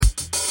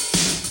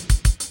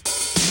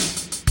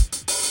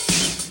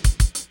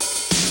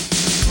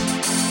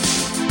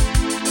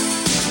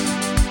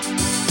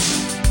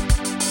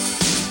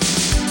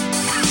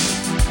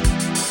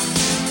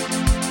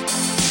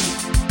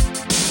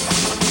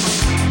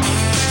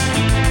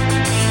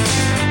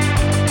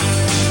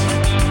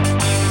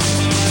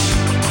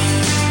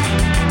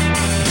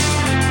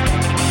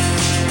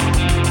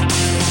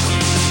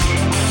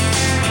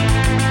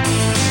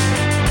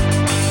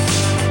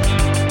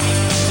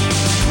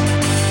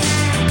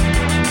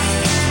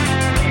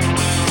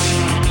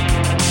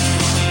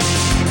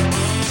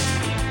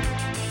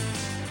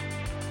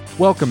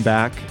Welcome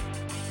back.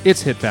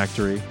 It's Hit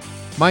Factory.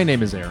 My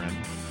name is Aaron.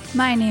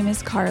 My name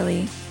is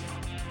Carly.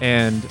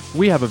 And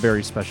we have a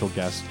very special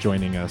guest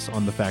joining us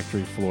on the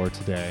factory floor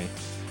today.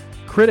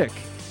 Critic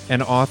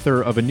and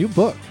author of a new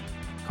book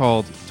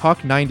called Talk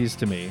 90s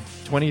to Me,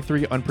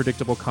 23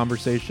 Unpredictable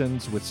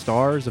Conversations with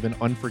Stars of an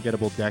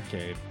Unforgettable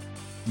Decade.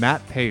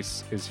 Matt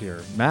Pace is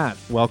here. Matt,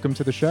 welcome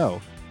to the show.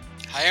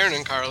 Hi, Aaron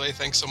and Carly.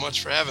 Thanks so much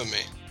for having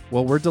me.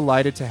 Well, we're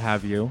delighted to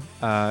have you.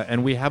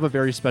 And we have a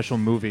very special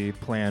movie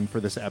planned for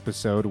this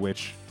episode,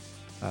 which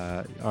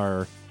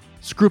our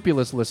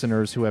scrupulous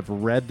listeners who have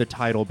read the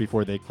title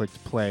before they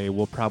clicked play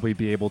will probably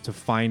be able to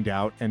find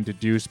out and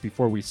deduce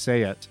before we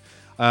say it.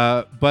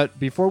 But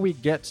before we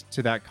get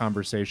to that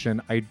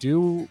conversation, I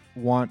do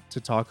want to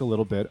talk a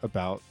little bit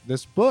about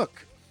this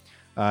book,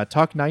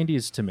 Talk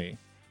 90s to Me,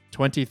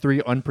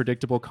 23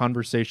 Unpredictable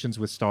Conversations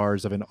with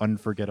Stars of an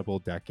Unforgettable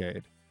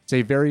Decade. It's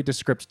a very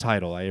descriptive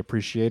title. I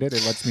appreciate it.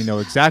 It lets me know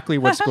exactly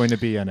what's going to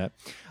be in it.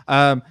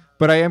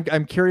 But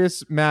I'm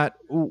curious, Matt,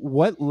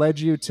 what led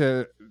you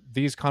to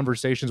these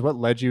conversations? What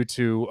led you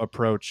to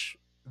approach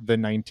the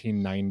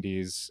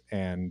 1990s,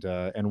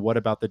 and what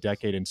about the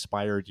decade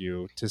inspired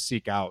you to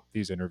seek out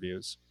these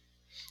interviews?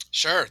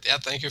 Sure. Yeah,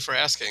 thank you for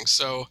asking.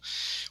 So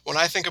when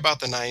I think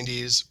about the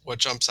 90s, what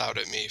jumps out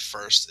at me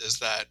first is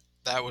that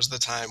was the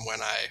time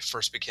when I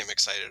first became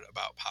excited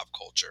about pop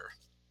culture.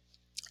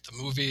 The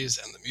movies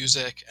and the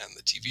music and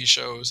the TV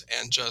shows,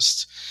 and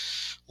just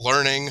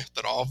learning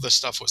that all of this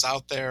stuff was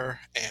out there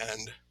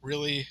and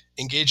really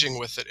engaging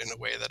with it in a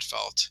way that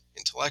felt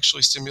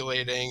intellectually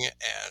stimulating,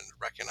 and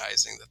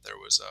recognizing that there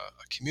was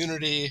a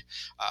community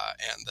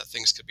and that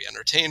things could be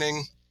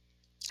entertaining.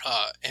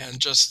 And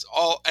just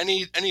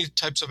any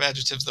types of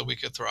adjectives that we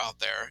could throw out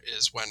there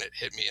is when it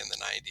hit me in the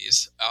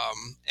 90s.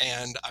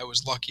 And I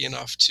was lucky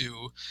enough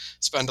to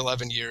spend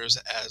 11 years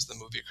as the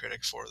movie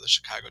critic for the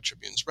Chicago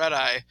Tribune's Red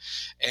Eye,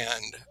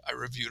 and I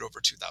reviewed over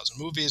 2,000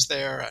 movies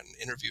there and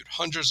interviewed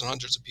hundreds and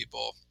hundreds of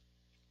people.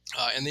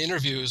 And the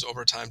interviews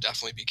over time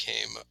definitely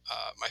became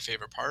my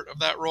favorite part of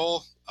that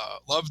role.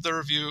 Loved the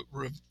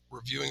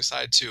reviewing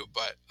side too,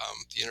 but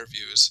the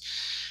interviews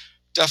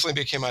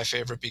definitely became my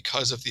favorite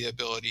because of the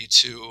ability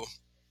to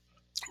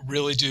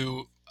really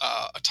do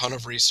a ton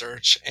of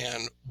research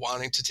and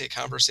wanting to take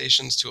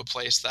conversations to a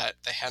place that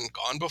they hadn't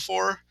gone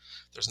before.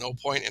 There's no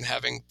point in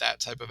having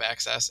that type of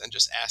access and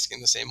just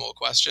asking the same old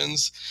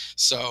questions.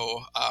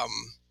 So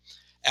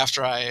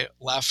after I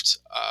left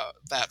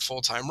that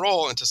full-time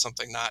role into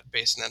something not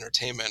based in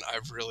entertainment,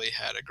 I've really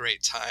had a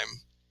great time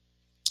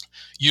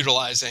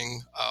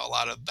utilizing a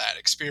lot of that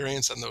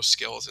experience and those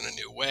skills in a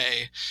new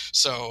way.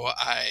 So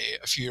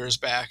a few years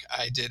back,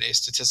 I did a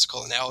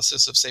statistical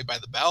analysis of Saved by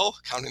the Bell,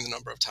 counting the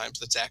number of times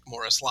that Zach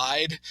Morris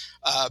lied,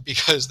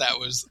 because that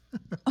was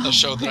a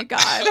show that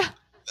God.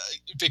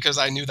 because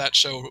I knew that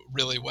show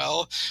really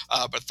well,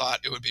 but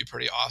thought it would be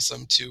pretty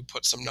awesome to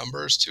put some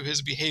numbers to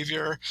his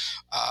behavior,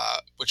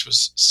 which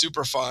was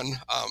super fun.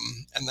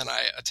 And then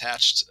I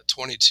attached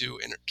 22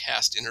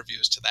 cast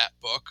interviews to that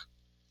book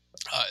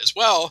as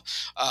well.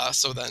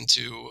 So then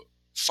to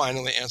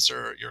finally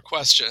answer your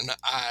question,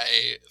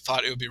 I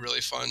thought it would be really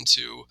fun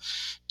to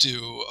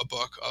do a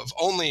book of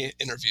only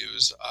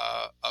interviews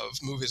of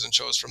movies and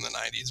shows from the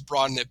 90s,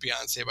 broaden it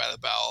beyond Saved by the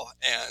Bell,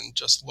 and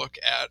just look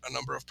at a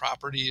number of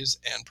properties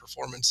and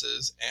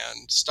performances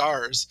and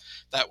stars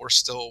that were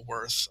still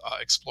worth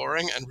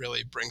exploring, and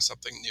really bring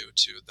something new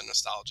to the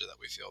nostalgia that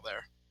we feel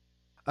there.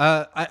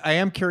 I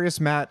am curious,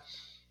 Matt,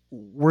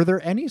 were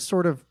there any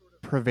sort of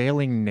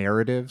prevailing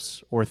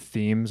narratives or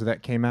themes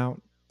that came out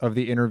of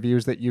the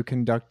interviews that you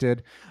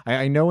conducted?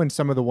 I know in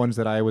some of the ones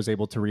that I was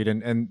able to read,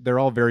 and they're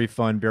all very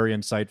fun, very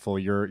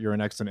insightful. You're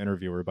an excellent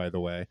interviewer, by the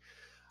way.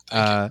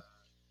 Thank you.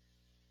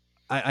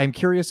 I'm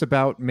curious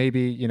about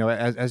maybe,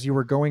 as you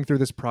were going through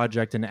this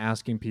project and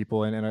asking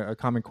people, and a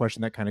common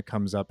question that kind of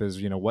comes up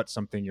is, what's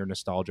something you're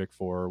nostalgic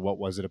for? What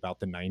was it about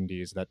the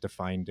 90s that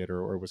defined it,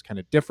 or was kind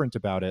of different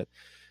about it?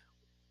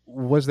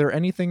 Was there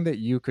anything that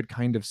you could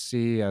kind of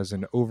see as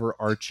an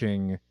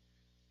overarching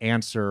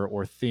answer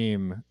or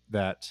theme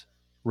that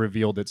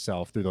revealed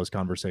itself through those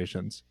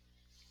conversations?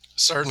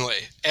 Certainly.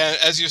 And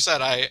as you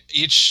said,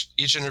 each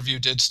interview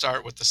did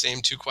start with the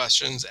same two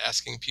questions,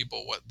 asking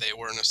people what they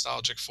were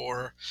nostalgic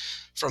for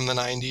from the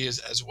 90s,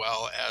 as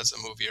well as a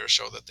movie or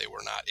show that they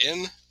were not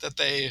in, that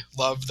they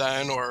loved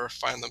then or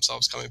find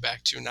themselves coming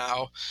back to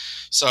now.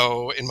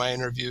 So in my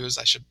interviews,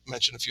 I should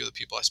mention a few of the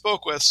people I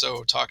spoke with.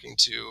 So talking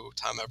to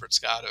Tom Everett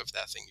Scott of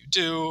That Thing You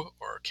Do,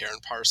 or Karen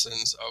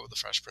Parsons of The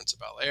Fresh Prince of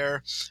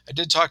Bel-Air. I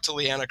did talk to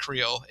Leanna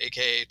Creel,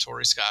 aka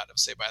Tori Scott of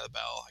Saved by the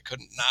Bell. I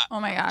couldn't not Oh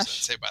my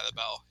gosh. Saved by the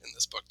Bell in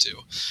this book too.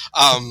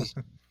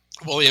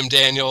 William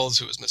Daniels,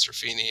 who was Mr.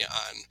 Feeney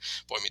on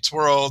Boy Meets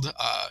World,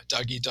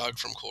 Dougie Doug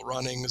from Cool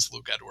Runnings,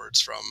 Luke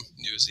Edwards from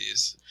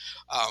Newsies,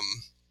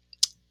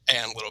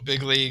 and Little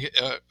Big League,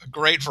 a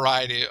great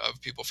variety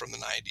of people from the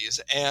 90s.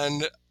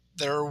 And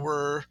there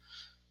were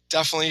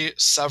definitely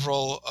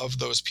several of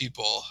those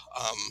people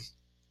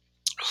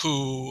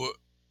who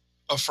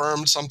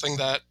affirmed something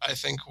that I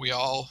think we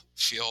all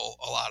feel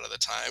a lot of the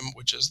time,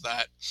 which is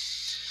that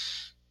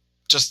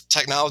just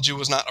technology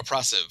was not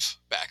oppressive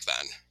back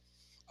then.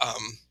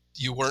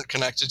 You weren't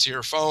connected to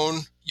your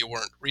phone. You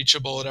weren't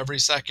reachable at every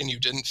second. You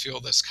didn't feel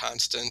this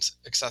constant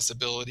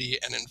accessibility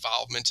and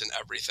involvement in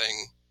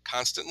everything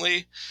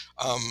constantly.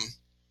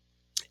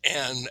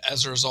 And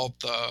as a result,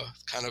 the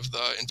kind of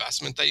the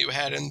investment that you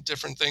had in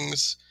different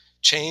things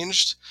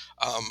changed.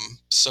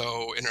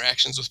 So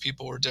interactions with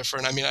people were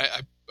different. I mean,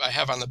 I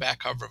have on the back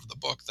cover of the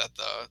book that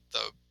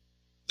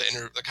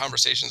the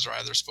conversations are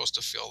either supposed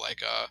to feel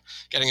like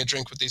getting a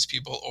drink with these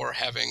people or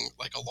having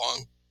like a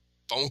long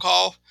phone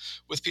call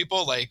with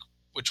people, like,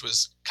 which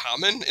was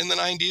common in the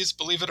 90s,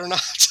 believe it or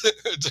not.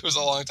 It was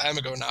a long time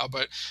ago now,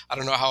 but I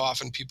don't know how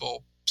often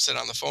people sit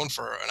on the phone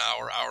for an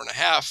hour, hour and a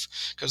half,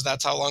 because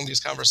that's how long these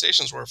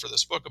conversations were for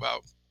this book,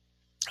 about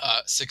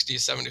 60,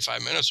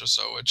 75 minutes or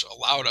so, which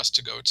allowed us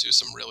to go to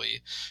some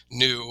really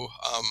new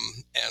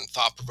and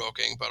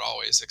thought-provoking, but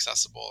always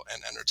accessible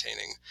and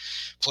entertaining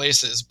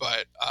places.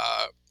 But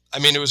I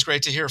mean, it was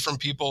great to hear from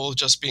people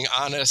just being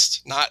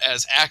honest, not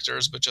as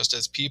actors, but just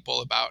as people,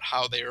 about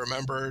how they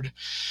remembered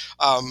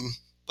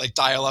like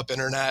dial-up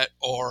internet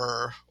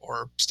or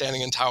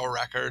standing in Tower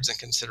Records and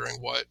considering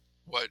what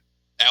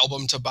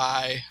album to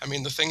buy. I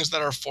mean, the things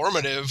that are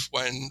formative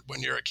when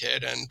you're a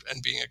kid and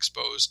being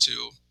exposed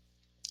to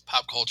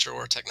pop culture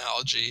or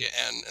technology,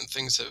 and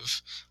things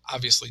have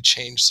obviously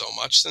changed so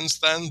much since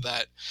then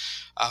that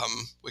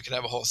we could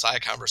have a whole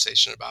side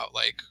conversation about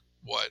like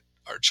what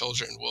our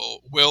children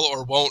will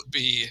or won't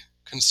be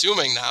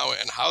consuming now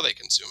and how they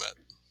consume it.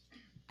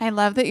 I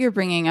love that you're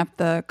bringing up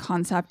the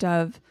concept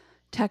of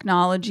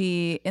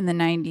technology in the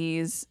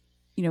 90s,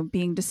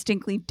 being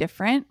distinctly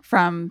different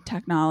from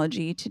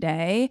technology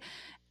today,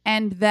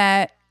 and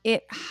that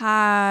it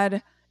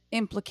had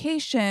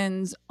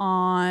implications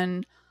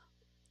on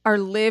our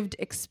lived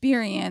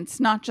experience,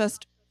 not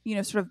just,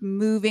 sort of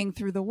moving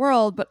through the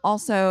world, but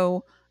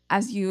also,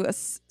 as you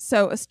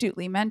so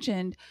astutely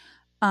mentioned,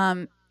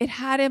 it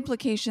had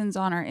implications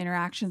on our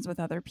interactions with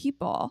other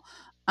people.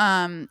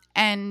 And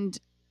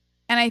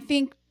I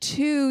think,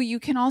 too, you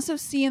can also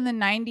see in the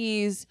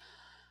 90s,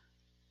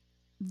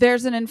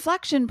 there's an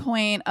inflection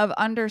point of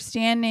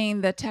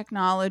understanding the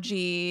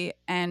technology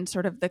and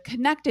sort of the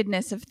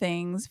connectedness of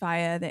things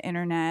via the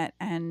internet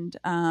and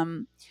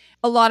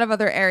a lot of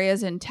other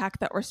areas in tech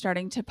that were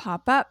starting to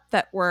pop up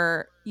that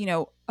were,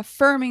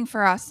 affirming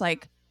for us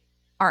like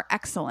our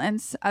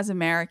excellence as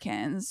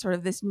Americans, sort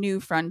of this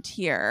new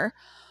frontier.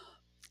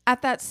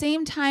 At that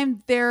same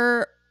time,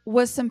 there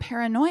was some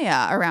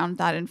paranoia around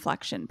that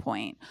inflection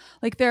point.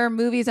 Like there are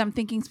movies, I'm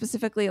thinking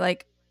specifically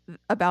like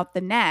about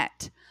The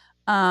Net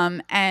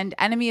and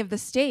Enemy of the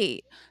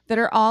State, that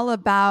are all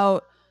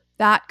about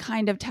that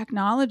kind of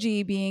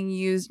technology being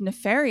used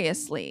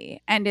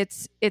nefariously, and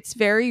its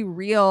very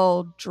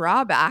real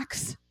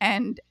drawbacks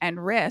and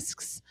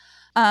risks.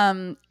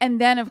 And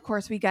then, of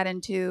course, we get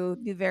into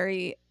the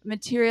very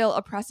material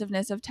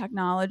oppressiveness of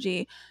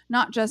technology,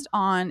 not just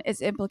on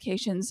its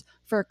implications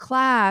for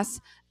class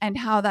and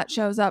how that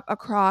shows up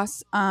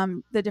across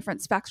the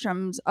different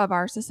spectrums of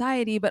our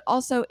society, but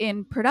also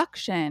in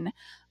production,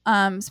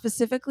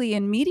 specifically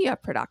in media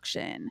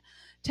production.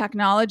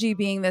 Technology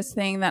being this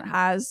thing that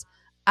has,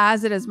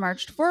 as it has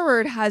marched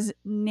forward, has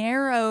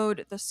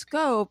narrowed the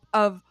scope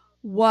of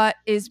what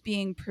is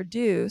being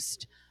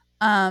produced,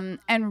 and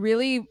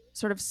really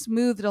sort of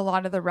smoothed a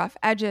lot of the rough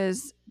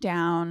edges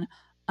down,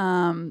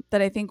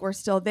 that I think were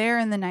still there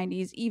in the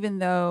 90s, even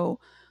though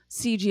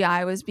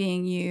CGI was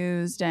being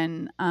used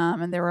and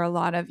there were a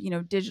lot of,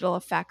 digital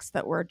effects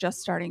that were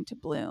just starting to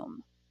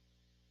bloom.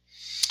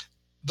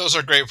 Those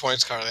are great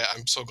points, Carly.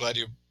 I'm so glad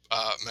you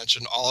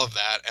mentioned all of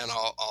that. And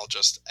I'll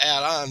just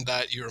add on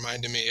that you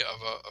reminded me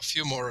of a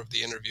few more of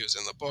the interviews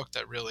in the book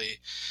that really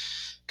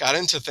got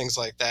into things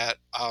like that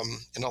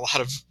in a lot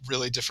of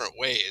really different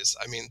ways.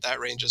 I mean, that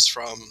ranges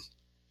from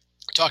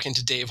talking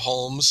to Dave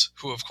Holmes,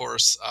 who of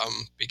course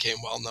became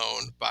well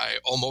known by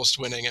almost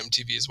winning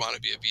MTV's "Want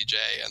to Be a VJ,"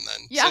 and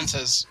then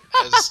since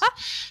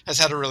has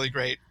had a really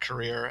great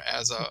career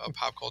as a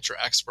pop culture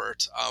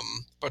expert.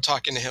 But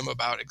talking to him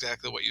about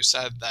exactly what you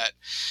said, that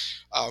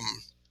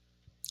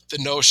the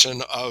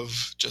notion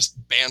of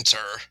just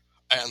banter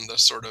and the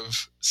sort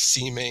of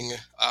seeming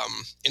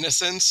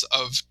innocence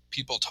of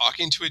people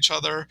talking to each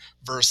other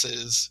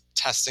versus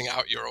testing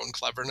out your own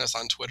cleverness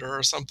on Twitter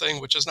or something,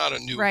 which is not a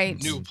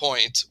new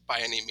point by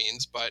any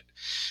means, but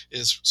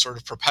is sort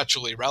of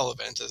perpetually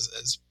relevant,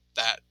 as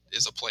that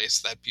is a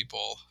place that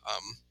people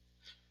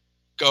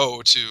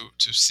go to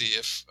see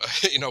if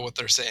what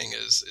they're saying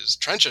is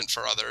trenchant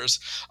for others.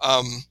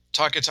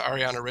 Talking to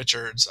Ariana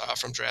Richards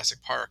from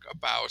Jurassic Park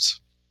about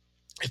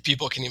if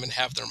people can even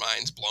have their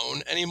minds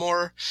blown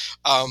anymore,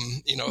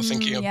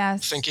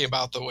 thinking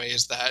about the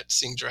ways that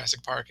seeing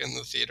Jurassic Park in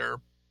the theater,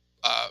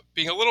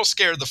 being a little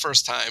scared the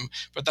first time,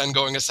 but then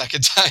going a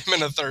second time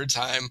and a third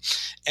time,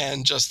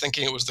 and just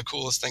thinking it was the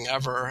coolest thing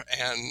ever,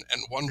 and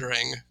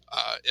wondering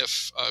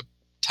if a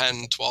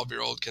 10,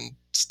 12-year-old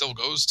still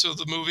goes to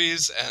the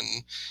movies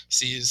and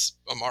sees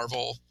a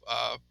Marvel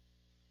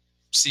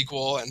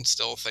sequel and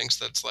still thinks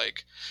that's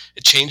like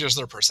it changes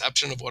their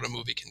perception of what a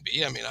movie can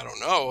be. I mean, I don't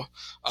know.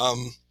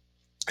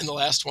 And the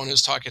last one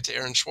is talking to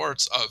Aaron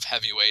Schwartz of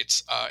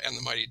Heavyweights and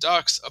the Mighty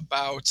Ducks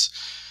about.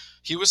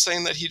 He was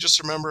saying that he just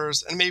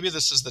remembers, and maybe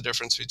this is the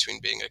difference between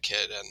being a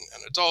kid and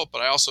an adult,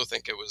 but I also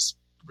think it was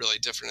really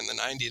different in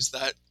the 90s,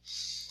 that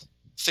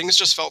things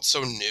just felt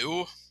so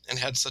new and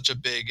had such a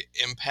big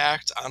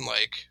impact on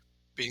like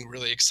being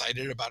really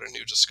excited about a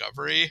new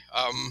discovery.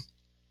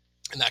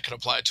 And that could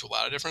apply to a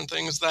lot of different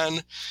things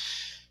then.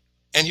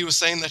 And he was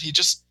saying that he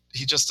just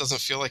doesn't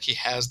feel like he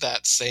has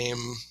that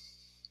same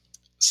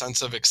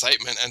sense of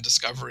excitement and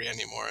discovery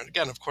anymore. And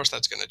again, of course,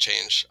 that's going to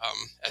change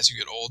as you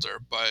get older,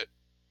 but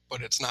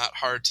it's not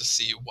hard to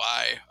see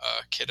why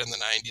a kid in the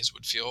 90s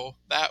would feel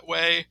that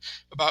way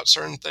about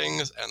certain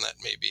things, and that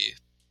maybe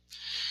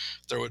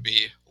there would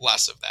be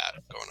less of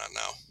that going on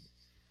now.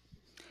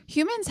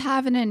 Humans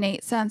have an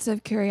innate sense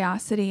of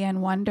curiosity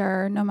and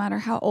wonder no matter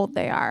how old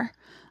they are.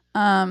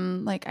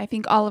 Like, I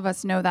think all of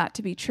us know that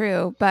to be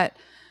true, but,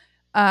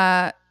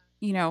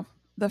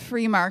 the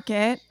free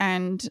market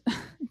and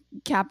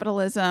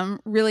capitalism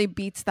really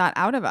beats that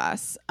out of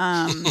us.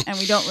 And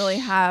we don't really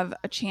have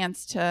a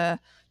chance to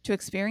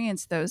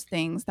experience those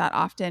things that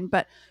often,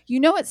 but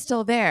it's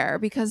still there,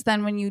 because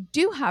then when you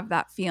do have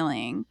that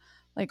feeling,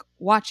 like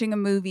watching a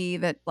movie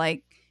that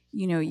like,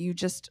 you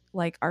just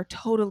like are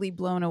totally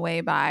blown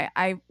away by.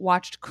 I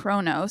watched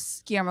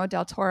Cronos, Guillermo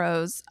del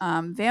Toro's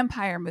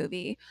vampire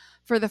movie,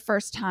 for the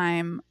first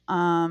time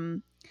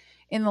in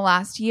the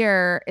last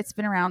year. It's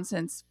been around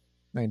since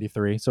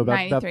 93, so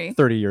about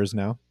 30 years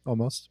now,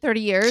 almost 30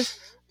 years.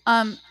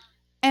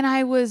 And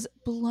I was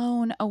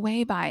blown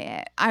away by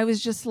it. I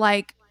was just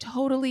like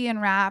totally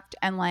enwrapped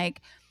and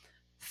like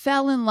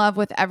fell in love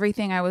with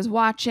everything I was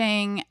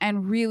watching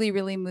and really,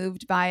 really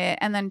moved by it.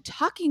 And then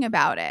talking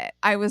about it,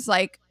 I was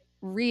like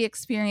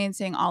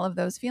re-experiencing all of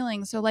those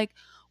feelings. So like,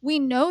 we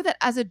know that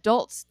as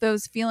adults,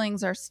 those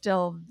feelings are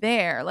still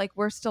there. Like,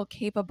 we're still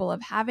capable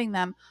of having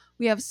them.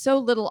 We have so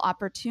little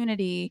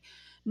opportunity,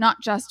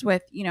 not just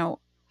with,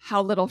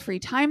 how little free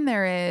time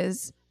there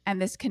is and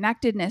this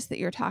connectedness that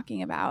you're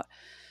talking about,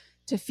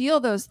 to feel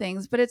those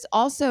things. But it's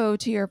also,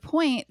 to your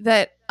point,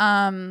 that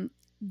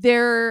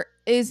there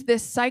is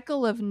this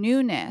cycle of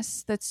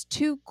newness that's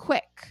too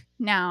quick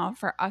now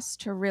for us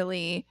to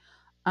really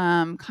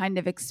kind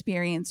of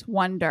experience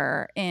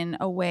wonder in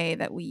a way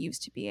that we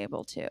used to be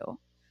able to.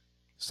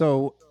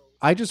 So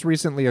I just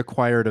recently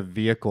acquired a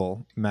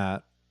vehicle,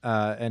 Matt,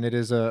 and it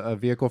is a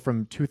vehicle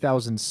from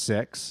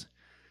 2006.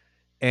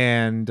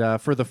 And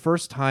for the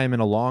first time in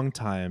a long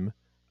time,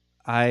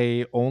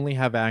 I only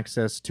have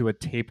access to a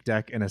tape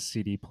deck and a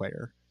CD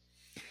player.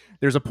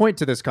 There's a point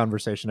to this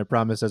conversation, I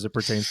promise, as it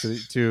pertains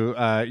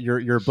to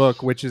your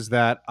book, which is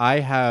that I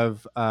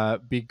have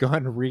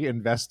begun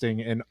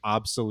reinvesting in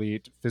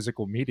obsolete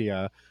physical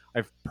media.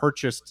 I've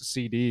purchased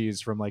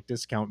CDs from like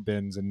discount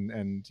bins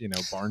and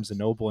Barnes and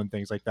Noble and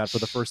things like that for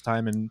the first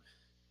time in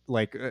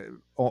like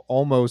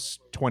almost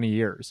 20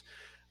 years.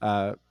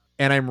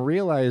 And I'm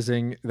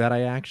realizing that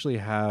I actually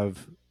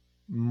have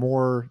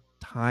more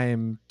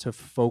time to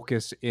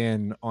focus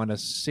in on a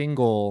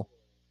single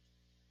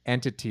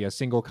entity, a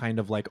single kind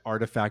of like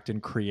artifact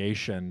and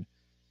creation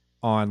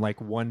on like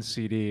one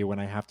CD when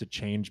I have to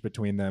change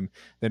between them,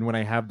 than when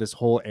I have this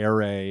whole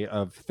array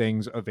of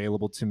things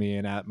available to me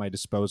and at my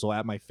disposal,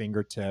 at my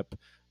fingertip,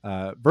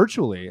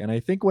 virtually. And I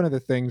think one of the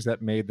things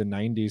that made the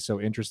 90s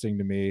so interesting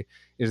to me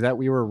is that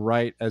we were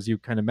right, as you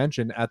kind of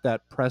mentioned, at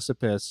that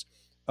precipice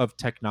of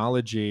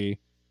technology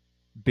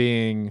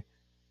being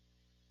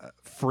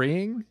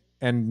freeing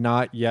and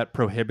not yet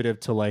prohibitive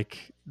to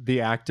like the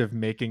act of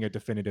making a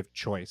definitive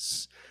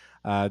choice.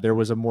 There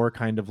was a more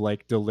kind of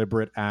like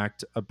deliberate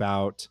act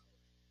about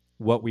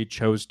what we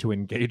chose to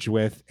engage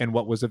with and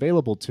what was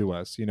available to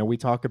us. We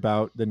talk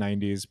about the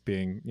 90s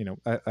being,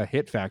 a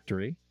hit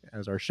factory,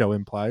 as our show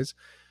implies.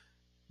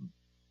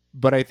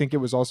 But I think it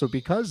was also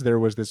because there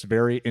was this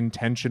very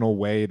intentional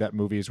way that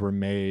movies were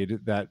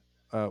made that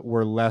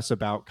were less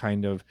about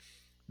kind of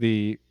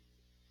the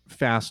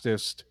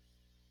fastest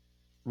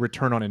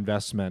return on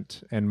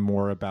investment and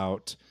more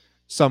about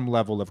some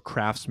level of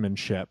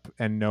craftsmanship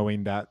and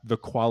knowing that the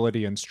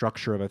quality and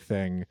structure of a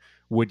thing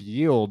would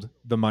yield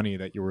the money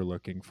that you were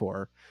looking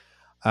for.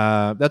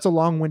 That's a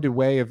long-winded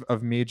way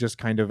of me just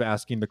kind of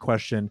asking the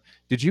question,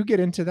 did you get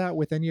into that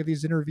with any of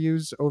these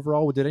interviews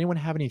overall? Did anyone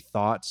have any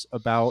thoughts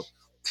about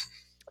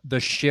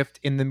the shift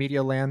in the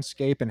media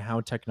landscape and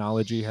how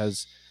technology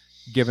has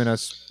given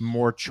us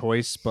more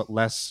choice but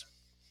less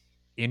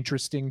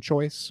interesting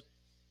choice?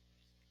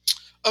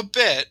 A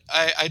bit.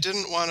 I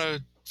didn't want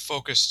to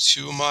focus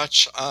too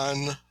much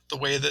on the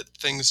way that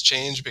things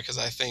change, because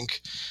I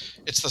think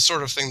it's the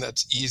sort of thing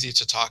that's easy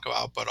to talk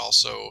about, but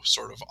also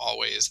sort of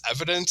always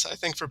evident, I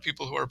think, for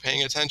people who are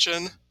paying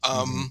attention.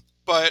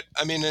 But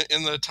I mean,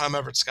 in the Tom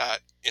Everett Scott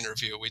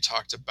interview we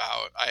talked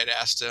about, I had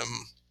asked him,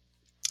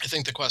 I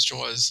think the question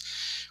was,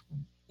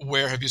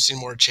 where have you seen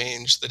more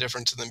change, the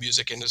difference in the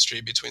music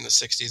industry between the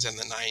 60s and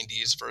the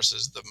 90s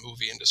versus the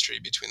movie industry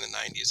between the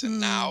 90s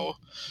and now.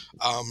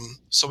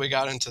 So we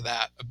got into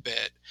that a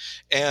bit.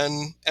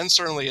 And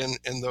certainly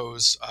in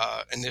those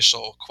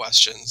initial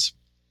questions,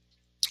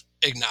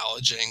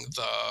 acknowledging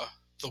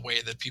the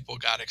way that people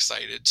got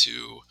excited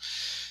to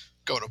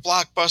go to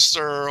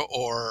Blockbuster,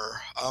 or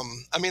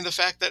I mean, the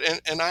fact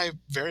that, and I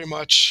very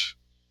much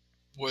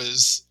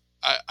was,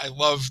 I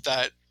love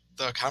that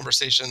the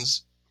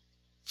conversations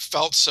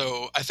felt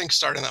so, I think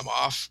starting them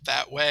off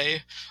that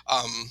way,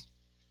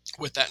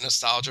 with that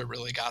nostalgia,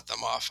 really got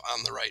them off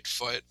on the right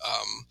foot,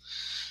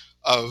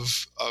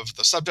 of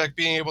the subject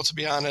being able to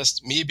be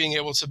honest, me being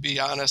able to be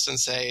honest and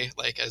say,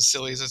 like, as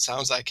silly as it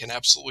sounds, I can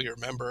absolutely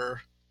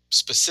remember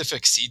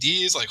specific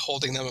CDs, like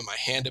holding them in my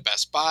hand at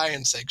Best Buy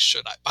and saying,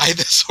 should I buy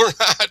this or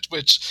not?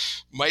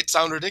 Which might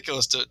sound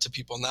ridiculous to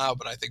people now,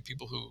 but I think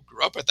people who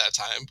grew up at that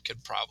time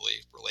could probably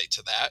relate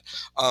to that.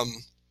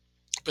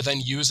 But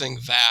then using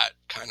that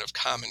kind of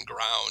common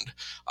ground,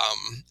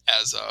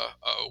 as a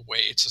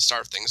way to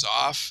start things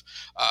off,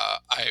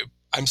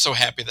 I'm so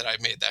happy that I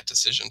made that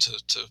decision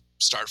to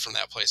start from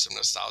that place of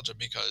nostalgia,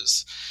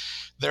 because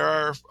there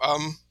are,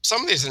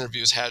 some of these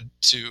interviews had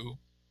to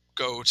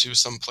go to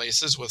some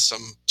places with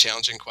some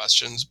challenging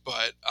questions,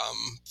 but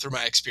through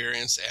my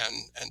experience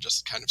and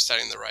just kind of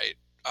setting the right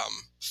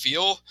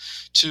feel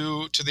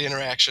to the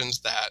interactions,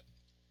 that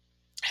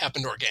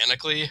happened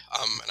organically,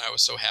 and I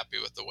was so happy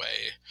with the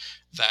way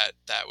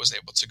that was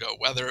able to go.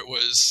 Whether it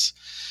was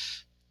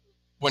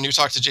when you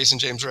talk to Jason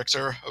James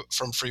Richter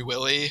from Free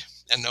Willy,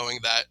 and knowing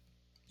that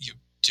you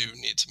do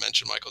need to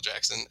mention Michael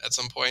Jackson at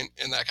some point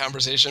in that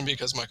conversation,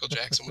 because Michael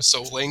Jackson was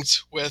so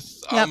linked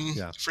with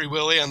Free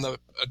Willy and the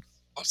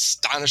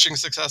astonishing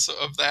success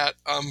of that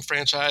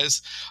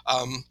franchise,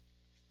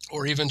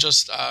 or even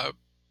just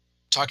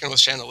talking with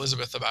Shannon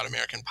Elizabeth about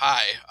American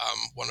Pie,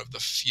 one of the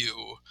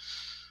few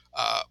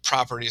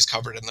properties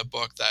covered in the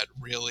book that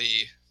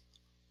really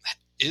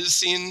is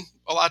seen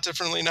a lot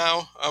differently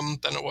now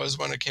than it was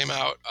when it came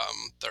out.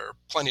 There are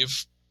plenty of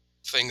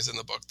things in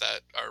the book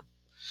that are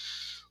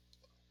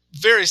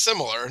very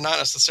similar, not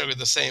necessarily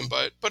the same,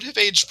 but have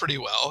aged pretty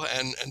well,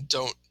 and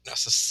don't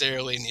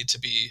necessarily need to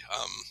be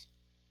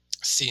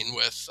seen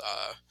with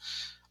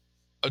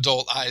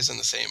adult eyes in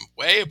the same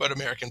way. But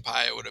American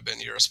Pie, it would have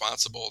been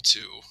irresponsible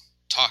to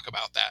talk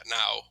about that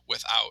now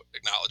without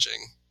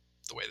acknowledging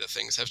the way that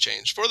things have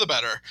changed for the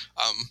better,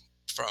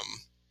 from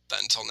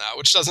then till now,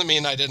 which doesn't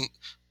mean I didn't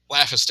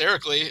laugh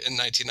hysterically in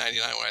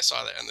 1999 when I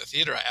saw that in the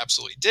theater. I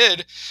absolutely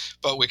did,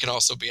 but we can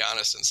also be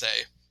honest and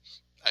say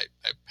I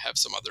have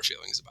some other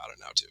feelings about it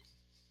now too.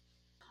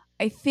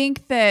 I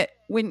think that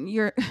when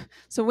you're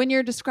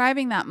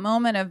describing that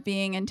moment of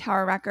being in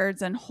Tower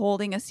Records and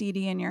holding a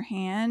CD in your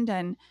hand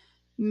and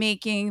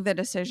making the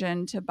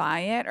decision to buy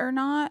it or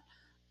not,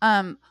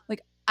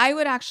 like, I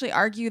would actually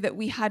argue that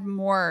we had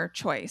more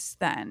choice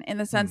then, in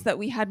the sense that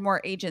we had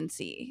more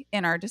agency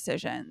in our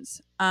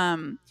decisions.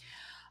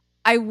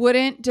 I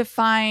wouldn't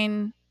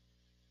define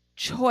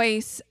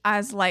choice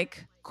as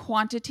like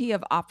quantity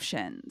of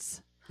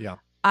options. Yeah.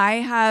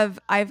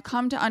 I've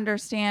come to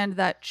understand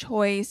that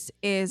choice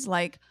is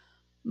like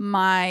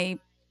my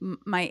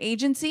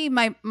agency,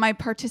 my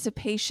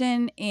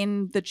participation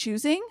in the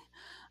choosing.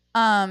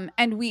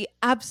 And we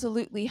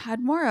absolutely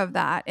had more of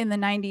that in the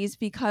 90s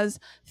because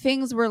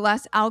things were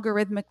less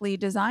algorithmically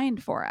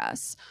designed for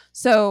us.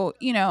 So,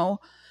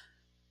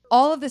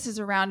 all of this is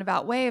a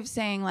roundabout way of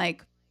saying,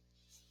 like,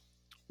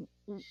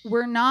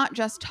 we're not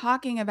just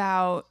talking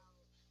about,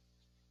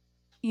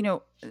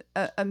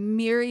 a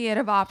myriad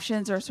of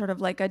options, or sort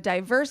of like a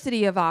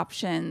diversity of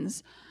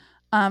options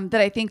that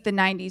I think the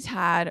 90s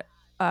had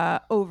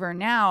over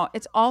now.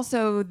 It's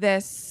also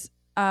this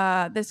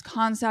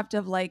concept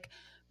of like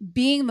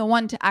being the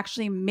one to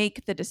actually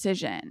make the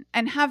decision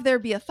and have there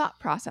be a thought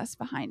process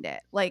behind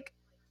it. Like,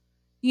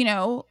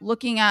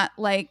 looking at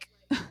like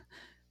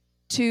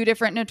 2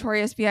 different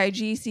Notorious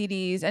B.I.G.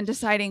 CDs and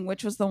deciding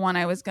which was the one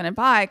I was going to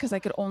buy because I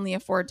could only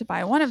afford to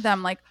buy one of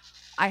them. Like,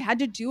 I had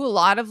to do a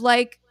lot of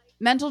like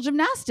mental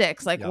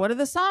gymnastics. Like, what are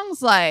the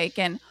songs like?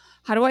 And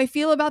how do I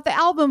feel about the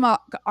album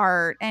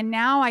art? And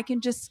now I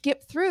can just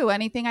skip through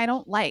anything I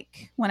don't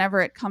like whenever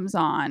it comes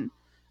on.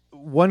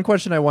 One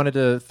question I wanted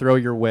to throw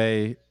your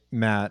way,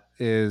 Matt,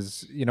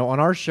 is, on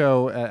our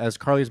show, as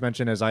Carly's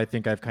mentioned, as I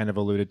think I've kind of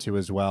alluded to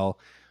as well,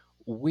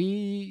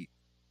 we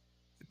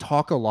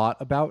talk a lot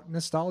about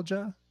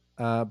nostalgia,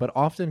 but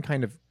often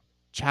kind of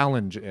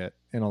challenge it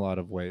in a lot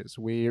of ways.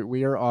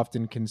 We are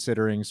often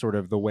considering sort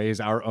of the ways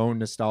our own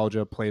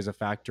nostalgia plays a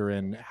factor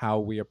in how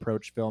we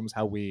approach films,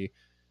 how we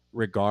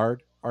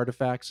regard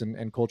artifacts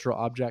and cultural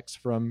objects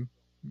from,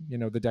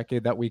 the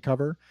decade that we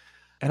cover.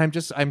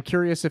 And I'm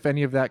curious if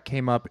any of that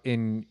came up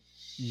in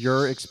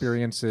your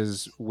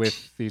experiences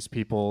with these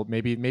people,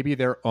 maybe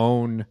their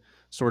own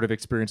sort of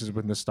experiences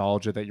with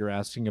nostalgia that you're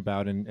asking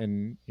about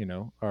and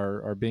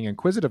are being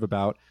inquisitive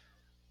about,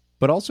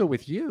 but also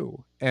with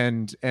you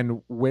and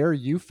where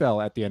you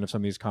fell at the end of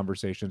some of these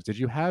conversations. Did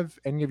you have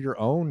any of your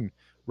own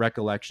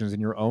recollections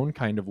and your own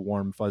kind of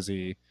warm,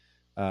 fuzzy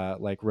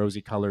like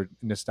rosy-colored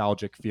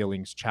nostalgic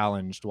feelings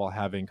challenged while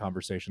having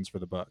conversations for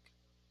the book?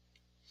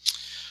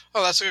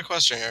 Oh, that's a good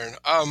question, Aaron.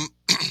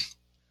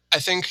 I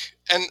think,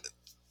 and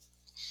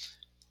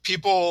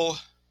people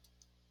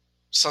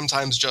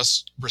sometimes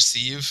just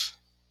receive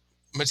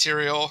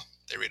material.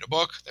 They read a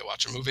book, they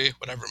watch a movie,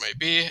 whatever it may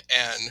be,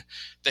 and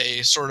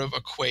they sort of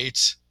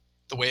equate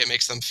the way it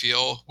makes them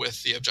feel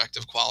with the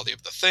objective quality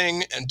of the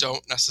thing and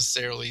don't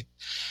necessarily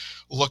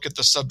look at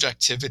the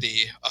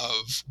subjectivity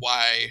of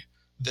why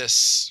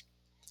this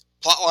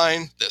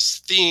plotline,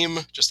 this theme,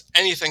 just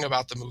anything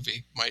about the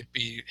movie might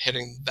be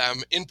hitting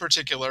them in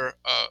particular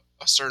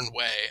a certain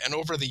way. And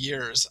over the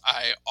years,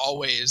 I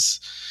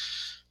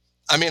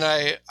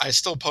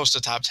still post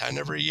a top 10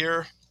 every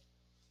year,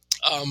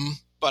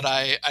 but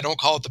I don't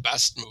call it the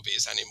best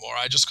movies anymore.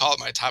 I just call it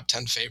my top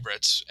 10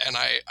 favorites. And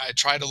I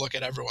try to look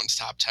at everyone's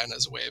top 10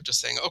 as a way of just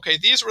saying, okay,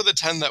 these were the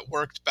 10 that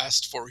worked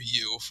best for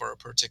you for a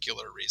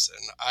particular reason.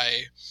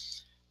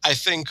 I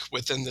think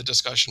within the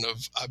discussion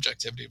of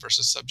objectivity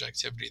versus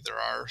subjectivity, there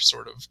are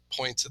sort of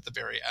points at the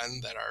very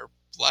end that are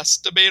less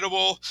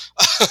debatable.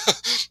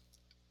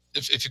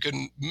 If you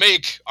can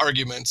make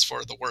arguments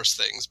for the worst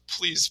things,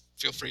 please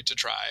feel free to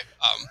try.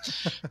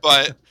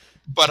 But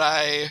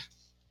I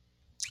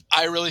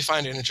really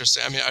find it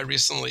interesting. I mean, I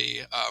recently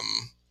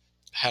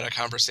had a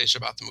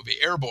conversation about the movie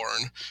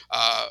Airborne,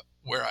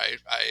 where I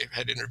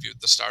had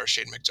interviewed the star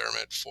Shane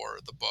McDermott for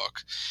the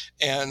book.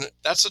 And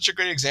that's such a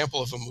great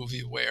example of a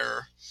movie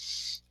where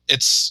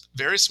it's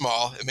very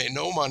small. It made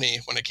no money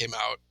when it came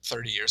out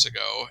 30 years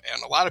ago,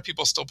 and a lot of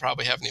people still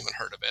probably haven't even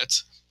heard of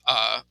it.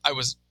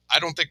 I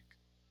don't think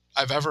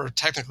I've ever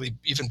technically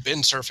even been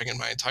surfing in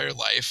my entire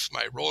life.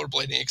 My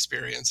rollerblading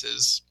experience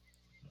is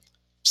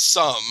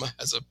some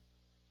as a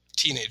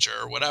teenager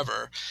or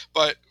whatever,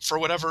 but for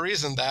whatever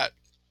reason, that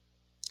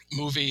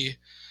movie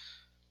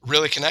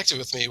really connected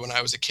with me when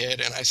I was a kid,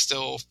 and I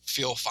still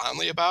feel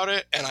fondly about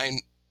it.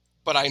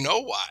 But I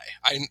know why.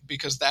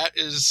 Because that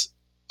is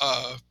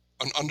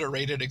an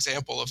underrated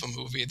example of a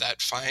movie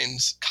that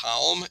finds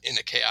calm in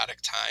a chaotic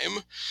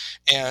time.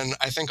 And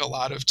I think a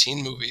lot of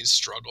teen movies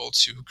struggle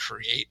to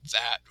create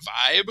that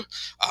vibe.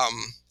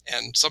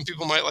 And some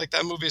people might like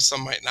that movie,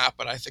 some might not,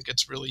 but I think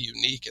it's really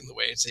unique in the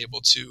way it's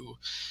able to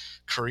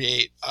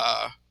create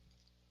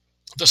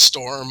the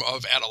storm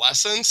of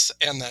adolescence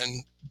and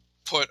then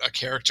put a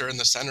character in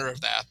the center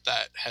of that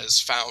has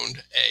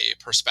found a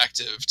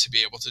perspective to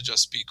be able to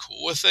just be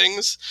cool with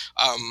things.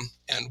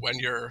 And when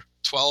you're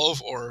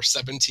 12 or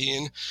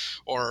 17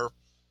 or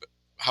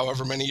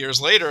however many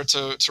years later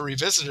to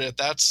revisit it,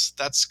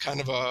 that's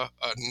kind of a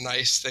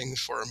nice thing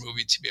for a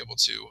movie to be able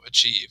to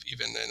achieve,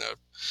 even in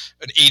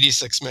an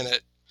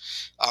 86-minute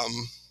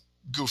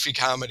goofy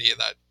comedy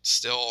that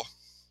still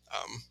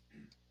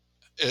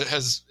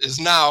is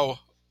now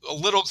a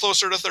little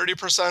closer to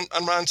 30%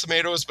 on Rotten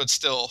Tomatoes, but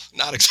still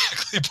not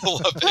exactly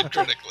beloved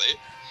critically.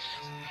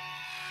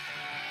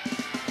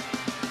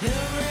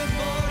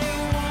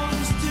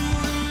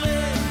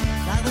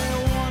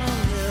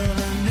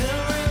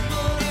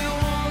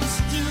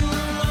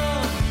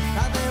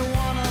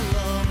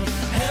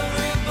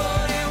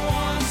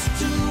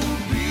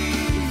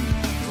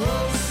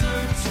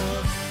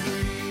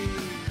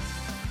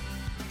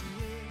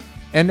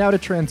 And now to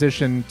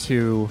transition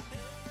to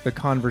the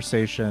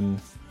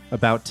conversation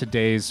about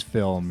today's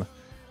film.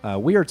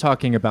 We are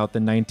talking about the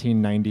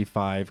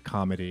 1995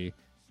 comedy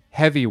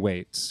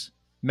Heavyweights.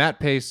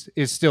 Matt Pace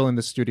is still in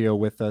the studio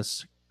with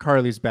us.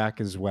 Carly's back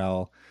as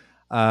well.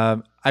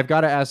 I've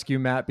got to ask you,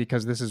 Matt,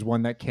 because this is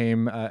one that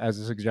came as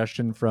a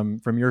suggestion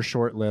from your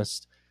short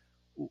list.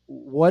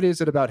 What is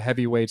it about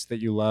Heavyweights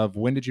that you love?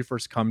 When did you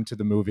first come to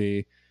the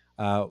movie?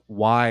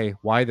 Why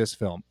this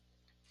film?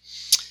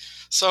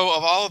 So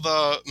of all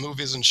the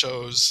movies and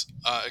shows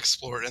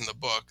explored in the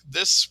book,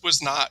 this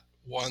was not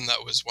one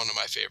that was one of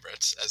my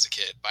favorites as a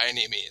kid by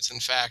any means. In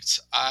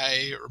fact,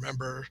 I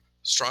remember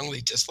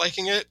strongly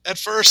disliking it at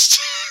first.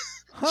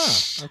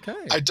 Huh,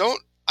 okay. I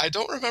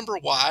don't remember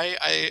why.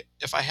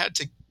 If I had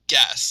to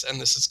guess, and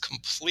this is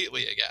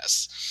completely a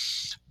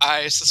guess,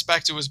 I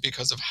suspect it was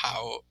because of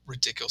how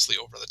ridiculously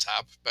over the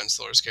top Ben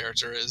Stiller's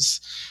character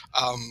is.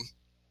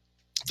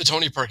 The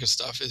Tony Perkins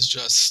stuff is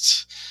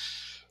just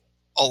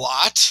a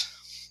lot.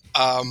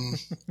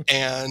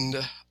 And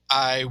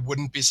I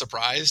wouldn't be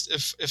surprised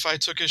if I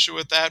took issue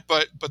with that,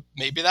 but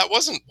maybe that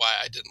wasn't why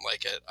I didn't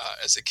like it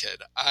as a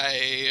kid.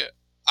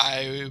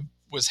 I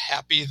was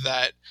happy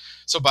that,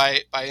 so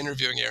by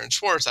interviewing Aaron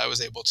Schwartz, I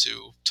was able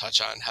to touch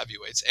on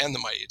Heavyweights and the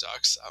Mighty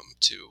Ducks,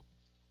 two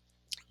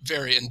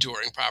very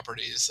enduring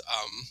properties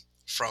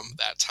from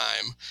that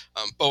time,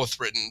 both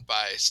written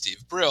by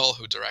Steve Brill,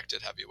 who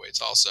directed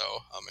Heavyweights also,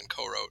 and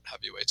co-wrote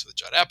Heavyweights with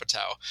Judd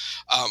Apatow.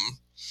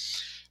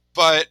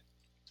 But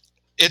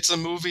it's a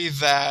movie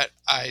that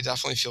I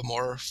definitely feel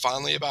more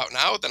fondly about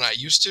now than I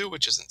used to,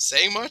 which isn't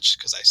saying much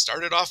because I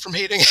started off from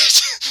hating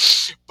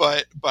it.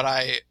 but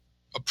I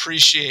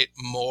appreciate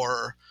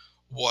more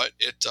what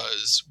it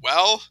does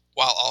well,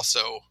 while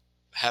also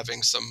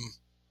having some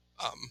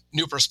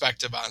new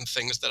perspective on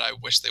things that I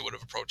wish they would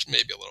have approached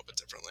maybe a little bit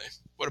differently.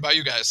 What about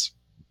you guys?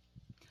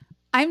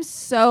 I'm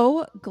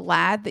so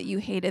glad that you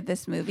hated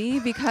this movie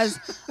because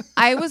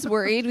I was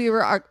worried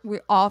we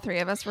all three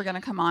of us were going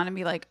to come on and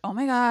be like, oh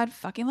my God,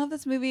 fucking love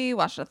this movie.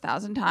 Watched it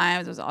 1,000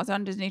 times. It was also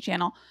on Disney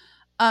Channel.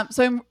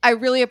 I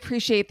really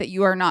appreciate that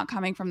you are not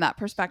coming from that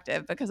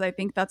perspective because I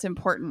think that's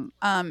important.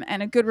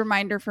 And a good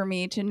reminder for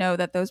me to know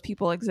that those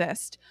people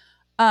exist.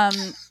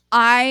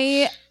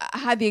 I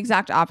had the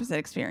exact opposite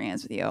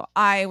experience with you.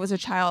 I was a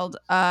child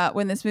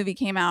when this movie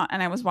came out,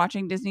 and I was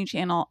watching Disney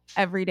Channel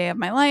every day of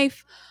my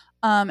life.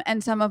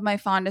 And some of my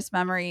fondest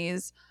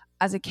memories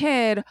as a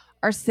kid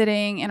are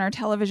sitting in our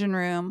television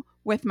room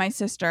with my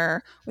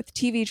sister with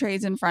TV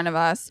trays in front of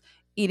us,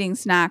 eating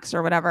snacks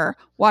or whatever,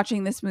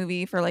 watching this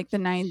movie for like the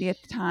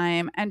 90th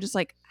time and just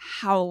like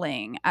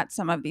howling at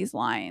some of these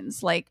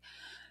lines. Like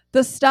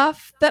the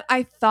stuff that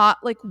I thought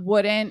like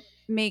wouldn't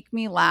make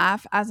me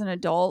laugh as an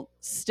adult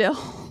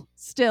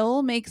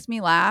still makes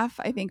me laugh.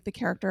 I think the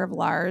character of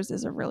Lars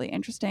is a really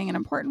interesting and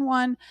important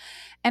one.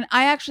 And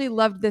I actually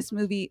loved this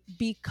movie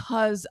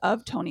because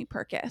of Tony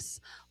Perkis.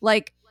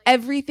 Like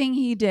everything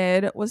he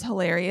did was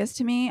hilarious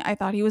to me. I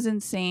thought he was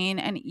insane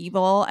and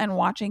evil, and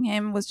watching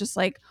him was just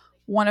like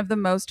one of the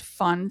most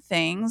fun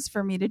things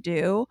for me to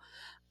do.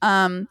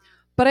 But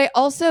I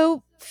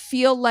also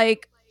feel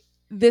like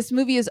this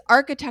movie is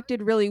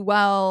architected really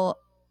well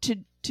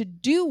to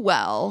do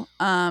well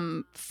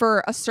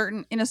for a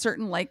certain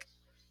like,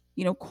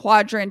 you know,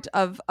 quadrant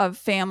of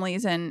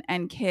families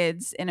and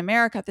kids in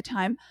America at the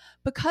time,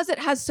 because it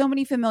has so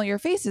many familiar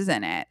faces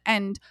in it.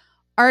 And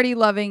already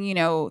loving, you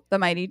know, the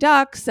Mighty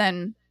Ducks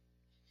and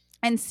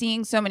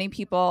seeing so many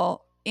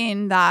people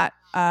in that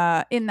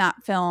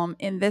film,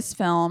 in this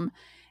film,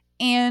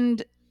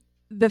 and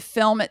the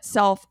film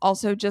itself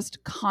also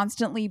just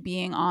constantly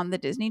being on the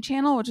Disney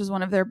Channel, which is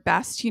one of their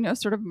best, you know,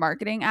 sort of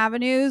marketing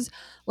avenues.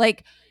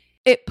 Like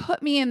it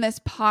put me in this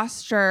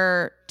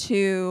posture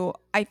to,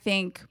 I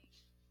think,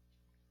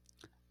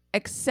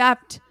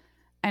 accept,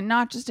 and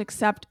not just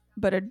accept,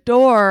 but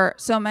adore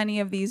so many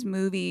of these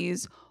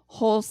movies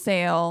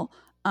wholesale,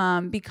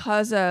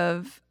 because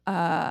of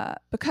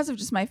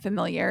just my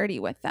familiarity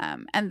with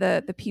them and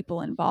the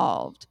people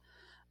involved.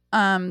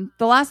 The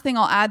last thing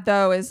I'll add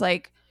though is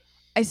like,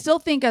 I still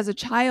think as a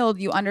child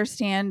you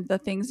understand the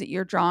things that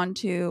you're drawn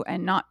to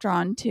and not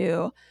drawn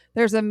to.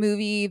 There's a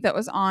movie that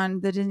was on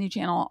the Disney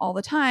Channel all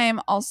the time,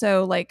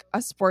 also like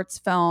a sports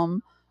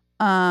film,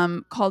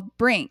 called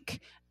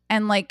Brink.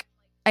 And like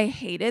I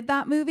hated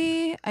that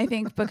movie, I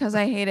think because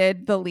I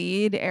hated the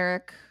lead,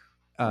 Eric.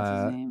 What's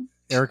his name?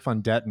 Eric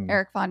Von Detten.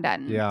 Eric Von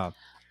Detten. Yeah.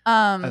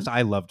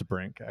 I loved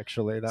Brink,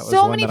 actually. That was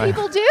so one many that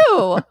people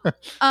do.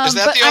 Is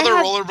that the other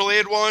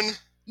rollerblade one?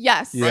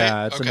 Yes. Yeah,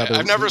 right? it's okay. another.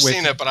 I've never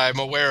seen it, but I'm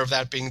aware of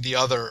that being the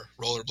other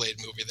rollerblade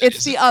movie.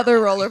 It's the other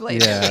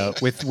rollerblade. Yeah,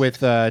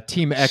 with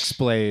Team X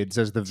Blades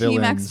as the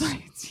villains. Team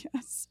X Blades,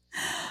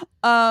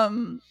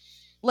 yes.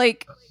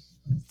 Like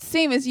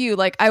same as you.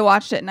 Like I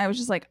watched it and I was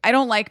just like, I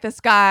don't like this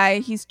guy.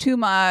 He's too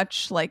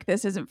much. Like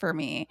this isn't for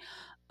me.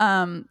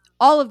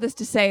 All of this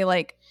to say,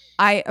 like,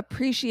 I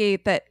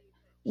appreciate that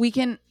we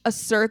can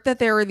assert that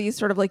there were these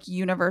sort of like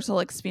universal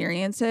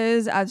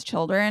experiences as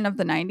children of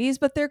the 90s,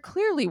 but there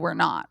clearly were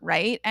not,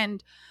 right?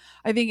 And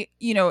I think,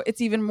 you know,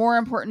 it's even more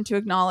important to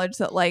acknowledge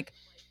that like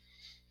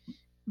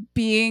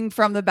being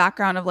from the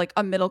background of like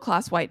a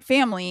middle-class white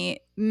family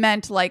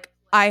meant like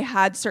I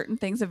had certain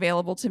things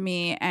available to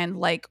me and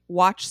like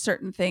watched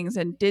certain things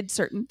and did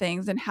certain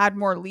things and had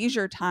more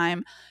leisure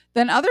time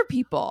than other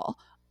people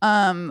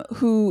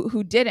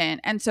who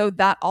didn't. And so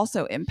that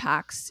also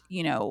impacts,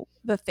 you know,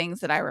 the things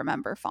that I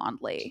remember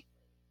fondly.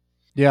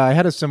 Yeah, I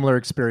had a similar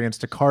experience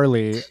to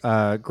Carly.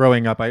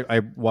 Growing up,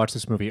 I watched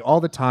this movie all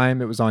the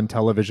time. It was on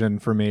television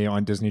for me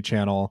on Disney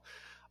Channel.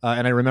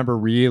 And I remember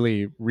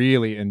really,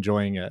 really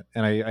enjoying it.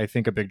 And I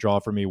think a big draw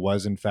for me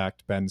was, in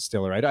fact, Ben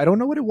Stiller. I don't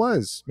know what it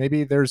was.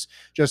 Maybe there's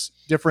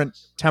just different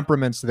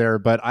temperaments there,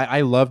 but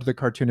I loved the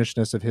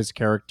cartoonishness of his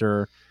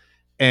character.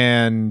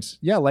 And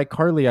yeah, like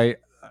Carly,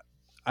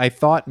 I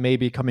thought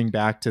maybe coming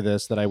back to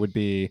this that I would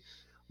be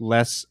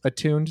less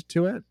attuned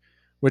to it,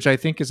 which I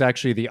think is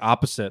actually the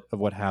opposite of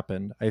what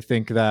happened. I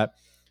think that,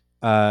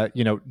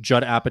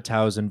 Judd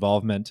Apatow's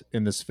involvement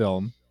in this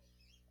film,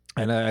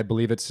 and I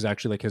believe it's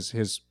actually like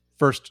his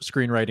first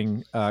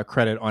screenwriting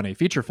credit on a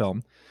feature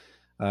film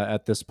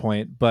at this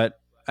point. But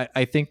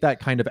I think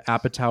that kind of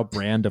Apatow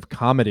brand of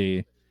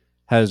comedy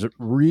has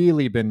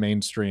really been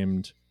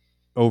mainstreamed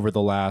over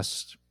the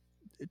last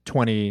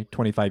 20,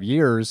 25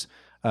 years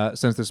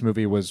since this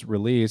movie was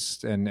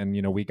released.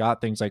 And we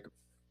got things like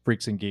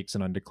Freaks and Geeks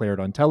and Undeclared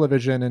on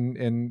television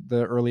in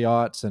the early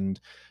aughts, and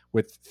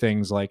with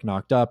things like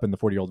Knocked Up and The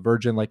 40-Year-Old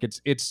Virgin. Like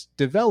it's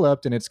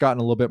developed and it's gotten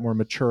a little bit more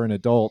mature and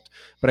adult,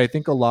 but I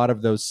think a lot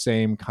of those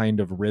same kind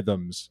of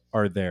rhythms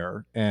are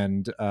there.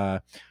 And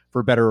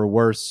for better or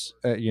worse,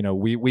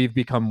 we've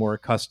become more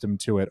accustomed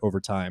to it over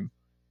time.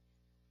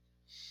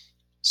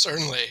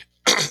 Certainly.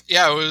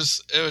 Yeah,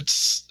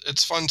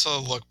 it's fun to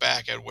look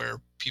back at where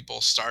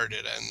people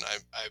started, and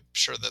I'm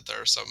sure that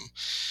there are some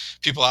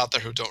people out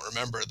there who don't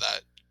remember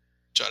that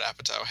Judd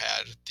Apatow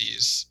had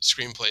these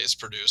screenplays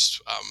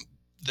produced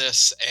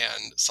this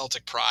and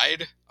Celtic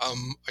Pride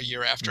a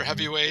year after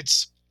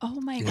Heavyweights. Oh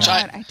my Yeah.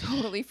 God, I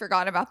totally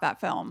forgot about that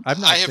film.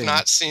 I have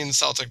not seen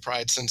Celtic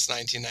Pride since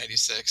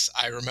 1996.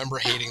 I remember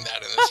hating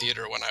that in the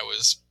theater when I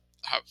was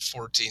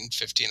 14,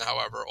 15,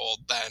 however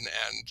old then,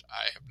 and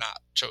I have not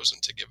chosen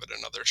to give it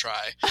another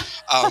try.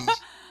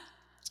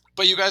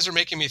 But you guys are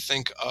making me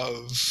think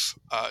of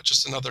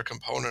just another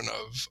component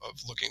of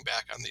looking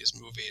back on these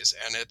movies,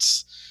 and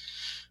it's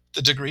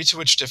the degree to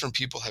which different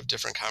people have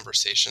different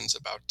conversations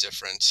about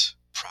different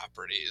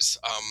properties.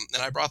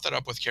 And I brought that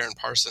up with Karen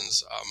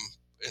Parsons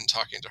in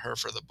talking to her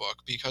for the book,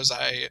 because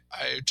I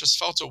just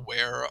felt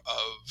aware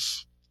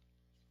of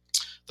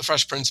The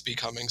Fresh Prince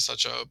becoming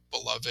such a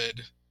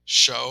beloved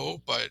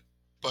show, but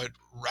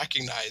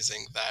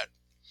recognizing that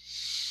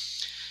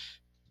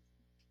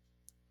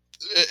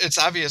it's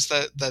obvious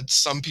that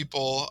some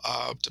people,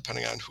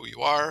 depending on who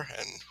you are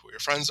and who your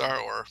friends are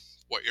or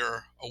what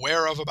you're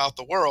aware of about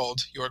the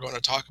world, you are going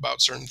to talk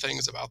about certain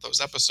things about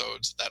those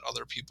episodes that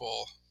other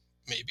people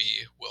maybe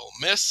will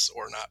miss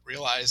or not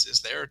realize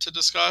is there to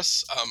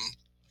discuss.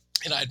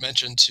 And I'd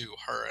mentioned to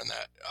her in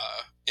that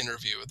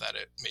interview that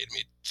it made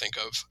me think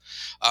of,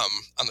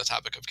 on the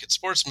topic of kids'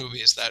 sports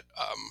movies, that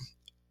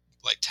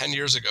like 10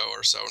 years ago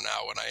or so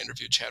now, when I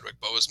interviewed Chadwick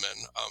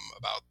Boseman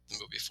about the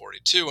movie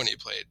 42 when he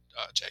played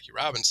Jackie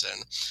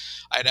Robinson,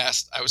 I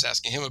was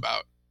asking him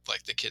about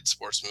like the kids'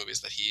 sports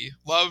movies that he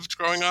loved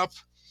growing up.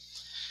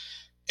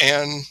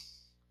 And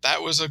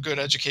that was a good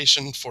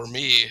education for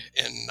me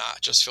in not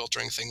just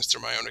filtering things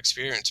through my own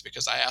experience,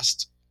 because I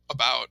asked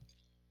about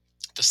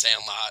The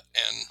Sandlot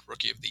and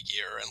Rookie of the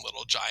Year and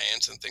Little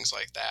Giants and things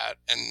like that.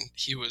 And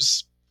he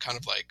was kind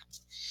of like,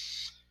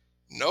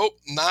 nope,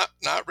 not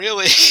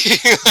really.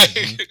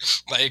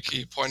 like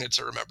he pointed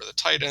to Remember the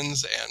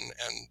Titans and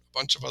a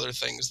bunch of other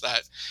things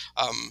that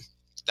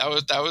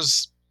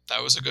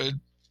that was a good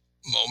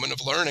moment of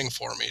learning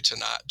for me, to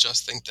not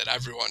just think that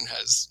everyone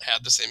has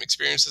had the same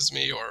experience as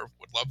me or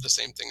would love the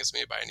same thing as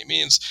me by any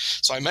means.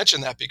 So I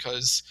mentioned that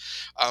because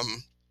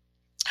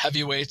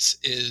Heavyweights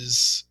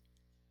is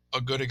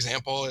a good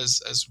example,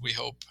 as we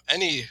hope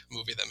any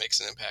movie that makes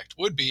an impact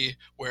would be,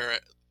 where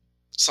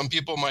some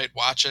people might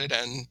watch it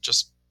and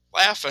just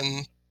laugh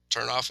and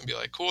turn off and be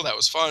like, cool, that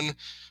was fun.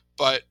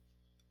 But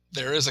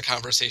there is a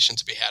conversation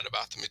to be had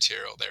about the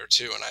material there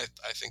too. And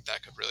I think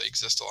that could really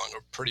exist along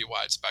a pretty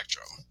wide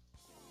spectrum.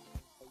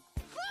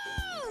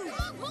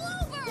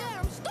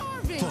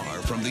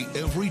 Far from the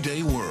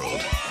everyday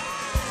world,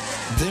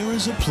 there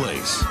is a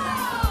place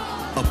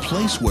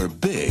where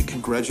big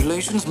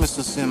Congratulations,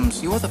 Mr.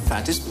 Sims. You are the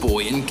fattest boy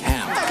in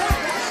camp.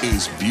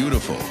 is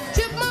beautiful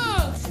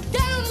Chipmunks,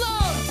 down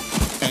low!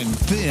 and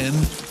thin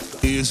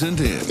isn't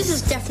it. This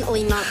is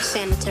definitely not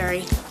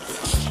sanitary.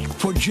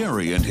 For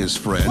Jerry and his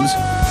friends,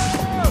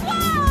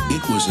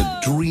 it was a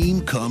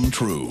dream come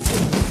true.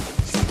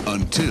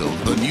 Until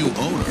the new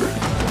owner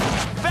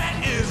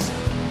That is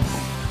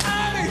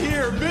out of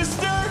here,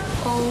 mister!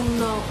 Oh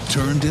no.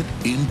 turned it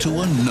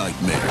into a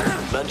nightmare.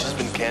 Lunch has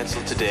been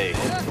canceled today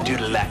due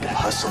to lack of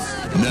hustle.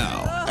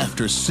 Now,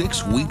 after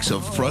 6 weeks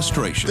of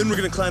frustration, Then we're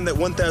gonna climb that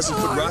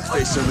 1,000-foot rock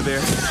face over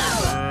there.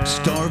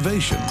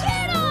 starvation,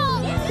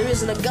 There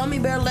isn't a gummy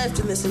bear left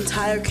in this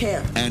entire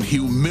camp. and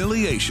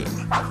humiliation,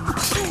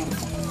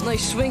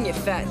 Nice swing, you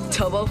fat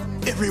tubbo.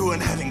 Everyone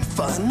having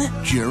fun?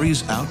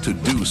 Jerry's out to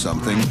do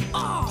something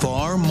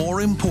far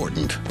more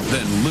important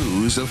than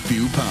lose a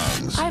few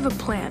pounds. I have a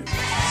plan.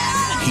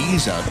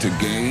 He's out to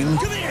gain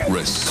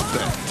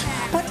respect.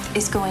 What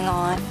is going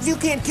on? You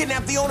can't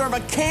kidnap the owner of a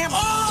camp.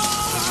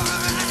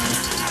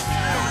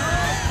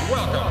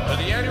 Welcome to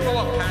the annual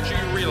Apache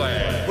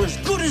Relay. We're as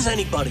good as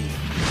anybody.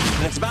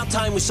 And it's about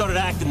time we started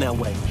acting that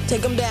way.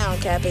 Take him down,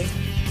 Cappy.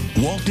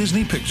 Walt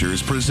Disney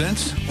Pictures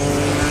presents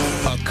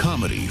a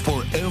comedy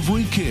for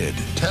every kid.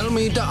 Tell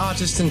me the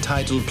artist and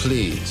title,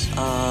 please.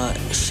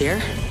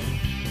 Cher?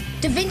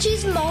 Da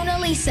Vinci's Mona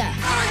Lisa.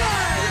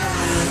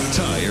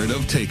 Tired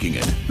of taking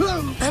it.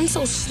 I'm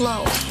so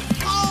slow.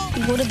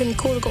 It would have been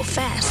cool to go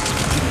fast.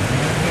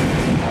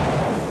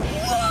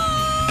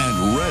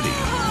 And ready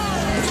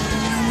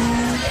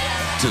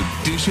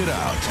to dish it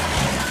out.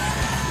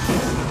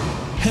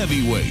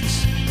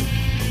 Heavyweights.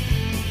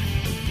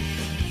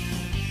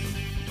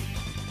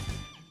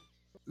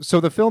 So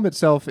the film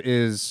itself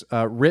is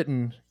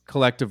written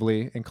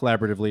collectively and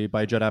collaboratively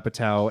by Judd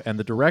Apatow and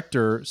the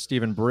director,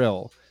 Stephen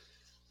Brill.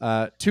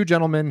 Two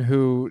gentlemen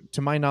who,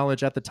 to my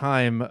knowledge at the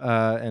time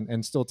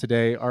and still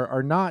today,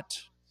 are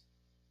not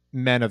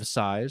men of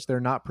size.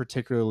 They're not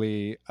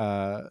particularly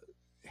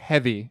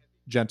heavy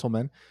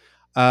gentlemen.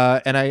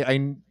 And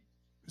I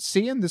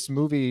see in this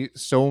movie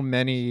so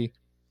many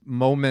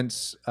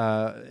moments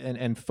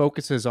and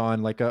focuses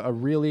on like a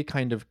really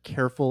kind of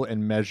careful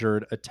and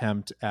measured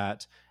attempt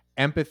at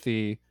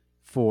empathy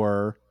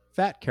for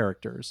fat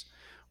characters,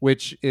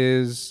 which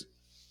is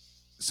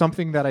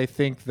something that I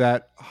think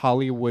that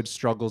Hollywood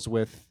struggles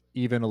with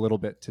even a little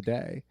bit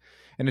today.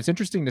 And it's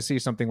interesting to see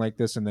something like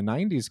this in the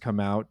 90s come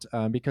out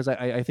because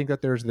I think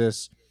that there's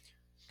this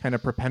kind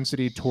of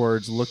propensity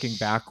towards looking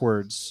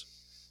backwards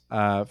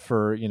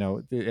for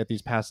at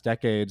these past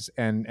decades,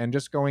 and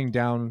just going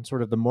down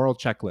sort of the moral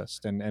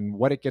checklist and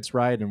what it gets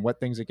right and what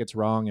things it gets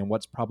wrong and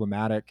what's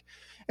problematic.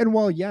 And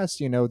while yes,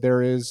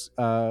 there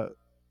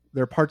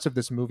are parts of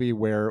this movie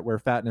where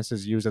fatness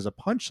is used as a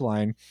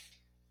punchline,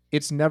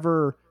 it's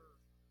never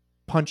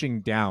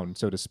punching down,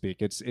 so to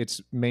speak.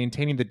 It's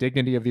maintaining the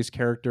dignity of these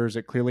characters.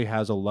 It clearly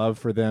has a love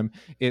for them.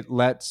 It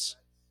lets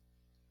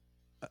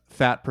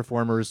fat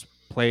performers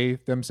play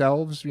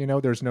themselves.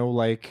 There's no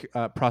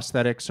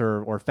prosthetics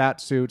or fat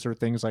suits or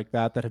things like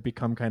that have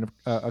become kind of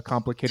a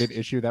complicated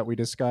issue that we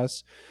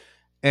discuss.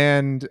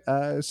 And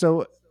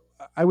so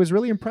I was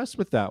really impressed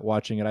with that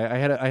watching it. I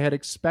had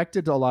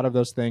expected a lot of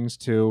those things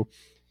to,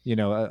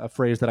 a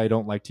phrase that I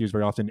don't like to use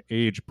very often,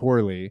 age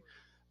poorly.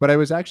 But I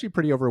was actually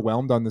pretty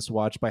overwhelmed on this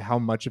watch by how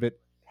much of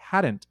it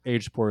hadn't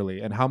aged poorly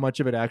and how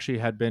much of it actually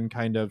had been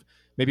kind of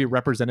maybe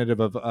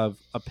representative of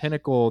a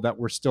pinnacle that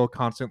we're still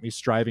constantly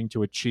striving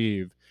to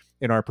achieve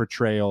in our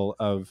portrayal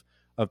of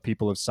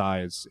people of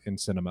size in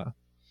cinema.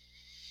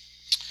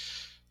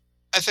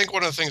 I think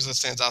one of the things that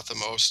stands out the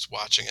most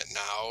watching it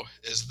now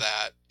is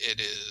that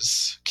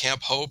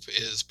Camp Hope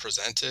is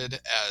presented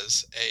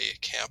as a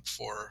camp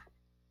for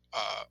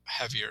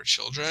heavier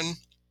children,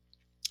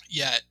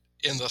 yet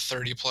in the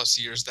 30 plus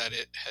years that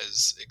it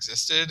has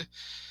existed,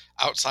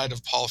 outside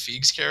of Paul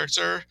Feig's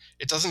character,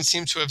 it doesn't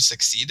seem to have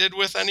succeeded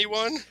with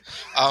anyone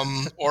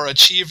or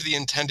achieved the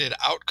intended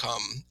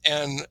outcome.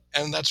 And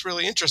that's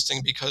really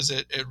interesting because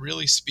it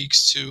really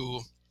speaks to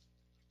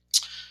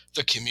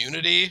the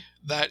community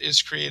that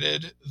is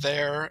created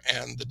there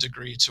and the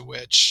degree to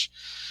which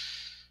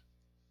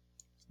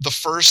the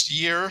first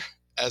year,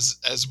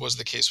 as was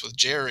the case with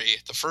Jerry,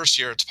 the first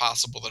year it's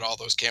possible that all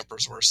those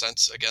campers were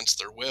sent against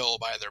their will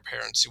by their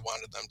parents who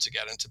wanted them to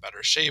get into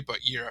better shape.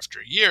 But year after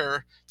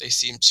year, they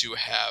seem to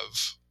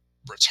have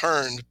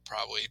returned,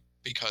 probably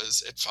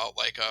because it felt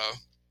like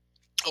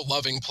a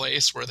loving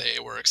place where they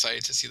were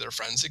excited to see their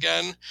friends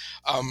again.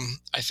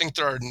 I think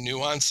there are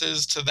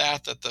nuances to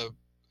that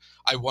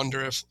I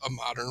wonder if a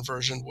modern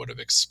version would have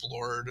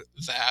explored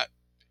that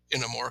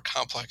in a more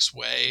complex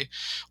way.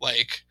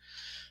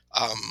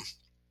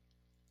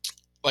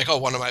 Oh,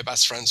 one of my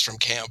best friends from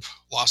camp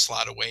lost a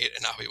lot of weight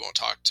and now he won't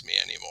talk to me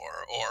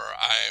anymore.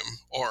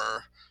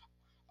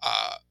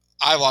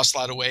 I lost a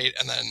lot of weight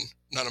and then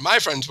none of my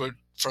friends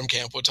from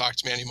camp would talk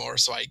to me anymore.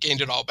 So I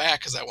gained it all back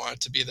because I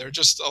wanted to be there.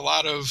 Just a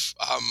lot of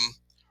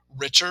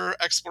richer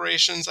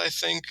explorations, I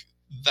think,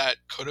 that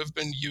could have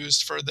been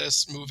used for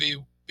this movie,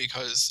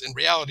 because in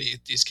reality,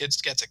 these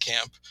kids get to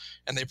camp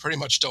and they pretty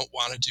much don't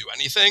want to do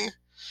anything.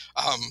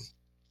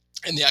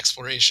 And the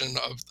exploration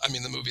of,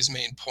 the movie's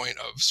main point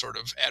of sort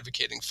of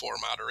advocating for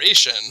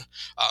moderation,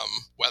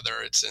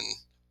 whether it's in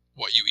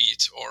what you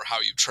eat or how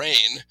you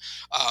train,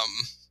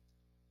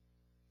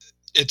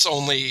 it's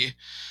only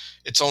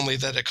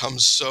that it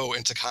comes so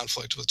into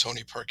conflict with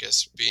Tony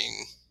Perkis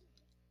being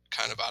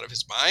kind of out of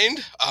his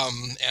mind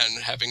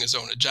and having his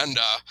own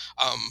agenda.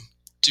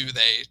 Do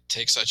they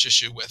take such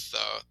issue with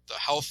the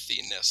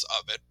healthiness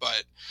of it?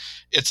 But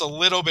it's a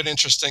little bit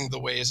interesting the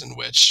ways in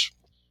which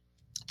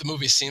the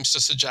movie seems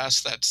to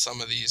suggest that some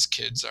of these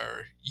kids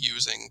are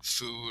using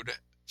food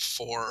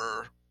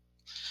for,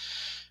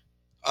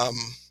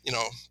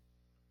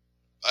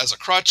 as a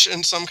crutch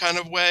in some kind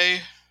of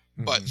way,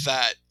 mm-hmm. But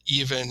that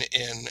even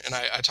and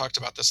I talked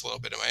about this a little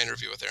bit in my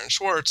interview with Aaron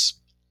Schwartz,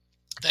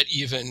 that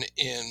even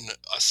in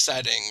a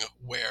setting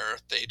where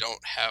they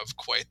don't have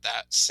quite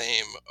that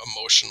same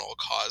emotional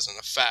cause and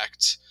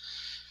effect,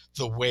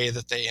 the way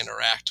that they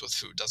interact with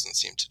food doesn't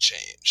seem to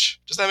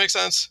change. Does that make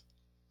sense?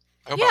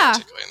 I hope I'm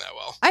articulating that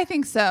well. I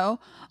think so.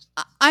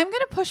 I'm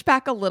going to push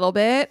back a little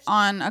bit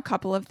on a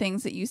couple of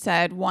things that you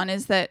said. One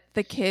is that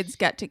the kids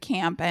get to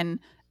camp and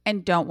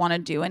don't want to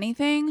do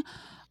anything.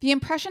 The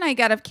impression I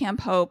get of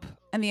Camp Hope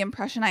and the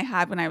impression I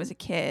had when I was a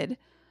kid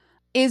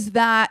is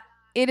that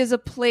it is a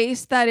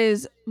place that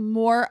is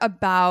more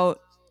about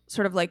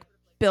sort of like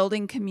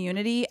building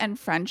community and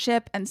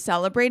friendship and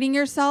celebrating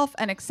yourself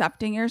and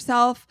accepting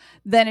yourself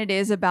than it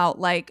is about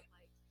like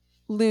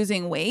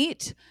losing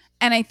weight.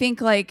 And I think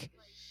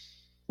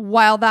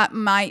while that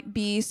might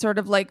be sort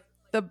of like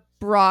the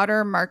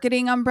broader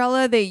marketing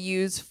umbrella they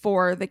use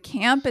for the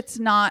camp,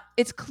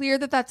 it's clear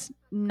that that's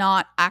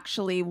not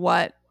actually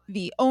what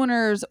the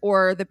owners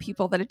or the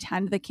people that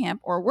attend the camp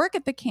or work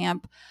at the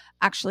camp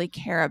actually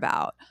care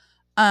about.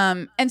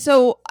 And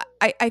so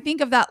I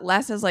think of that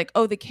less as like,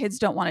 oh, the kids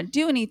don't want to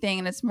do anything.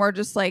 And it's more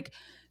just like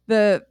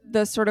the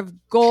sort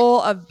of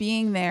goal of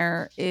being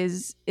there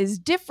is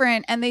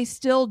different. And they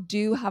still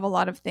do have a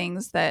lot of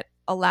things that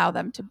allow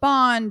them to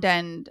bond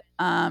and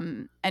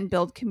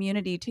build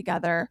community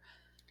together.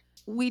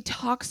 We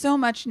talk so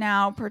much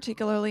now,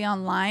 particularly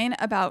online,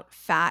 about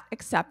fat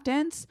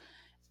acceptance.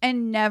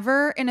 And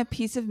never in a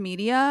piece of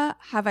media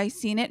have I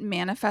seen it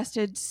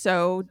manifested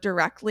so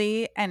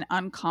directly and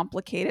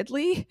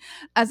uncomplicatedly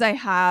as I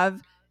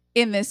have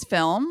in this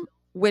film,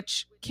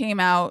 which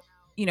came out,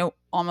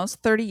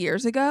 almost 30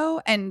 years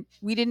ago. And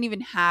we didn't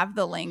even have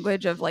the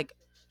language of like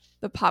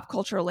the pop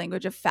culture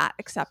language of fat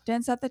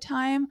acceptance at the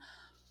time.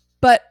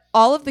 but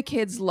all of the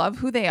kids love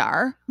who they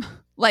are.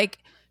 Like,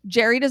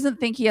 Jerry doesn't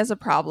think he has a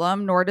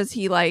problem, nor does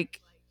he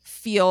like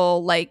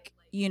feel like,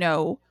 you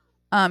know,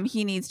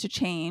 he needs to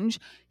change.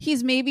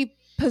 He's maybe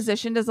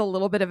positioned as a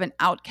little bit of an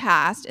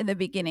outcast in the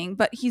beginning,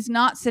 but he's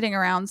not sitting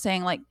around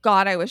saying like,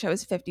 God, I wish I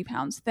was 50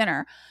 pounds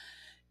thinner.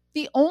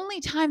 The only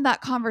time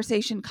that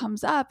conversation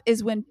comes up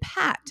is when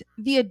Pat,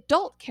 the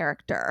adult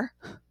character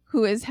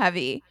who is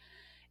heavy,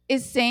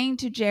 is saying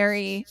to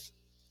Jerry,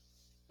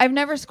 I've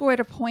never scored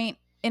a point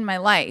in my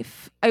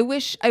life. I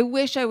wish I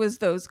was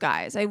those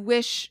guys. I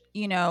wish,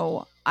 you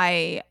know,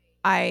 I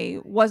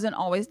wasn't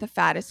always the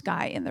fattest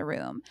guy in the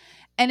room.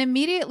 And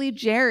immediately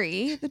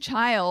Jerry, the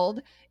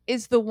child,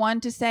 is the one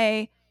to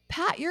say,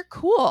 Pat, you're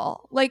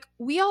cool. Like,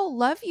 we all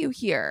love you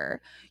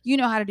here. You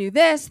know how to do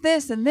this,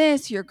 this, and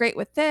this. You're great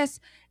with this.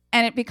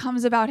 And it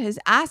becomes about his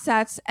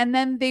assets. And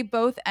then they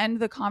both end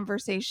the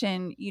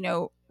conversation, you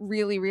know,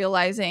 really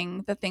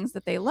realizing the things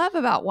that they love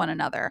about one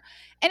another.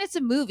 And it's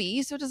a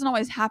movie, so it doesn't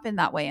always happen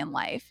that way in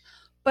life.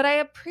 But I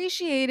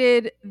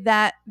appreciated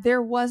that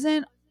there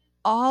wasn't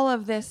all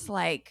of this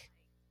like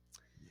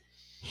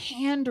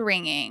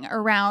hand-wringing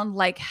around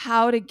like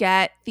how to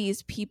get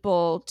these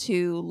people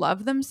to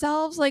love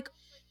themselves. Like,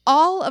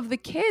 all of the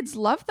kids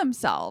love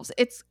themselves.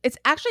 It's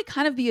actually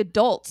kind of the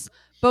adults,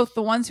 both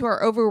the ones who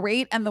are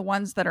overweight and the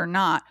ones that are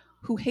not,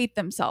 who hate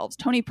themselves.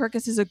 Tony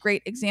Perkis is a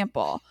great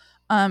example.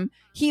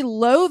 He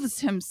loathes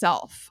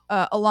himself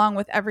along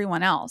with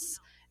everyone else.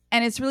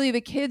 And it's really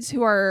the kids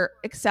who are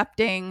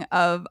accepting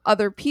of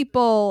other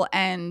people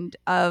and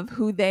of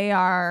who they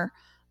are,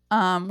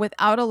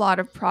 without a lot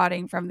of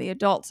prodding from the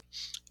adults.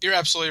 You're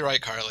absolutely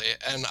right, Carly.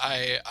 And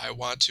I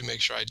want to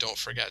make sure I don't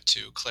forget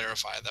to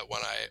clarify that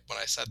when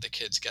I said the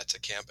kids get to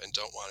camp and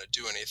don't want to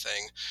do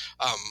anything,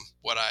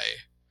 what I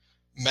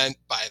meant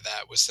by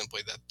that was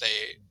simply that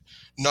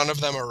none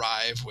of them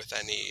arrive with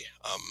any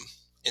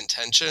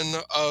intention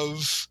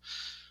of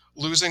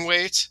losing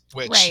weight,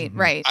 which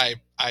right.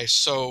 I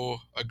so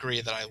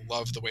agree that I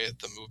love the way that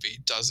the movie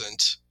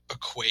doesn't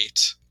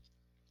equate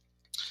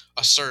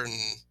a certain.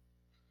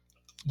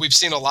 We've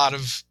seen a lot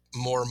of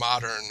more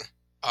modern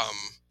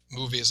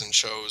movies and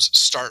shows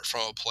start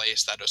from a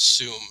place that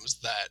assumes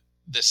that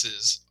this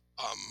is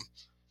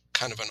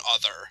kind of an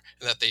other,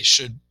 and that they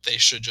should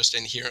just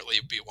inherently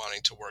be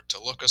wanting to work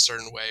to look a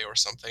certain way or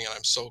something. And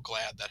I'm so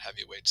glad that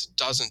Heavyweights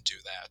doesn't do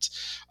that.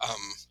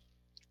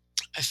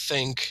 I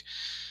think,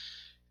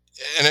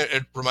 and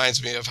it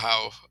reminds me of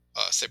how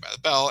Saved by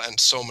the Bell and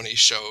so many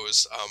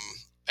shows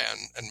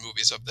and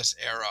movies of this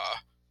era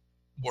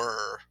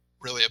were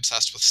really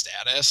obsessed with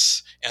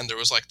status, and there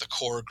was like the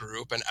core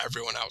group, and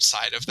everyone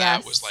outside of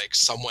that was like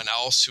someone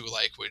else who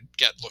like would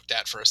get looked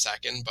at for a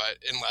second, but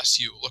unless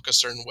you look a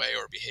certain way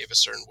or behave a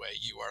certain way,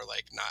 you are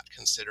like not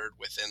considered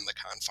within the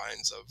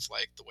confines of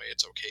like the way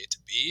it's okay to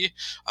be.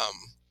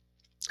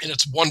 And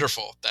it's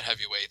wonderful that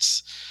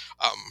Heavyweights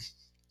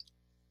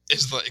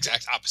is the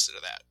exact opposite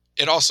of that.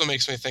 It also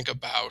makes me think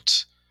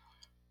about,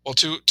 well,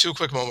 two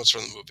quick moments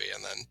from the movie,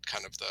 and then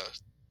kind of the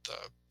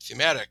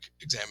thematic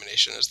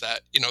examination is that,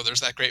 you know,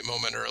 there's that great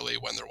moment early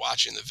when they're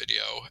watching the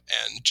video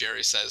and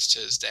Jerry says to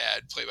his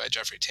dad, played by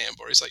Jeffrey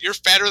Tambor, he's like, you're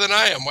fatter than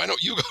I am. Why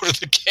don't you go to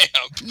the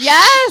camp?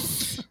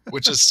 Yes.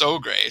 Which is so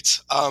great.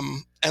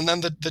 And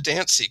then the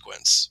dance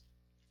sequence,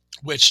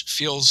 which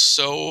feels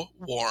so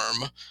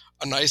warm,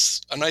 a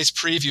nice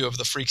preview of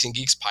the Freaks and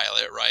Geeks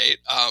pilot, right?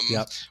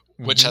 Yep.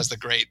 Which has the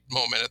great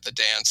moment at the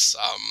dance,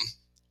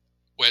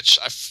 which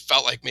I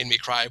felt like made me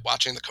cry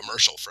watching the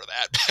commercial for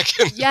that back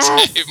in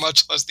the day,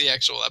 much less the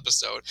actual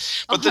episode.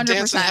 But 100%. The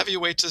dance in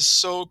Heavyweights is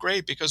so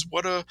great because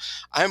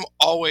I'm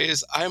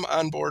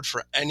on board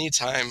for any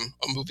time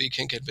a movie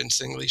can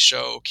convincingly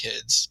show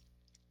kids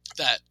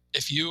that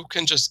if you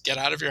can just get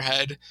out of your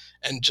head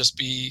and just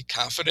be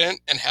confident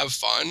and have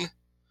fun,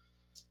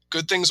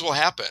 good things will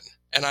happen.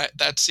 And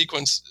that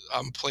sequence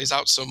plays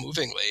out so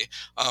movingly.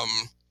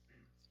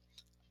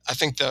 I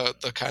think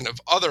the kind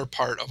of other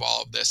part of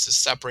all of this is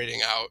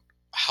separating out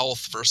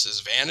health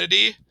versus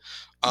vanity.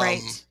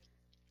 Right.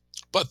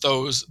 But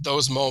those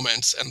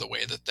moments and the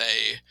way that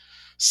they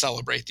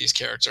celebrate these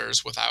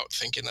characters without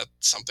thinking that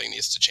something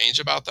needs to change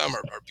about them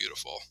are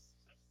beautiful.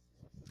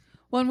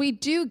 When we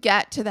do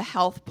get to the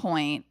health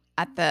point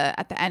at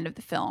the end of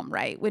the film,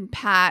 right? When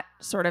Pat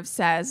sort of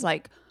says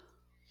like,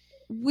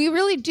 we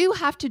really do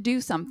have to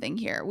do something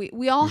here.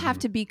 We all have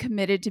to be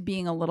committed to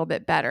being a little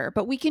bit better,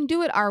 but we can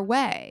do it our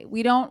way.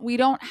 We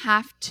don't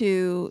have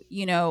to,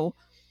 you know,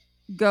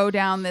 go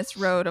down this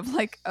road of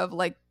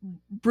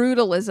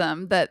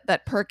brutalism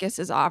that Perkis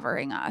is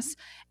offering us.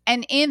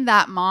 And in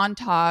that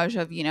montage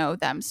of, you know,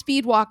 them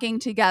speed walking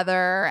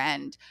together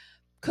and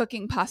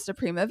cooking pasta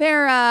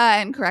primavera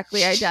and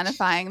correctly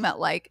identifying that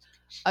like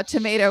a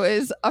tomato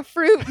is a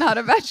fruit, not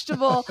a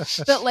vegetable,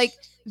 that like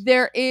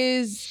there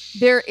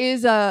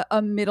is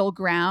a middle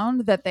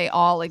ground that they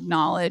all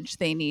acknowledge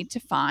they need to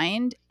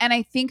find. And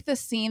I think the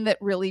scene that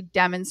really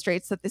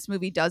demonstrates that this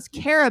movie does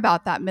care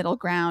about that middle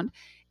ground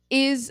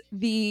is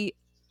the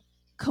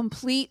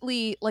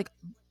completely like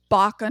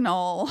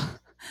bacchanal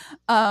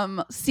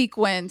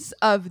sequence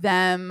of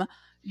them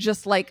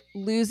just like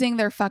losing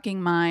their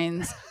fucking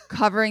minds,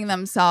 covering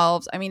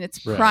themselves. I mean, it's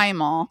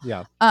primal.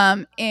 Yeah.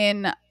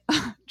 In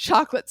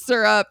chocolate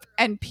syrup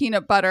and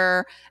peanut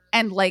butter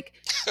and like,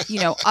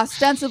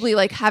 ostensibly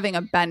like having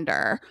a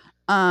bender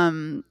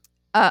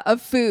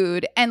of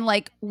food. And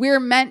like, we're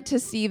meant to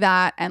see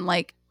that and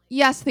like,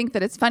 yes, think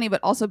that it's funny,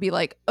 but also be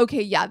like,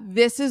 okay, yeah,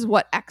 this is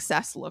what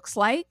excess looks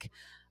like.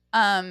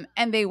 And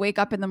they wake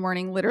up in the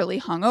morning literally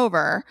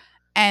hungover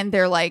and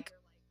they're like,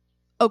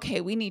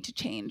 okay, we need to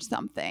change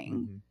something.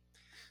 Mm-hmm.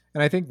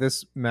 And I think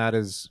this, Matt,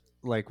 is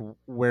like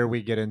where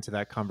we get into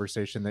that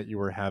conversation that you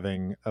were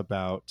having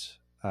about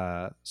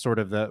sort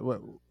of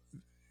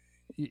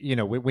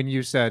when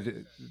you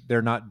said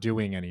they're not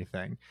doing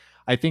anything.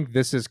 I think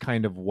this is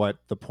kind of what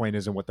the point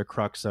is and what the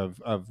crux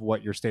of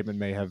what your statement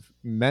may have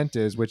meant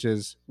is, which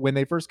is when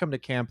they first come to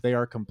camp, they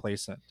are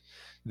complacent.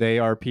 They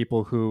are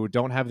people who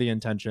don't have the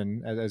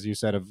intention, as you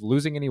said, of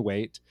losing any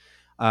weight.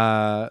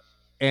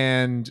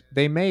 And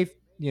they may,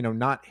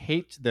 not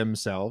hate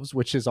themselves,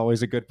 which is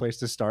always a good place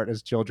to start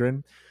as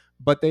children,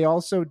 but they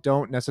also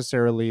don't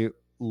necessarily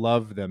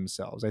love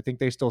themselves. I think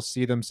they still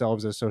see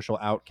themselves as social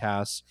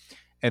outcasts.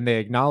 And they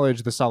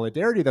acknowledge the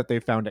solidarity that they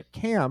found at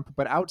camp,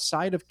 but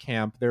outside of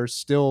camp, there's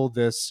still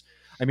this.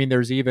 I mean,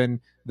 there's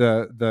even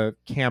the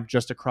camp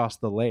just across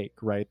the lake,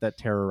 right, that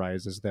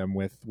terrorizes them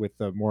with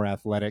the more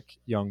athletic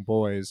young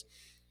boys,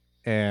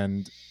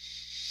 and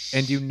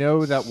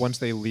that once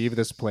they leave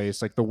this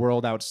place, like the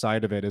world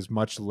outside of it is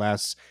much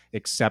less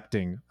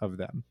accepting of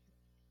them.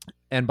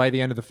 And by the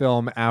end of the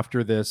film,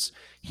 after this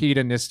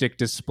hedonistic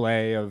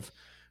display of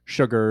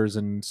sugars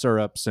and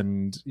syrups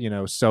and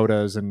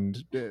sodas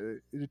and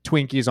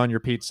Twinkies on your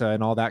pizza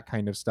and all that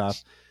kind of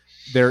stuff,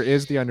 there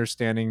is the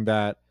understanding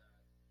that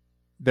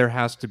there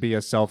has to be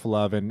a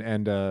self-love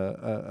and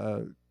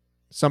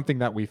something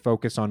that we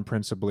focus on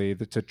principally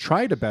to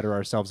try to better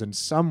ourselves in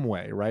some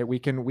way, right? We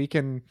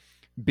can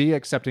be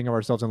accepting of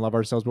ourselves and love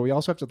ourselves, but we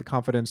also have to have the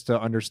confidence to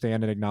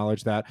understand and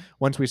acknowledge that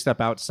once we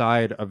step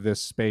outside of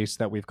this space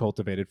that we've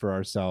cultivated for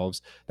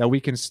ourselves, that we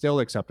can still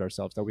accept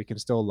ourselves, that we can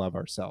still love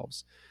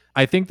ourselves.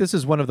 I think this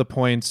is one of the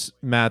points,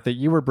 Matt, that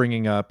you were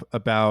bringing up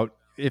about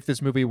if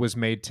this movie was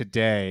made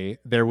today,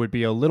 there would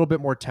be a little bit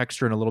more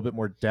texture and a little bit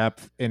more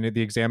depth in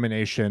the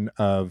examination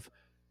of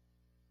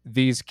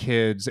these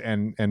kids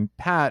and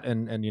Pat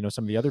and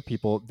some of the other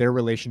people, their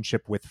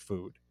relationship with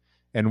food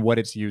and what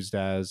it's used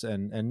as,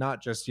 and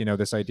not just,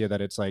 this idea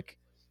that it's like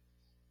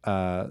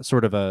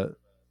sort of a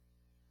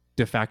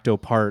de facto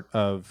part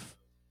of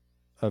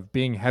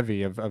being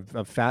heavy,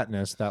 of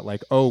fatness, that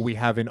like, oh, we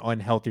have an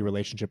unhealthy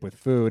relationship with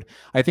food.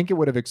 I think it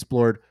would have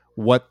explored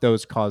what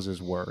those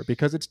causes were,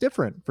 because it's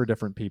different for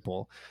different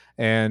people,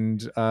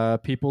 and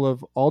people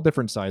of all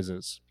different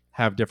sizes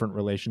have different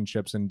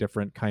relationships and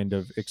different kind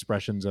of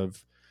expressions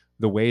of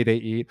the way they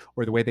eat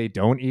or the way they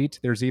don't eat.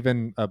 There's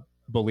even a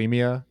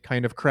bulimia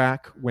kind of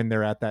crack when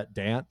they're at that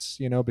dance,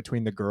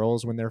 between the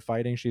girls when they're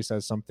fighting. She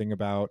says something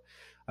about,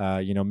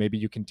 maybe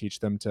you can teach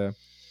them to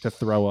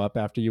throw up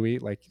after you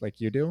eat like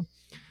you do.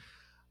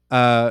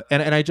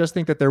 And I just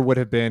think that there would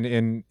have been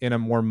in a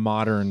more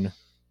modern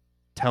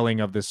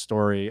telling of this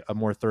story, a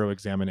more thorough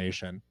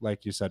examination,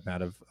 like you said,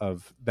 Matt,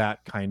 of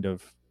that kind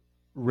of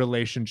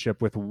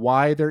relationship with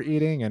why they're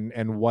eating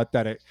and what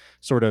that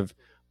sort of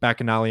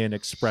bacchanalian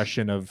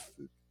expression of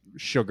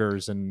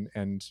sugars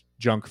and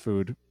junk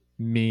food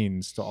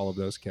means to all of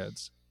those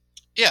kids.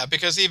 Yeah,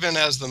 because even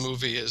as the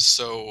movie is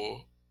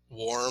so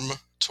warm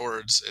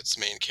towards its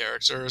main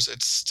characters,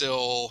 it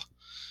still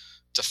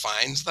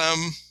defines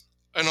them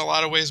in a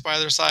lot of ways by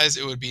their size.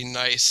 It would be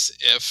nice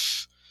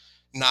if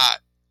not,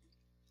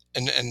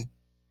 and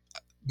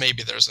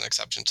maybe there's an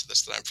exception to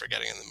this that I'm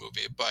forgetting in the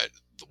movie, but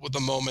with the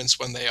moments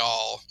when they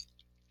all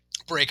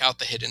break out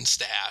the hidden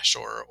stash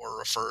or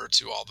refer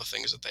to all the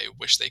things that they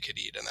wish they could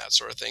eat and that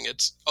sort of thing,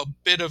 it's a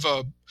bit of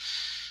a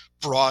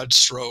broad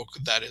stroke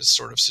that is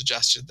sort of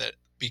suggested that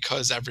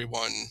because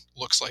everyone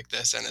looks like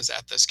this and is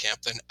at this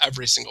camp, then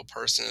every single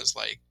person is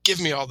like,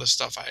 give me all this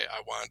stuff. I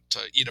want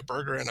to eat a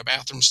burger in a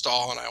bathroom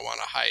stall, and I want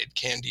to hide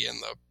candy in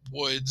the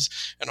woods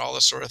and all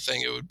this sort of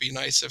thing. It would be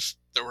nice if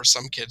there were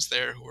some kids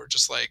there who were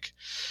just like,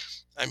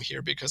 I'm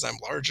here because I'm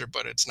larger,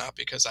 but it's not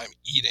because I'm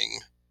eating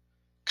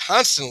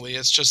constantly.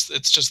 It's just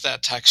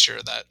that texture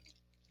that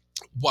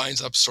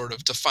winds up sort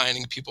of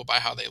defining people by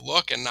how they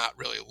look and not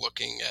really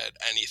looking at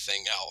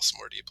anything else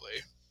more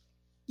deeply.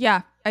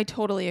 Yeah, I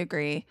totally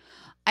agree.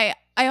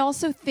 I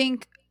also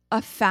think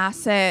a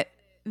facet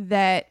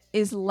that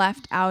is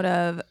left out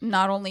of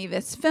not only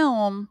this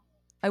film,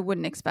 I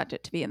wouldn't expect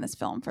it to be in this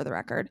film for the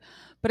record,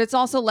 but it's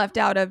also left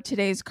out of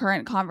today's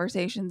current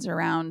conversations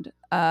around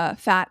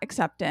fat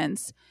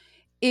acceptance,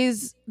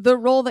 is the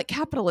role that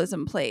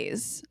capitalism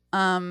plays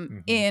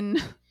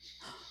in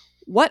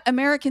what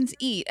Americans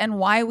eat and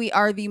why we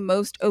are the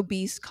most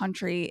obese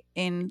country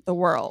in the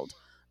world.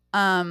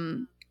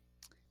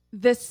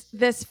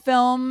 This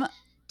film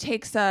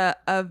takes a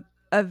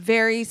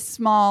very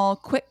small,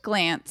 quick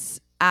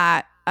glance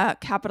at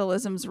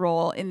capitalism's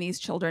role in these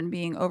children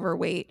being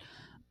overweight,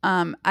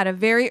 at a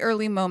very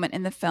early moment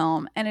in the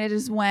film. And it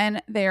is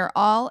when they are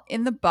all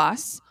in the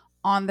bus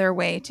on their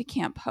way to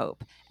Camp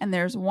Hope. And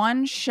there's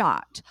one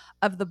shot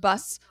of the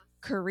bus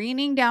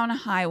careening down a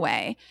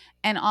highway.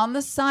 And on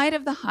the side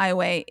of the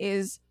highway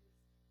is,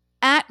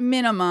 at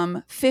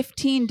minimum,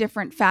 15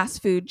 different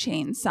fast food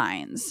chain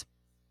signs.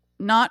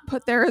 Not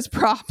put there as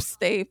props.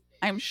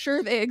 I'm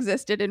sure they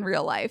existed in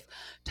real life.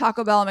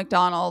 Taco Bell,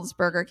 McDonald's,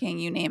 Burger King,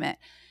 you name it.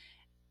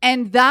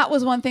 And that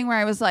was one thing where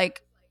I was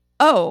like,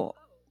 oh,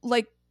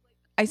 like,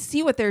 I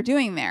see what they're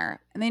doing there.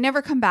 And they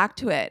never come back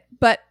to it.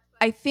 But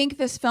I think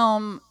this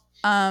film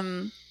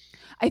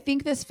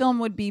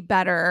would be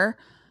better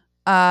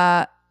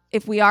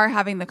if we are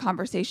having the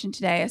conversation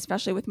today,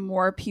 especially with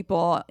more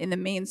people in the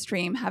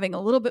mainstream having a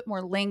little bit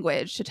more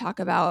language to talk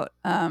about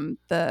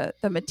the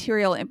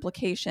material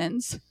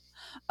implications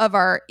of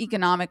our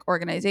economic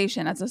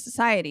organization as a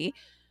society.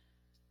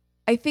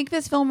 I think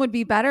this film would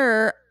be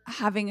better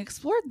having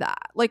explored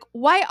that. Like,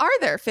 why are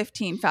there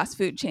 15 fast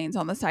food chains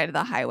on the side of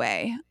the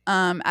highway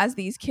as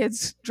these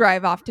kids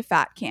drive off to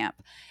fat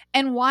camp?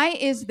 And why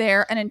is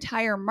there an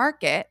entire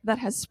market that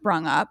has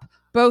sprung up,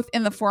 both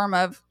in the form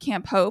of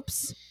Camp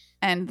Hopes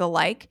and the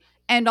like,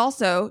 and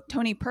also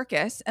Tony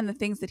Perkis and the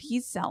things that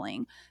he's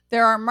selling?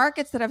 There are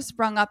markets that have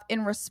sprung up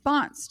in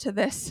response to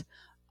this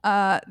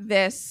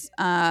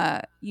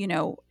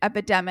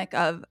epidemic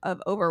of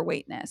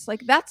overweightness.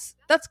 Like, that's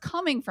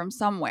coming from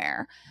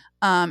somewhere,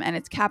 and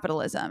it's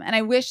capitalism. And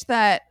I wish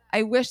that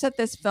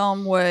this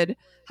film would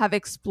have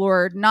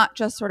explored not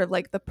just sort of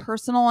like the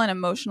personal and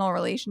emotional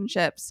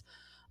relationships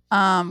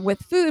with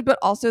food, but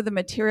also the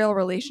material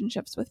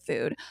relationships with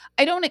food.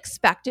 I don't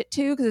expect it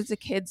to, because it's a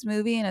kids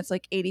movie and it's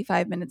like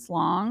 85 minutes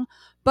long.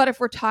 But if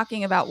we're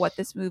talking about what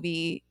this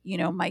movie,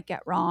 might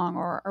get wrong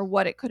or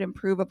what it could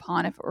improve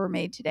upon if it were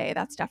made today,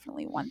 that's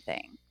definitely one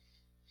thing.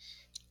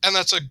 And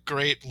that's a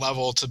great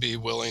level to be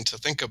willing to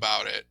think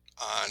about it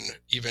on,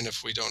 even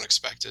if we don't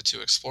expect it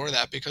to explore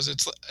that, because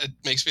it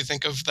makes me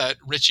think of that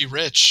Richie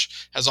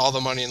Rich has all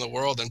the money in the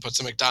world and puts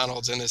a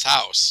McDonald's in his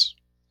house.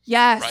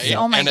 Yes. Right?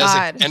 Oh my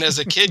God. And as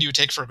a kid, you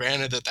take for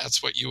granted that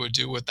that's what you would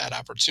do with that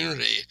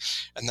opportunity.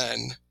 And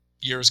then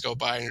years go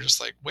by and you're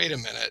just like, wait a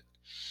minute.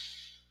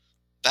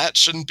 That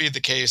shouldn't be the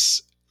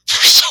case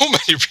for so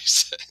many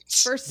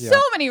reasons.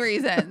 Many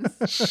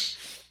reasons.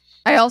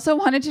 I also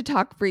wanted to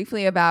talk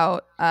briefly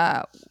about,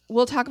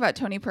 we'll talk about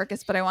Tony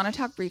Perkis, but I want to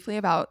talk briefly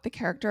about the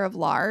character of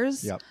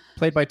Lars. Yep.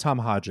 Played by Tom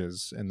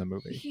Hodges in the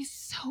movie. He's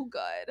so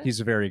good. He's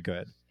very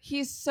good.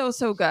 He's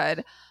so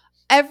good.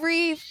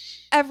 Every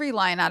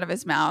line out of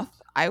his mouth,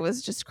 I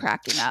was just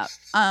cracking up.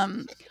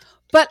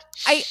 But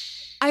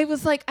I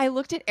was like, I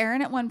looked at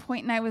Aaron at one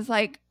point and I was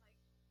like,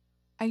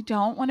 I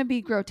don't want to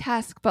be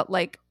grotesque, but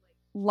like,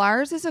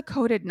 Lars is a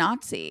coded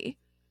Nazi.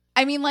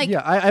 I mean, like,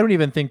 yeah, I don't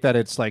even think that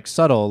it's like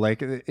subtle.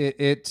 Like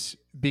it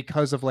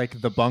because of like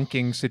the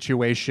bunking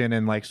situation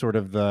and like sort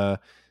of the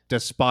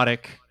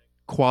despotic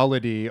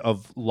quality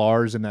of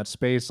Lars in that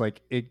space.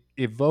 Like it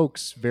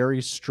evokes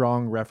very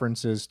strong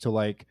references to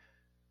like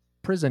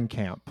prison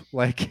camp.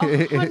 Like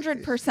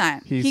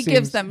 100%. He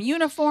gives them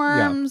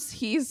uniforms. Yeah.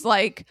 He's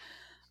like,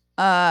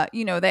 they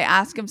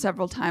ask him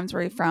several times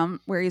where he's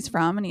from,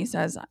 and he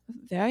says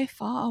very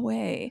far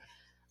away.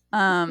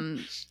 And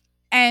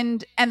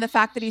the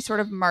fact that he sort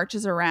of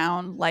marches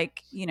around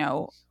like,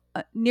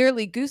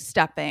 nearly goose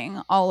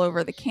stepping all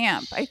over the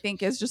camp, I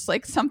think is just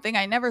like something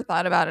I never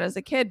thought about it as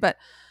a kid, but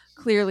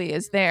clearly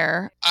is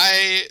there.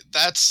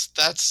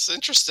 That's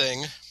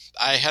interesting.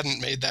 I hadn't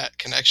made that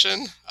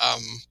connection,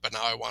 but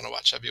now I want to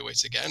watch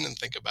Heavyweights again and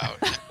think about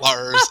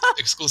Lars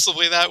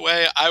exclusively that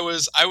way. I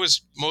was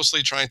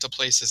mostly trying to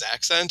place his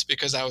accent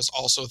because I was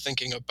also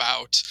thinking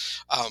about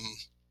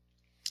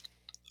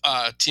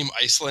Team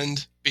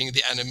Iceland being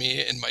the enemy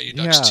in Mighty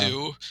Ducks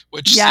 2,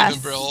 which Stephen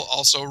Brill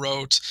also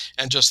wrote,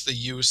 and just the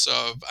use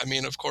of, I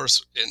mean, of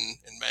course, in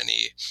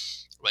many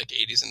like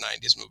 80s and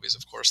 90s movies,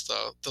 of course,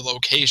 the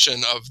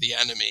location of the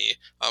enemy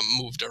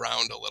moved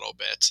around a little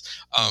bit,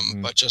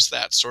 but just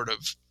that sort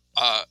of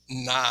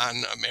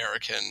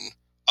non-American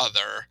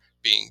other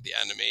being the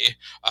enemy,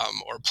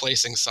 or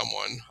placing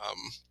someone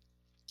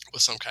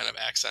with some kind of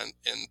accent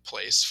in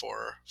place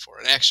for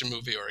an action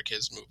movie or a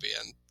kids movie,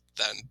 and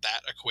then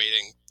that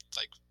equating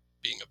like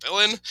being a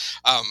villain.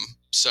 I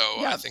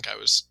think I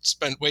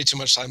spent way too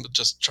much time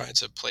just trying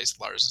to place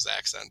Lars's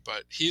accent,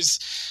 but he's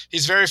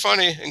very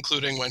funny,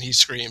 including when he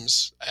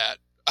screams at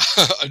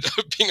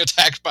being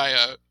attacked by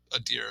a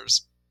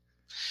deer's,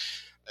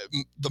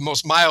 the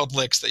most mild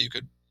licks that you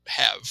could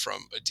have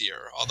from a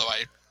deer. Although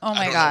I don't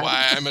know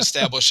why I'm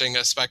establishing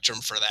a spectrum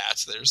for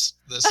that.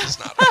 This is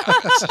not a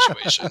common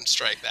situation.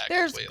 Strike that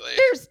completely.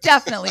 There's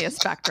definitely a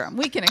spectrum.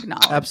 We can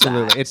acknowledge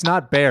absolutely. that. It's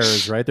not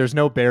bears, right? There's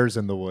no bears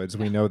in the woods.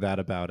 We know that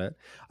about it.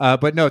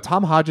 But no,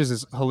 Tom Hodges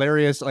is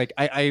hilarious. Like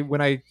I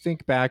when I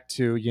think back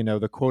to,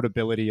 the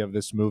quotability of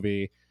this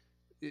movie,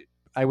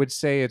 I would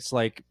say it's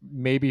like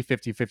maybe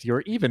 50-50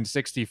 or even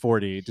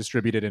 60-40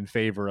 distributed in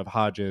favor of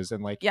Hodges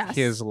and like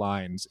his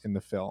lines in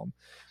the film.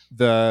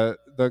 The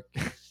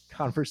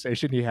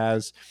conversation he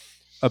has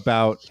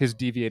about his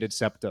deviated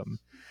septum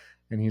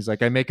And he's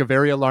like, I make a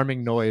very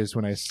alarming noise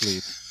when I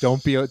sleep.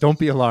 Don't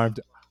be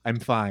alarmed. I'm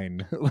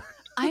fine.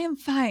 I am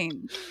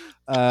fine.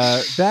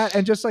 That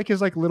and just like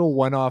his like little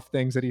one-off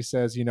things that he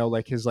says, you know,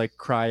 like his like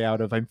cry out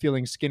of I'm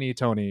feeling skinny,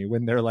 Tony,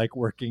 when they're like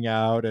working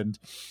out, and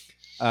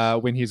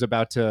when he's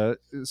about to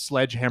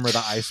sledgehammer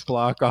the ice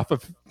block off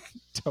of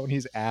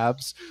Tony's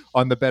abs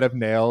on the bed of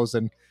nails,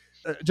 and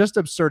just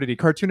absurdity,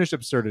 cartoonish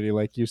absurdity,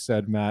 like you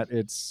said, Matt.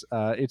 It's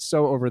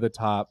so over the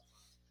top.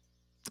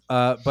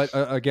 But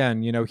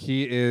again, you know,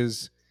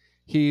 he's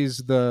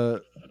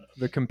the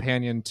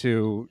companion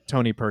to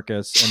Tony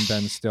Perkis and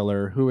Ben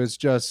Stiller, who is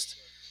just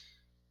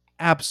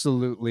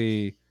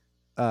absolutely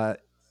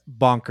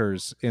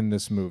bonkers in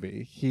this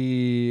movie.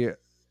 He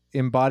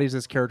embodies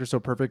this character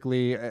so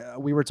perfectly.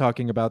 We were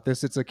talking about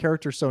this. It's a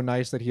character so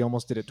nice that he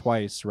almost did it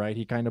twice, right?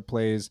 He kind of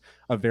plays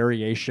a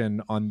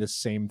variation on this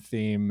same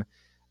theme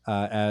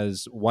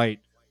as White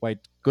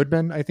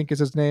Goodman, I think is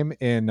his name,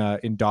 in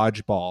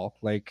Dodgeball,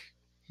 like,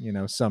 you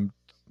know, some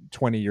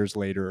 20 years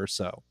later or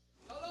so.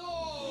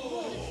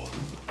 Hello!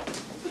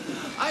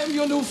 I am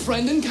your new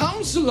friend and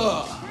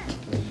counselor.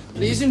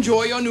 Please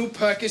enjoy your new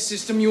Perkis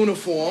system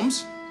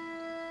uniforms.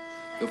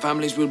 Your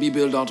families will be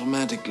billed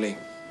automatically.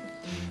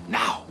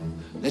 Now,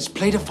 let's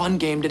play the fun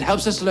game that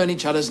helps us learn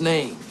each other's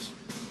names.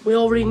 We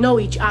already know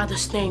each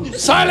other's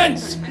names.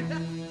 Silence!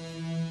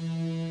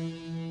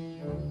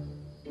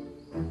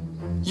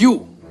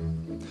 You,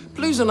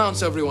 please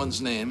announce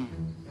everyone's name.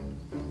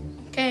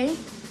 Okay.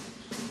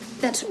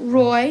 That's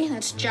Roy.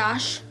 That's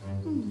Josh.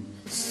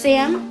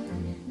 Sam.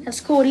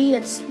 That's Cody.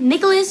 That's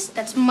Nicholas.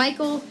 That's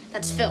Michael.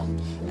 That's Phil.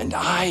 And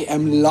I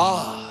am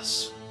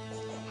Lars.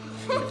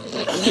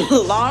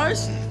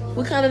 Lars?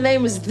 What kind of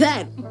name is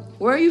that?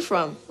 Where are you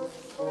from?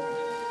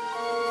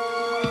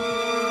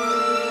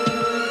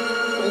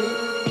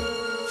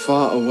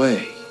 Far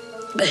away.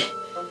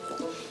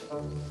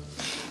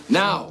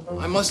 Now,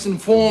 I must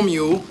inform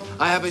you,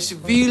 I have a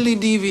severely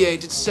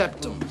deviated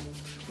septum.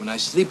 When I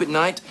sleep at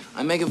night,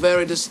 I make a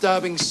very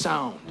disturbing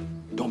sound.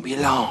 Don't be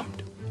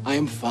alarmed. I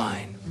am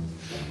fine.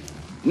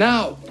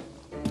 Now,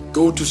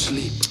 go to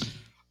sleep.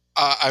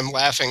 I'm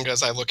laughing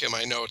as I look at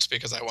my notes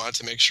because I wanted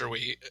to make sure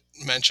we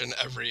mention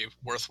every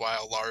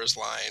worthwhile Lars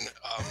line,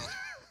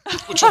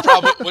 which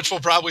we'll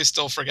probably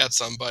still forget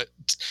some. But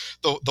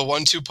the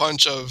 1-2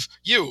 punch of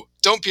you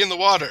don't pee in the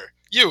water,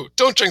 you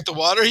don't drink the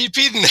water, he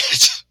peed in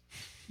it.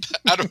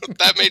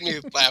 That made me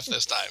laugh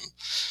this time.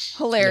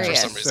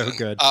 Hilarious. For some reason. So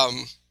good.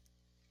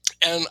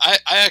 And I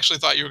actually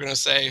thought you were going to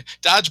say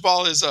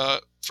Dodgeball is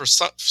for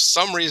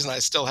some reason I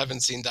still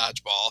haven't seen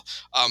Dodgeball.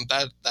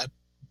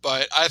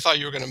 But I thought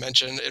you were going to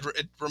mention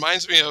it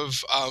reminds me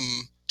of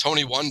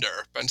Tony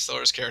Wonder, Ben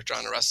Stiller's character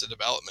on Arrested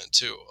Development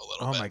too, a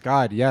little bit. Oh my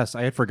God, yes,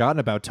 I had forgotten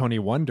about Tony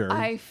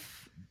Wonder.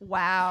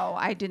 Wow,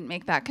 I didn't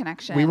make that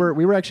connection. We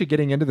were actually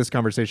getting into this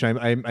conversation.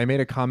 I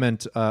made a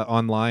comment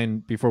online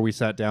before we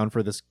sat down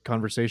for this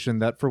conversation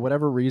that for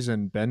whatever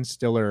reason, Ben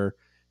Stiller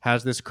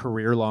has this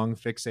career-long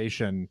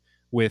fixation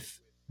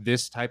with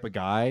this type of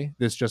guy,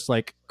 this just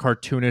like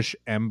cartoonish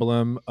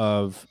emblem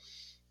of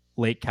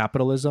late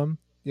capitalism.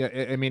 Yeah,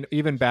 I mean,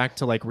 even back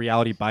to like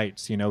Reality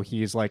Bites, you know,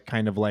 he's like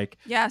kind of like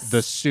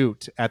the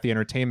suit at the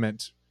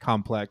entertainment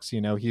complex.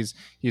 You know, he's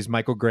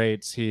Michael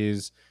Grates,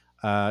 he's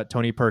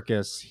Tony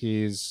Perkis,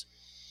 he's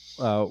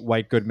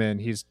White Goodman,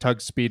 he's Tug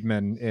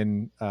Speedman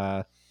in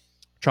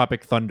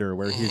Tropic Thunder,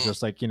 where he's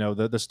just like, you know,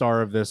 the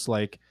star of this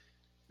like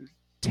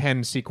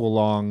 10 sequel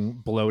long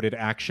bloated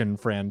action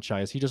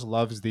franchise. He just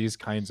loves these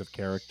kinds of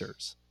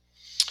characters.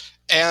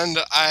 And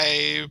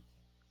I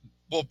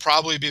will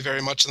probably be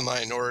very much in the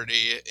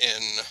minority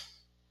in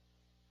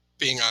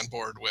being on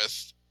board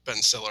with Ben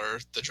Stiller,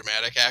 the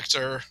dramatic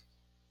actor,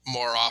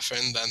 more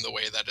often than the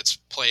way that it's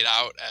played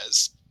out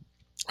as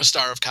a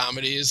star of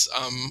comedies,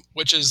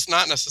 which is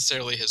not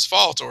necessarily his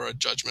fault or a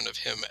judgment of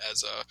him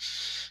as a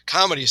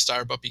comedy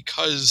star, but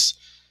because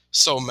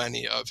so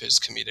many of his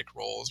comedic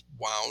roles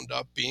wound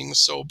up being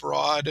so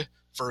broad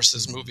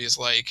versus movies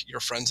like Your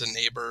Friends and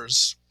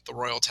Neighbors, The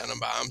Royal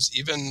Tenenbaums,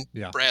 even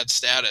Brad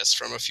Status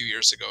from a few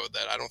years ago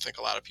that I don't think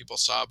a lot of people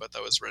saw, but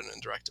that was written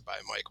and directed by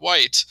Mike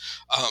White.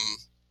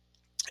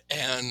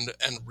 And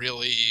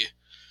really,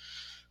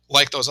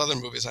 like those other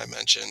movies I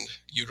mentioned,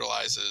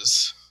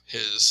 utilizes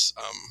his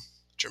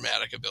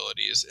dramatic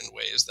abilities in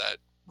ways that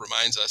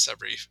reminds us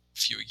every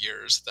few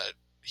years that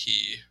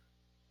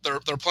there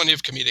are plenty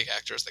of comedic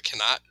actors that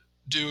cannot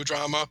do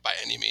drama by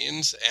any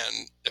means,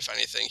 and if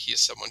anything, he's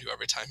someone who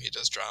every time he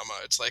does drama,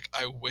 it's like,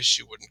 I wish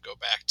you wouldn't go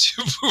back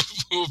to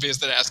movies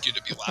that ask you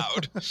to be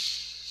loud.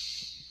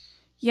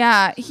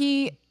 Yeah,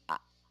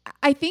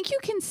 I think you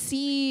can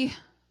see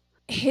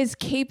his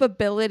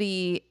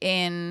capability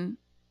in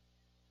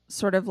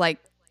sort of like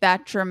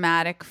that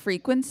dramatic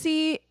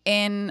frequency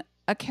in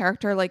a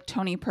character like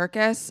Tony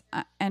Perkis,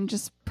 and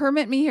just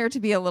permit me here to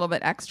be a little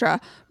bit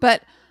extra,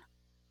 but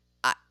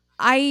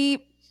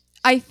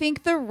I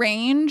think the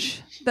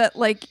range that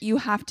like you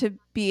have to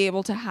be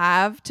able to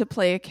have to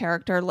play a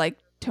character like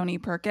Tony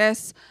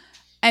Perkis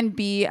and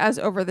be as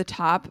over the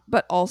top,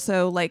 but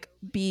also like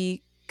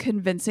be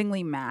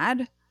convincingly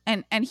mad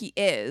and he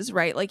is,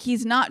 right? Like,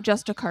 he's not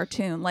just a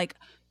cartoon. Like,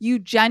 you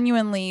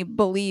genuinely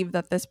believe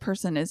that this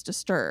person is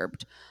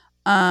disturbed.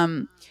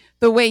 The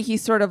way he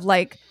sort of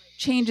like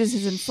changes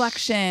his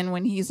inflection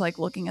when he's like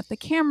looking at the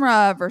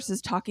camera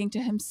versus talking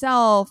to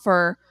himself,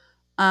 or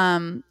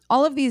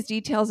all of these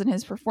details in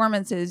his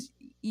performances,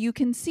 you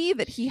can see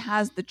that he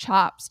has the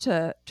chops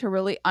to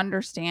really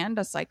understand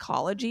a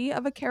psychology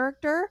of a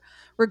character,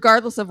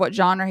 regardless of what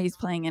genre he's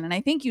playing in. And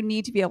I think you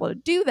need to be able to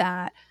do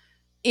that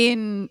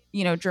in,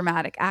 you know,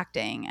 dramatic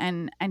acting,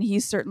 and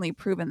he's certainly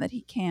proven that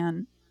he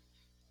can.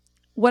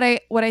 What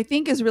I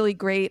think is really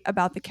great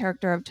about the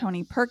character of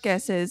Tony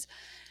Perkis is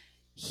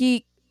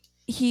he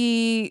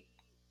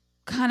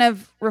kind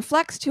of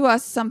reflects to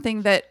us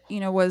something that, you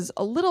know, was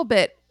a little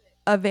bit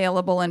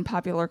available in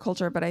popular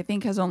culture, but I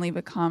think has only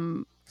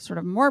become sort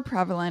of more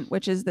prevalent,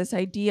 which is this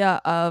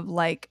idea of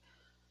like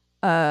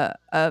a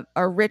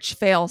rich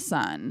fail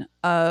son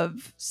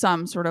of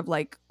some sort of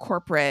like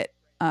corporate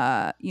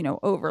you know,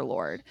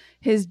 overlord.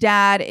 His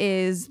dad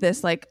is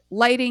this like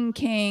lighting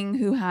king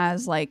who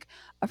has like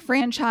a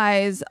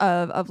franchise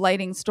of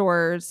lighting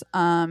stores,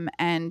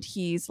 and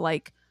he's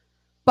like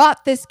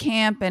bought this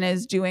camp and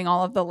is doing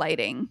all of the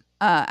lighting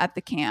at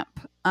the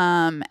camp,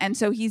 and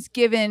so he's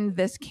given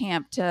this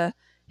camp to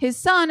his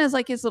son as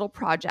like his little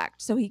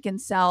project so he can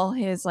sell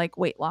his like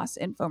weight loss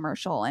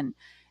infomercial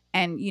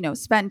and you know,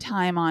 spend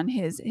time on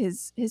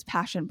his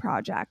passion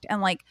project.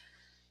 And like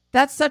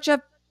that's such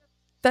a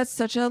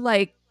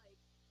like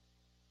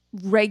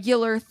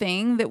regular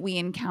thing that we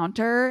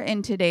encounter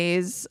in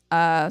today's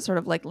sort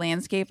of like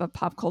landscape of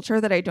pop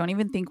culture that I don't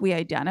even think we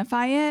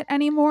identify it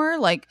anymore.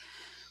 Like,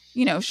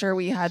 you know, sure,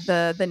 we had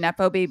the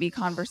Nepo baby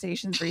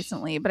conversations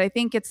recently, but I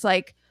think it's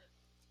like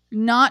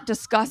not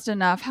discussed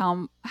enough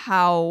how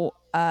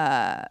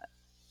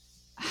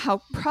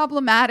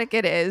problematic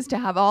it is to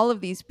have all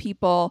of these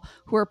people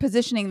who are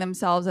positioning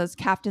themselves as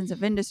captains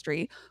of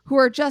industry who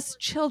are just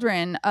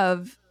children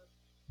of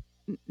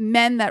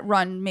men that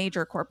run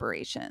major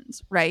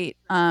corporations, right?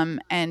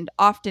 And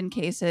often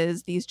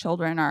cases, these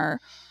children are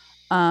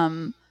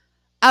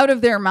out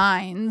of their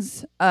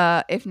minds,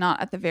 if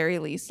not at the very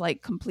least,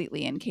 like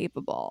completely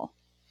incapable.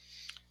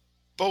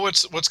 But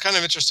what's kind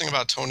of interesting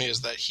about Tony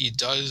is that he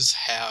does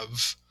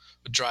have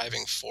a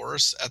driving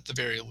force, at the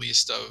very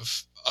least,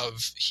 of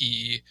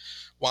he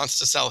wants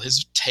to sell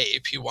his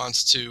tape. He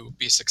wants to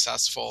be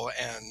successful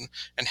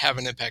and have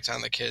an impact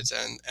on the kids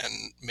and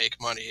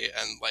make money.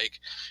 And like,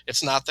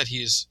 it's not that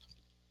he's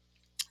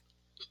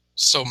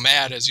so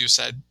mad, as you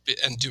said,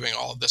 and doing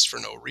all of this for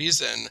no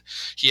reason.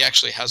 He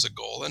actually has a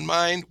goal in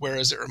mind,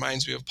 whereas it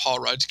reminds me of Paul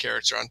Rudd's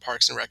character on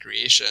Parks and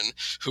Recreation,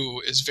 who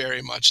is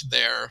very much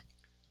there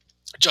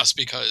just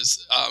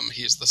because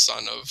he's the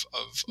son of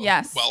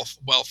yes. a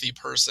wealthy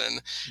person,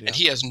 yeah. And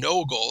he has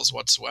no goals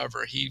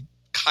whatsoever. He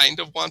kind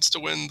of wants to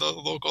win the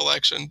local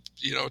election,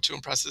 you know, to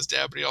impress his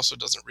dad, but he also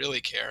doesn't really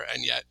care.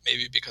 And yet,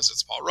 maybe because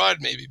it's Paul Rudd,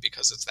 maybe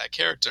because it's that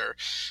character,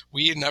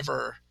 we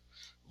never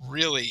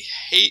really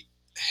hate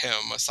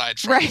him, aside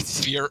from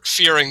right.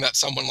 fearing that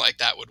someone like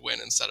that would win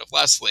instead of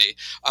Leslie.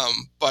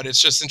 But it's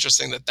just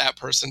interesting that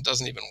person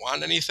doesn't even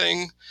want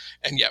anything,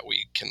 and yet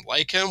we can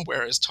like him,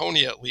 whereas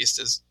Tony, at least,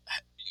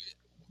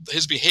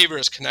 his behavior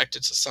is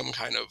connected to some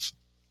kind of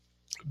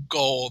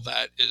goal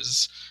that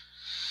is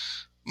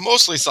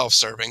mostly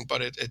self-serving,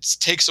 but it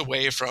takes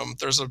away from,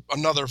 there's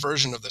another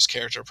version of this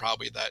character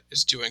probably that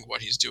is doing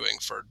what he's doing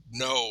for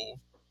no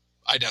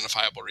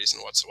identifiable reason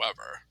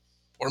whatsoever,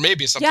 or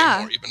maybe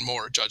something even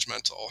more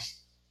judgmental.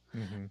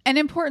 Mm-hmm. And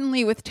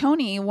importantly, with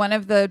Tony, one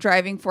of the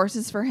driving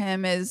forces for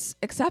him is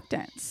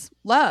acceptance,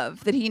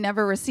 love that he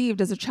never received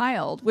as a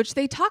child, which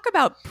they talk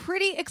about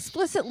pretty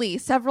explicitly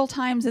several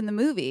times in the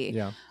movie.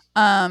 Yeah.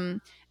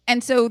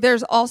 And so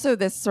there's also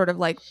this sort of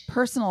like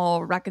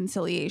personal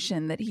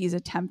reconciliation that he's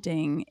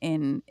attempting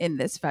in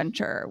this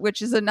venture,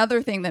 which is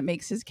another thing that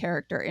makes his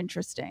character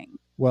interesting.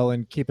 Well,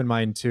 and keep in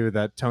mind, too,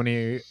 that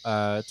Tony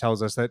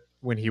tells us that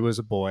when he was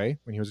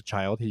a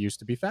child, he used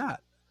to be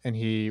fat, and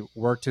he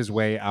worked his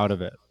way out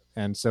of it.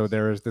 And so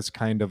there is this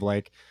kind of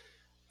like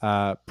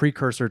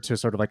precursor to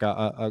sort of like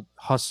a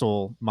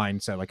hustle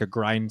mindset, like a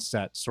grind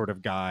set sort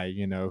of guy,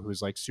 you know,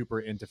 who's like super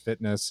into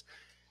fitness.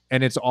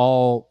 And it's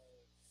all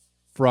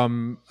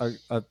from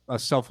a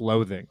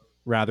self-loathing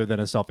rather than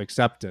a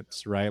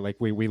self-acceptance, right? Like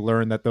we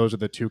learn that those are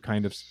the two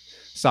kind of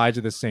sides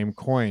of the same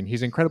coin.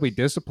 He's incredibly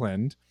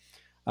disciplined,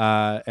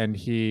 and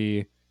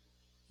he,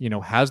 you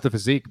know, has the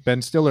physique.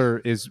 Ben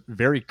Stiller is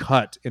very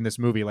cut in this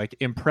movie, like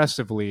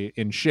impressively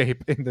in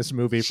shape in this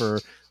movie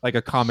for like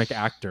a comic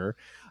actor.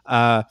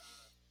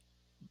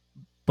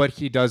 But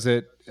he does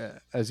it,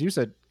 as you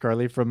said,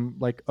 Carly, from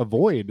like a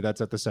void that's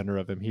at the center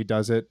of him. He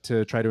does it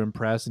to try to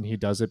impress, and he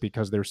does it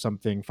because there's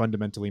something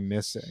fundamentally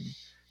missing,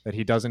 that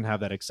he doesn't have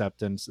that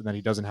acceptance, and that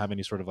he doesn't have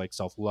any sort of like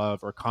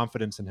self-love or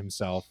confidence in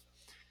himself.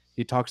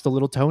 He talks to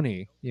little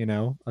Tony, you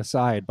know,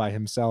 aside by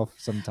himself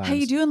sometimes. How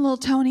you doing, little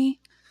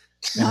Tony?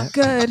 Not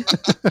good.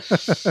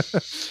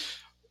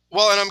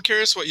 Well, and I'm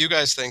curious what you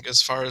guys think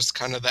as far as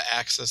kind of the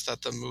axis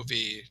that the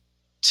movie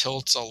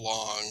tilts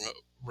along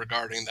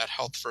regarding that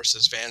health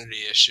versus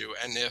vanity issue,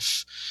 and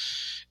if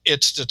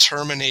its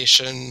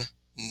determination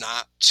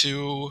not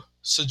to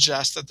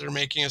suggest that they're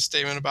making a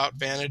statement about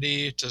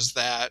vanity, does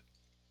that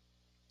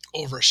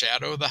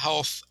overshadow the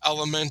health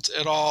element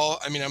at all?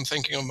 I mean, I'm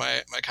thinking of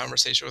my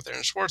conversation with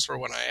Aaron Schwartz, where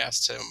when I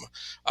asked him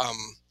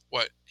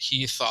what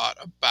he thought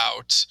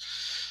about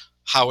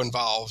how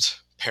involved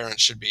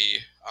parents should be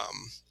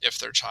if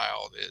their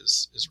child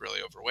is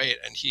really overweight,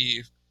 and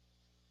he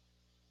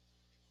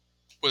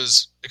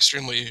was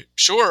extremely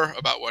sure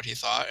about what he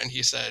thought, and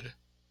he said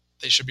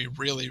they should be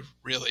really,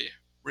 really,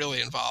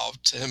 really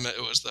involved. To him,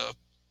 it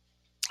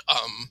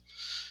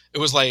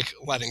was like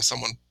letting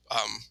someone,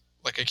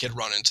 like a kid,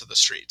 run into the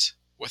street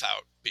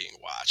without being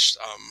watched.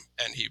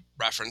 And he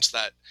referenced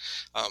that,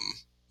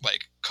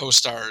 like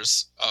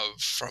co-stars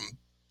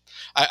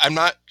I'm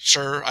not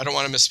sure, I don't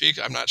want to misspeak,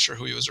 I'm not sure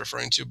who he was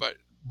referring to, but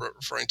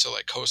referring to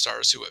like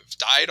co-stars who have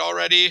died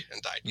already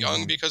and died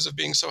young because of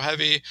being so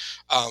heavy.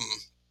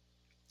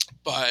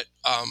 But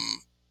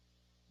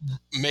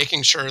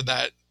making sure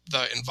that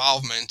the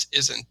involvement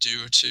isn't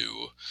due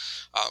to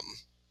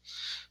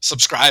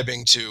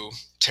subscribing to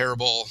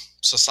terrible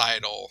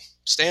societal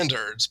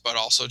standards, but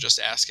also just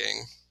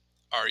asking,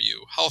 are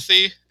you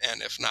healthy?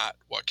 And if not,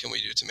 what can we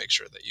do to make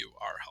sure that you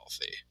are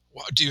healthy?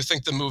 Do you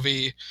think the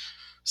movie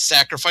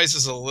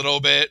sacrifices a little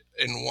bit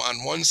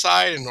on one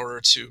side in order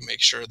to make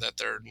sure that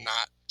they're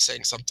not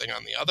saying something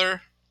on the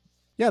other?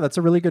 Yeah, that's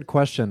a really good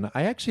question.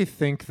 I actually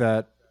think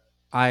that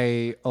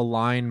I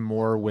align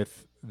more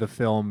with the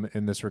film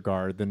in this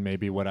regard than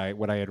maybe what I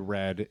had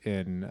read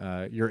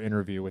in your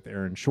interview with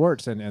Aaron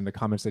Schwartz and the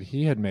comments that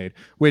he had made.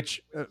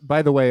 Which,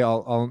 by the way,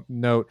 I'll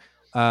note,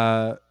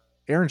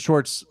 Aaron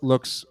Schwartz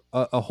looks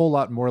a whole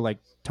lot more like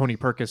Tony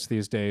Perkis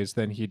these days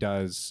than he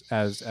does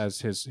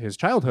as his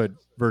childhood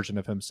version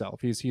of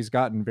himself. He's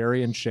gotten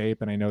very in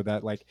shape, and I know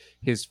that like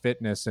his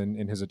fitness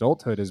in his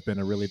adulthood has been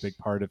a really big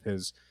part of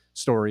his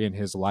story in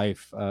his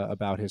life,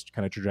 about his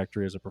kind of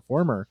trajectory as a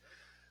performer.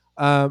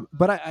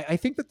 But I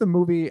think that the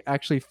movie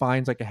actually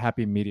finds like a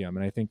happy medium,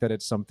 and I think that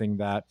it's something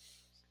that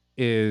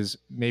is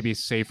maybe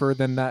safer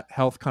than that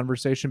health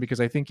conversation, because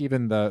I think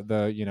even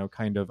the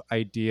kind of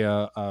idea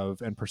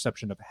of and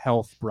perception of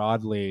health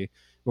broadly,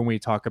 when we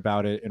talk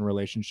about it in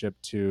relationship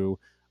to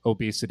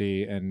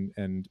obesity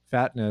and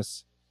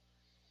fatness,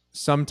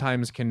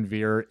 sometimes can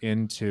veer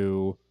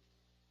into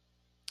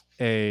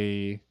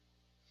a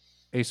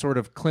sort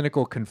of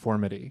clinical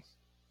conformity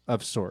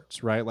of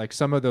sorts, right? Like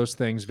some of those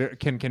things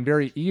can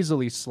very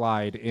easily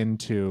slide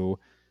into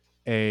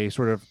a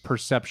sort of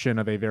perception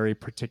of a very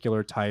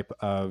particular type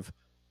of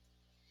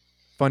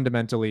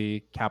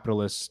fundamentally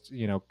capitalist,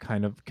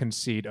 kind of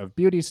conceit of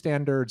beauty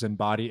standards and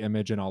body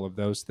image and all of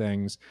those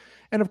things.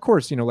 And of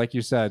course, like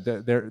you said,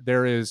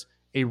 there is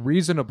a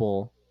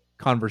reasonable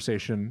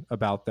conversation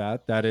about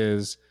that. That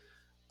is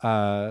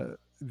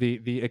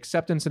the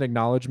acceptance and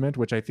acknowledgement,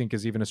 which I think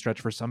is even a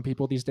stretch for some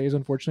people these days,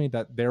 unfortunately,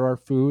 that there are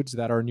foods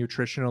that are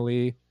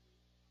nutritionally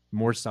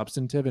more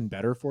substantive and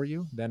better for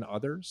you than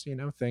others.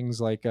 Things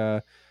like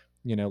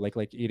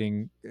like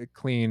eating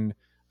clean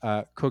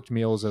cooked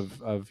meals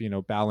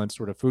of balanced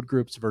sort of food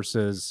groups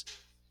versus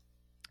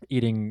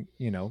eating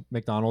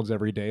McDonald's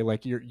every day.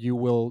 Like you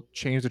will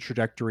change the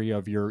trajectory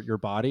of your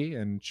body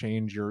and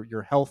change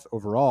your health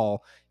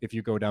overall if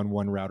you go down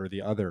one route or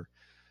the other.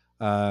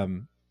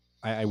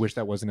 I wish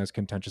that wasn't as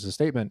contentious a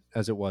statement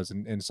as it was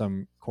in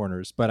some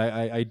corners, but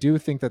I do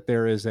think that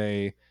there is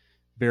a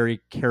very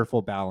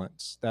careful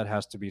balance that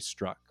has to be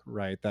struck,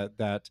 right?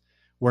 That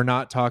we're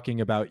not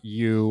talking about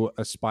you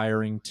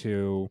aspiring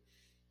to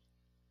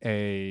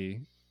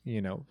a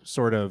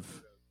sort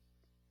of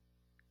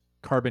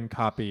carbon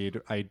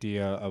copied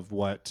idea of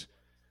what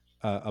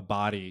a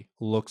body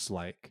looks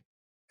like,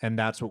 and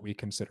that's what we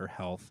consider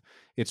health.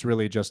 It's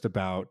really just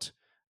about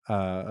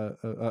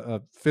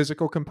a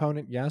physical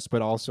component, yes,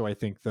 but also I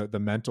think the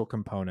mental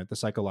component, the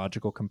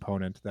psychological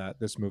component that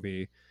this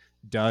movie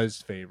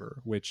does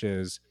favor, which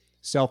is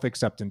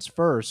self-acceptance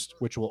first,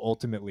 which will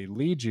ultimately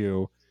lead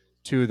you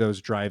to those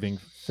driving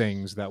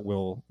things that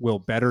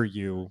will better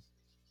you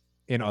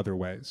in other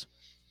ways.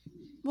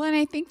 Well, and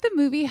I think the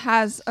movie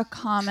has a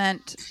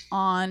comment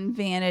on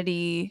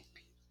vanity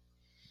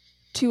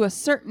to a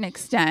certain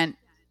extent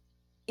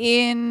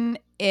in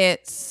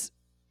its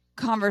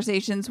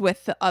conversations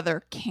with the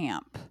other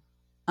camp,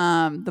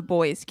 the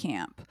boys'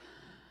 camp.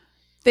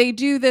 They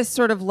do this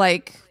sort of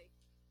like,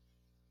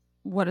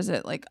 what is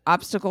it, like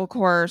obstacle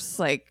course,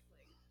 like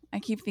I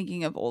keep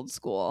thinking of Old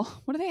School.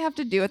 What do they have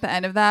to do at the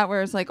end of that?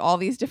 Where it's like all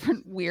these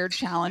different weird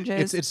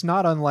challenges. It's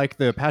not unlike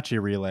the Apache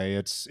relay.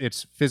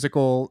 It's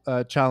physical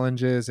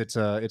challenges. It's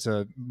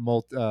a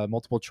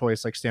multiple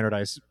choice, like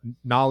standardized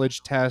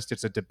knowledge test.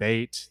 It's a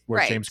debate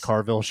where James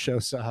Carville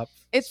shows up.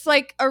 It's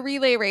like a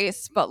relay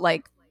race, but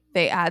like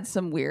they add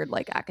some weird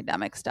like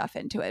academic stuff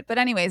into it. But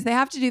anyways, they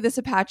have to do this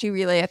Apache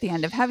relay at the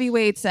end of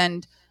heavyweights,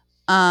 and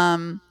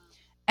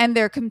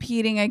they're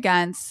competing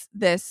against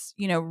this,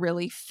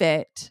 really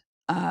fit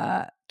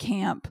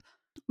camp.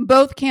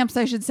 Both camps,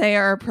 I should say,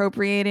 are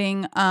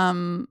appropriating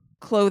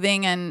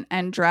clothing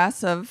and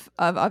dress of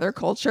other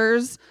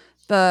cultures.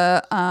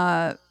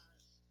 I'm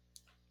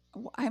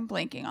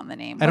blanking on the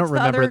name. I don't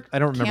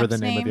remember the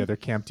name name of the other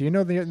camp. Do you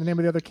know the name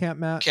of the other camp,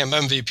 Matt? Camp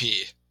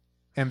MVP.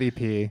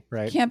 MVP,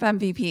 right? Camp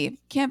MVP.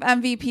 Camp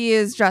MVP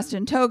is dressed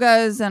in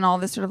togas and all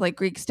this sort of like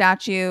Greek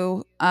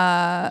statue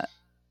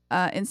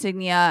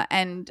insignia,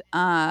 and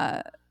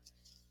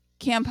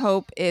Camp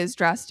Hope is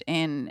dressed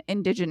in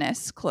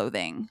indigenous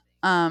clothing.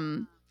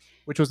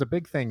 Which was a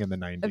big thing in the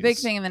 90s. A big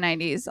thing in the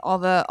 90s. All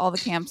the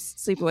camps,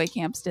 sleepaway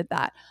camps did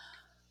that.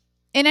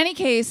 In any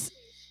case,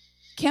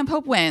 Camp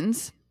Hope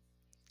wins,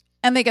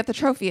 and they get the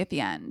trophy at the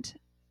end.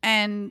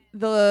 And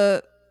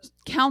the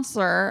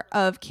counselor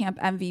of Camp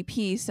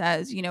MVP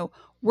says,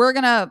 we're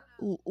going to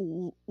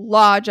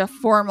lodge a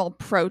formal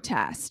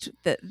protest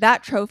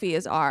that trophy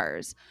is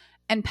ours.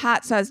 And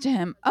Pat says to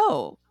him,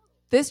 oh,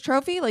 this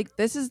trophy, like,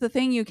 this is the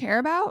thing you care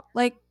about?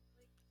 Like,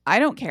 I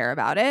don't care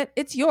about it.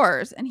 It's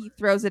yours. And he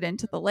throws it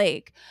into the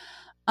lake.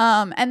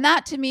 And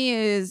that to me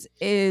is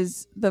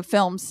the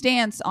film's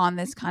stance on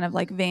this kind of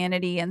like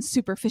vanity and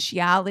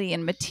superficiality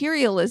and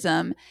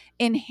materialism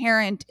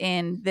inherent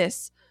in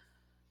this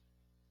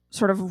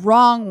sort of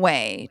wrong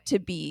way to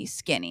be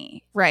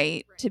skinny,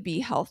 right? To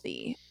be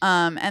healthy.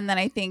 And then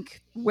I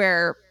think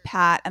where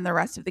Pat and the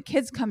rest of the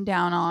kids come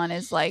down on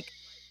is like,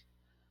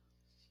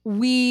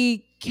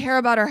 we care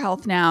about our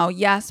health now,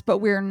 yes, but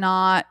we're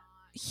not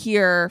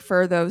here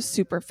for those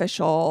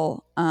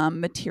superficial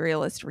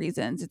materialist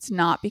reasons. It's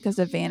not because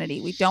of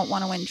vanity. We don't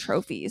want to win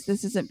trophies.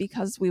 This isn't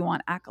because we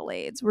want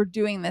accolades. We're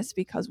doing this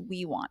because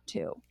we want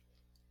to.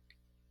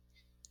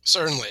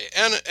 Certainly.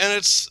 And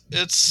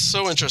it's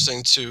so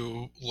interesting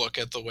to look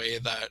at the way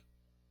that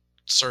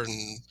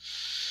certain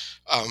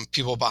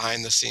people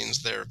behind the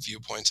scenes, their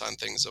viewpoints on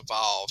things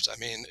evolved. I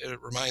mean,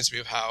 it reminds me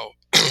of how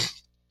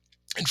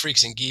in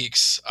Freaks and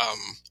Geeks,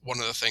 one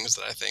of the things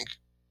that I think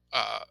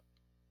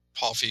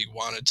Paul Feig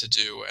wanted to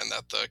do, and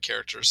that the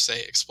characters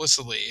say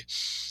explicitly,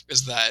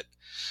 is that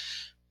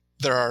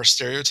there are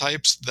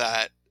stereotypes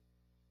that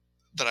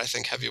I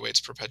think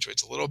Heavyweights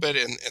perpetuates a little bit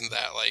in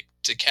that, like,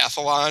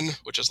 decathlon,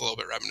 which is a little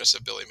bit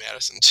reminiscent of Billy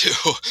Madison too.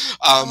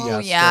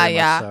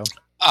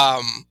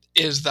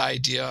 Is the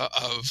idea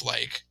of,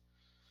 like,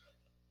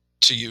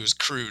 to use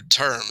crude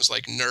terms,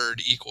 like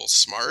nerd equals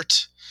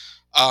smart.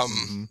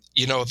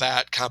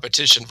 That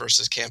competition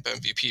versus Camp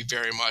MVP,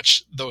 very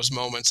much those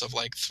moments of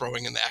like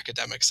throwing in the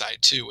academic side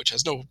too, which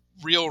has no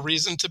real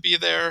reason to be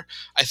there,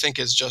 I think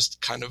is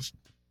just kind of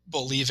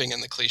believing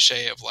in the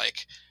cliche of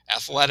like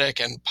athletic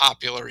and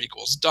popular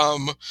equals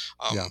dumb,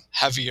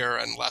 heavier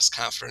and less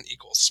confident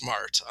equals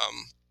smart.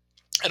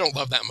 I don't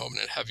love that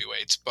moment in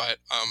Heavyweights, but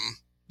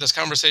this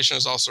conversation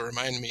has also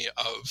reminded me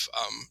of,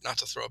 not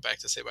to throw it back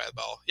to Saved by the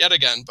Bell yet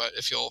again, but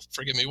if you'll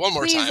forgive me one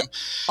more time.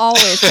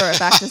 Always throw it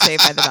back to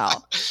Saved by the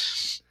Bell.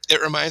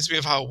 It reminds me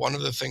of how one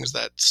of the things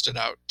that stood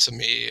out to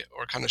me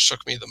or kind of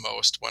shook me the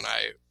most when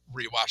I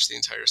rewatched the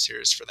entire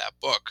series for that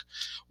book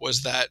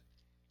was that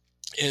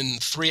in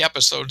 3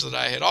 episodes that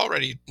I had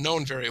already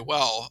known very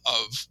well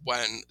of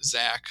when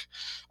Zach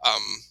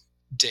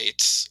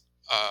dates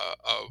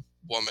a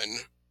woman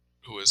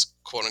who is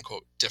quote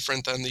unquote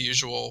different than the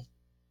usual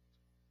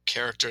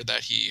character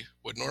that he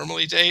would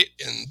normally date,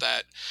 in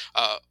that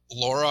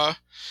Laura,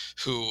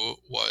 who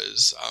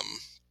was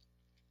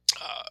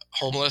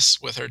homeless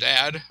with her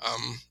dad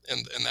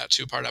in that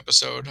 2-part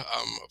episode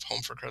of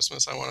Home for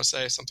Christmas, I want to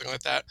say, something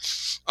like that.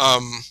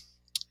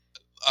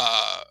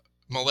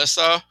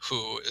 Melissa,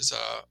 who is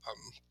a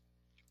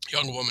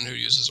young woman who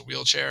uses a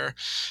wheelchair,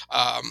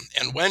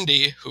 and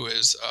Wendy, who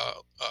is a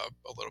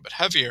little bit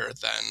heavier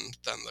than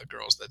the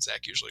girls that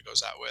Zach usually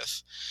goes out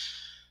with.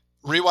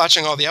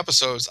 Rewatching all the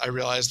episodes, I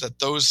realized that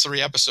those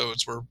 3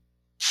 episodes were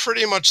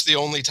pretty much the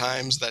only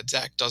times that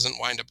Zach doesn't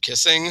wind up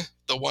kissing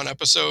the one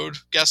episode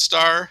guest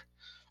star,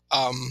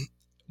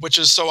 which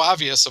is so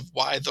obvious of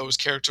why those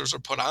characters are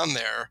put on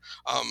there,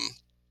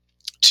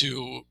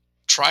 to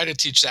try to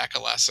teach Zach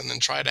a lesson and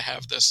try to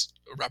have this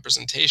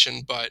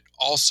representation, but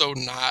also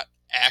not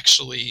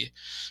actually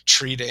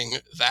treating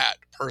that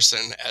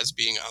person as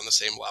being on the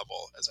same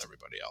level as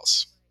everybody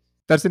else.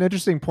 That's an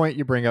interesting point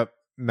you bring up,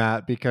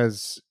 Matt,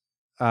 because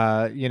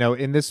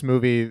in this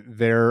movie,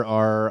 there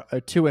are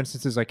 2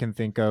 instances I can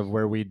think of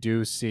where we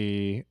do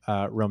see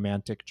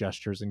romantic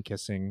gestures and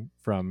kissing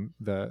from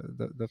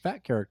the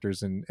fat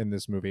characters in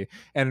this movie.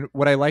 And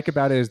what I like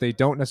about it is they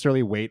don't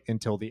necessarily wait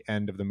until the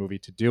end of the movie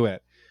to do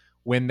it.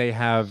 When they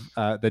have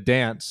the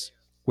dance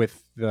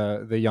with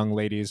the young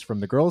ladies from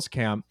the girls'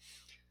 camp,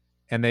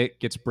 and it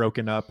gets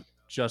broken up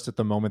just at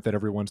the moment that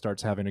everyone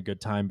starts having a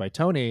good time by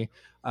Tony,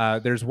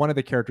 there's one of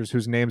the characters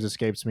whose names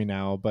escapes me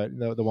now, but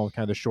the one with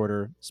kind of the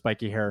shorter,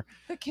 spiky hair.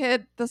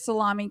 The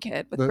salami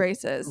kid with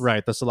braces.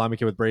 Right, the salami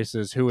kid with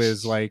braces, who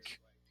is like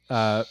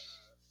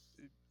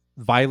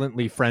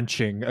violently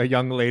Frenching a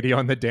young lady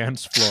on the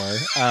dance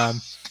floor.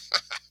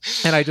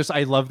 And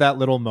I love that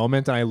little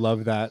moment, and I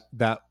love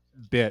that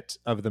bit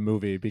of the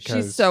movie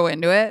because she's so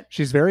into it.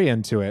 She's very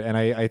into it, and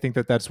I think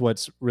that that's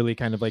what's really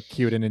kind of like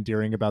cute and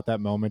endearing about that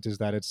moment, is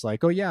that it's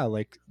like, oh yeah,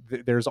 like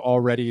there's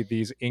already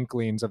these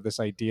inklings of this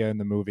idea in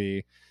the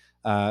movie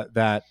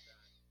that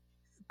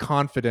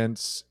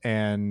confidence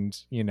and,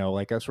 you know,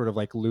 like a sort of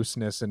like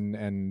looseness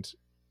and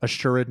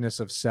assuredness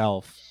of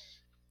self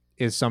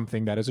is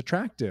something that is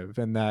attractive,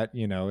 and that,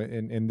 you know,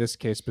 in this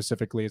case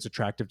specifically, is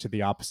attractive to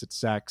the opposite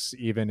sex,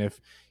 even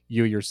if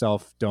you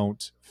yourself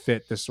don't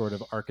fit this sort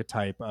of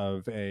archetype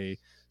of a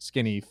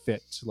skinny,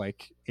 fit,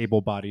 like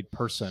able-bodied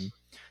person.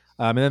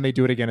 And then they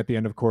do it again at the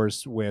end, of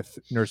course, with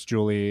Nurse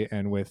Julie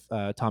and with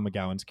Tom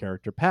McGowan's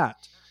character Pat,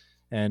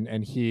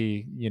 and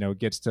he, you know,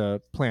 gets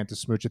to plant a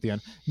smooch at the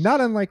end, not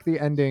unlike the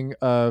ending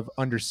of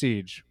Under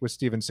Siege with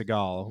Steven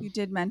Seagal. You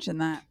did mention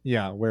that.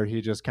 Yeah, where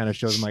he just kind of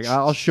shows him like,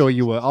 I'll show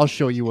you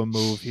a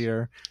move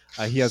here.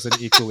 He has an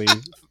equally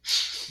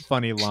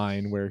funny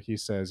line where he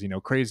says, you know,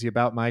 crazy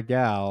about my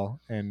gal,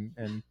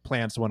 and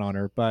plants one on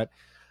her. But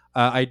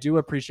I do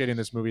appreciate in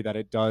this movie that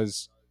it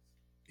does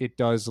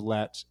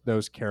let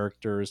those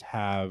characters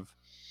have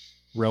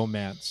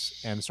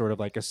romance and sort of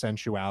like a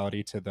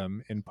sensuality to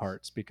them in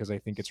parts, because I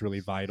think it's really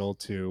vital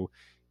to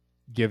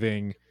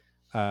giving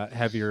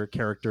heavier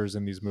characters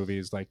in these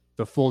movies like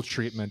the full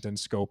treatment and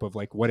scope of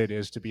like what it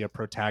is to be a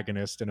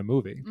protagonist in a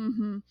movie.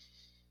 Mm-hmm.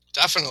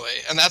 Definitely.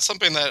 And that's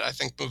something that I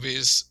think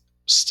movies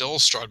still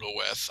struggle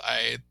with.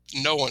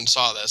 No one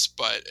saw this,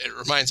 but it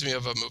reminds me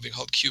of a movie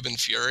called Cuban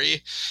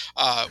Fury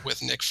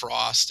with Nick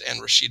Frost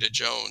and Rashida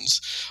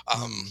Jones,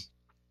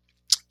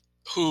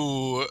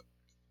 who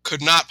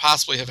could not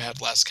possibly have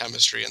had less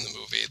chemistry in the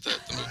movie. The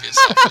movie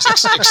itself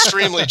was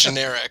extremely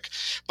generic,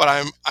 but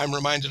I'm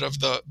reminded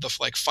of the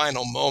like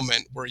final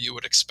moment where you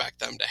would expect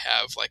them to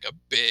have like a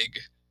big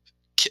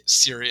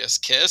serious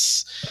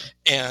kiss,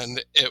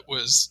 and it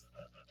was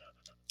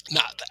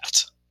not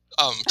that,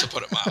 to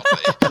put it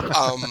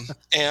mildly.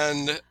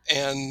 And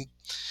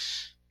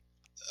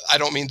I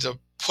don't mean to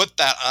put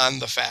that on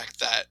the fact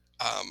that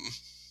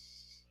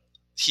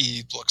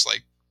he looks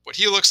like what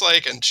he looks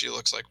like and she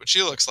looks like what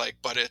she looks like,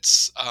 but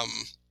it's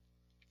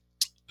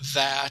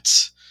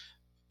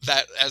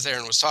that as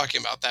Aaron was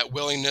talking about, that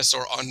willingness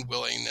or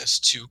unwillingness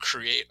to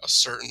create a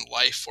certain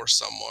life for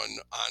someone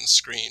on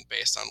screen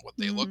based on what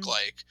they look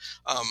like.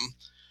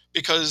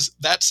 Because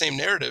that same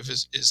narrative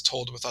is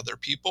told with other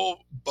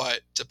people,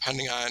 but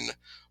depending on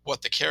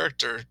what the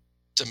character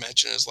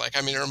dimension is like.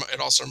 I mean, it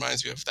also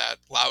reminds me of that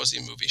lousy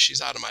movie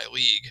She's Out of My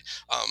League,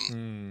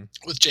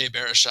 with Jay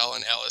Baruchel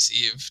and Alice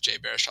Eve. Jay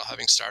Baruchel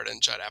having starred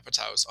in Judd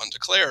Apatow's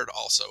Undeclared,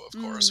 also,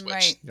 of course, which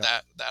right.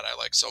 that I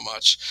like so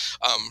much.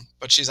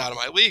 But She's Out of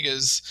My League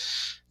is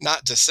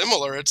not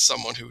dissimilar. It's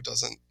someone who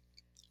doesn't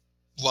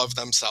love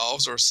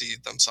themselves or see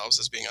themselves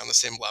as being on the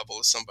same level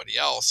as somebody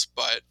else,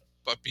 but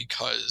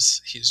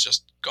because he's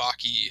just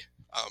gawky,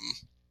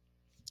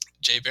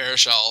 Jay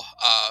Baruchel,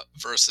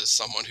 versus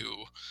someone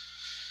who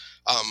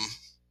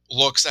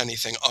looks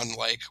anything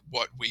unlike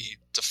what we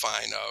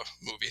define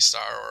a movie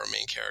star or a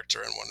main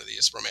character in one of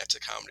these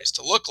romantic comedies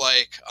to look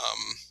like.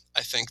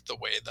 I think the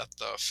way that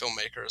the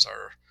filmmakers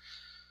are,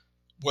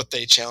 what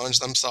they challenge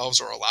themselves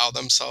or allow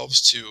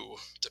themselves to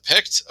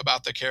depict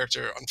about the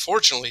character,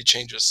 unfortunately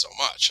changes so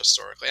much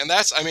historically. And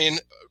that's, I mean,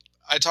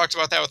 I talked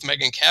about that with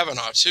Megan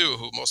Cavanaugh too,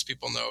 who most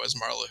people know as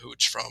Marla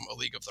Hooch from A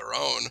League of Their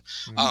Own.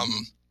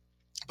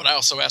 But I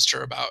also asked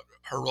her about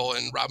her role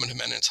in Robin Hood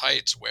Men in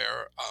Tights,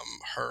 where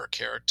her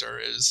character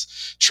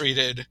is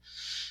treated.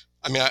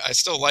 I mean, I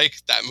still like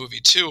that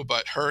movie too,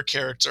 but her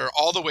character,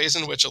 all the ways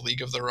in which A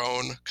League of Their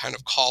Own kind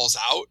of calls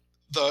out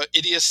the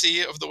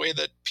idiocy of the way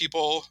that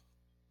people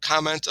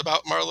comment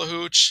about Marla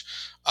Hooch,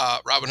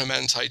 Robin Hood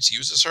Men in Tights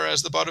uses her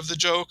as the butt of the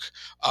joke.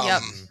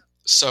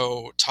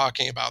 So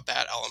talking about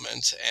that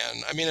element,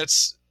 and I mean,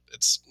 it's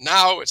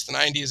now, it's the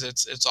 90s,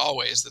 it's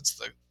always,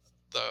 it's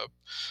the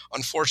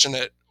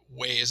unfortunate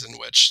ways in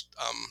which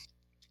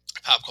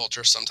pop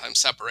culture sometimes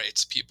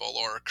separates people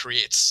or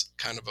creates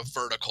kind of a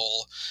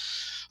vertical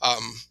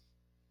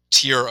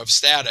tier of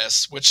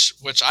status, which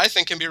I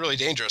think can be really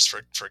dangerous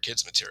for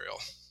kids material.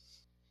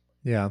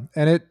 Yeah,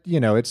 and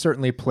it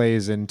certainly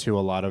plays into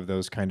a lot of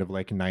those kind of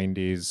like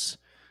 90s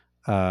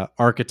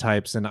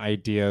archetypes and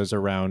ideas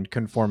around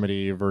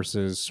conformity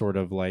versus sort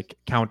of like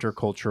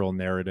countercultural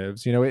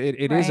narratives. You know, it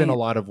right. is in a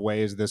lot of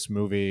ways, this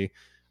movie,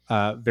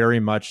 very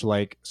much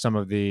like some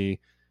of the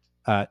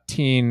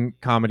teen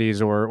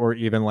comedies or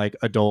even like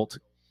adult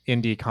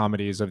indie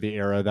comedies of the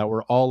era that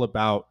were all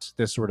about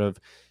this sort of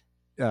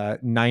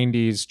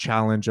 90s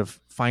challenge of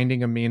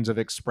finding a means of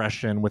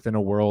expression within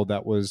a world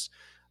that was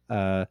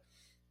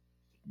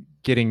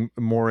getting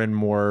more and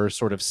more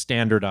sort of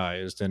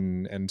standardized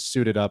and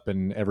suited up,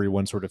 and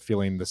everyone sort of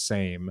feeling the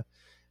same.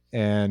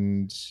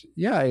 And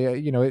yeah,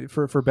 you know,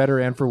 for better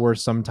and for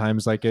worse,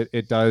 sometimes like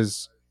it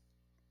does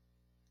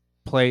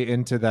play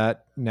into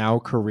that now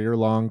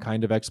career-long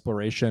kind of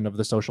exploration of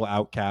the social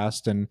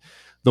outcast and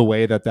the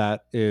way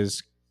that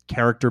is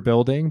character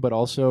building, but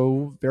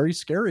also very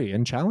scary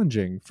and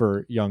challenging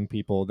for young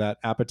people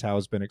that Apatow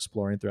has been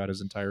exploring throughout his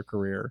entire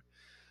career.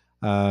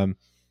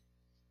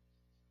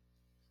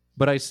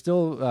 But I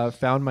still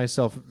found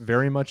myself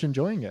very much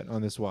enjoying it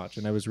on this watch,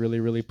 and I was really,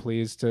 really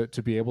pleased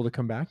to be able to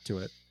come back to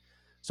it.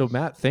 So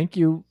Matt, thank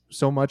you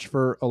so much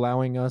for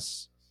allowing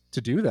us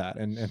to do that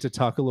and to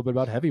talk a little bit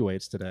about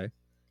heavyweights today.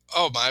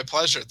 Oh, my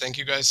pleasure. Thank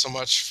you guys so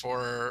much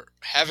for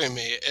having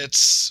me.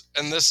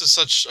 And this is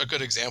such a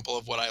good example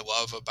of what I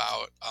love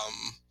about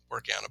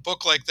working on a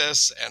book like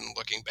this and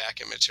looking back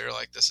at material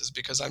like this, is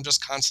because I'm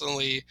just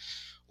constantly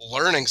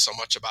learning so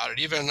much about it.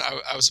 Even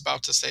I was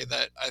about to say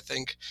that I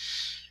think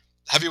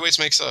Heavyweights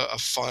makes a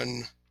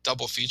fun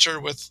double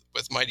feature with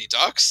Mighty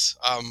Ducks.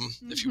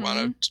 If you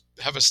want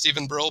to have a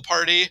Stephen Brill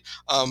party,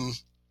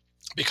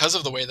 because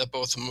of the way that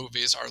both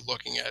movies are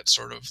looking at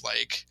sort of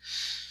like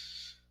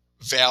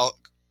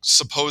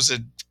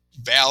supposed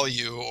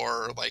value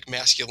or like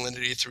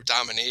masculinity through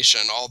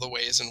domination, all the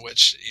ways in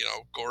which,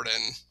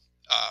 Gordon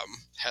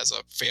has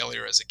a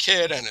failure as a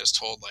kid and is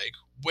told like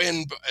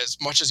win as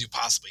much as you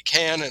possibly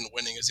can, and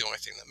winning is the only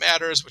thing that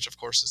matters, which of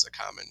course is a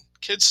common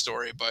kid's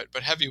story, but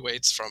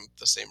Heavyweights, from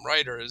the same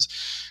writers,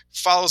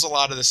 follows a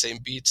lot of the same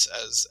beats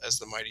as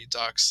the Mighty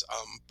Ducks,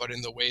 but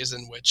in the ways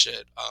in which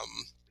it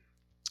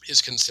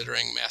is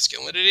considering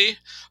masculinity,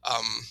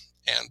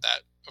 and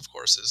that of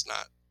course is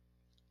not,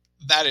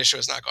 that issue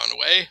has not gone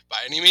away by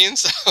any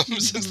means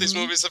since these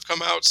movies have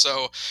come out.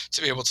 So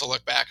to be able to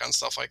look back on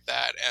stuff like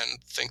that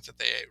and think that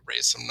they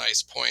raise some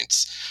nice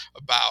points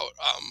about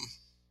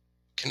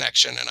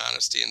connection and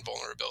honesty and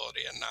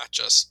vulnerability and not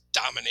just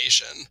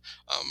domination,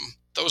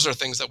 those are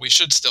things that we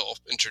should still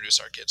introduce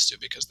our kids to,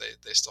 because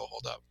they still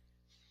hold up.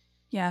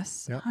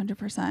 Yes,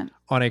 100%.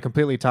 On a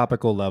completely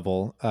topical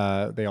level,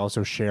 they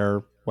also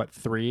share,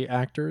 3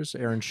 actors?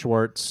 Aaron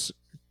Schwartz,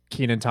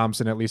 Kenan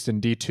Thompson, at least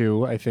in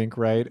D2, I think,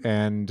 right?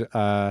 And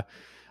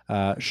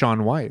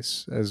Sean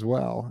Weiss as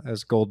well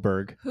as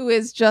Goldberg. Who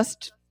is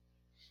just,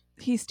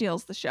 he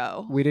steals the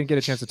show. We didn't get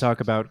a chance to talk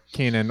about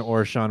Kenan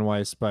or Sean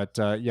Weiss, but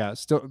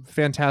still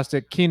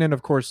fantastic. Kenan,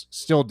 of course,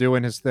 still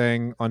doing his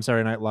thing on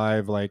Saturday Night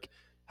Live,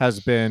 has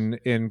been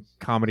in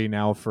comedy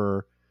now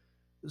for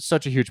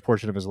such a huge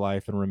portion of his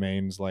life, and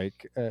remains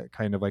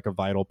kind of like a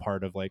vital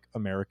part of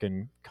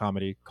American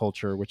comedy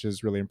culture, which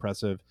is really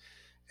impressive.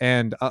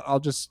 And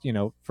I'll just,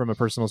 from a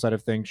personal side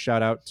of things,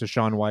 shout out to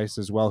Sean Weiss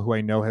as well, who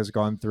I know has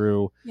gone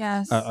through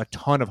a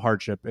ton of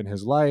hardship in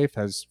his life,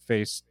 has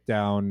faced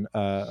down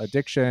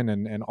addiction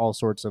and all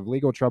sorts of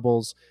legal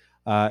troubles.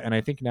 And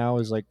I think now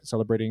is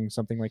celebrating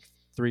something like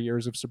 3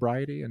 years of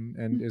sobriety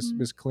and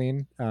is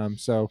clean.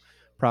 So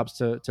props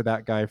to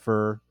that guy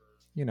for,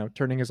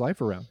 turning his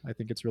life around. I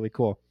think it's really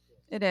cool.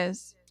 It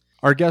is.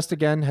 Our guest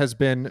again has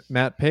been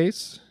Matt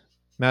Pace.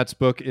 Matt's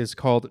book is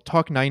called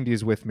Talk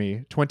 90s With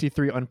Me,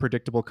 23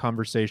 Unpredictable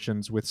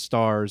Conversations with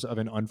Stars of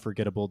an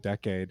Unforgettable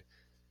Decade.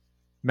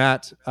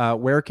 Matt,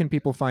 where can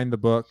people find the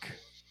book?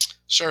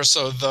 Sure.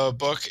 So the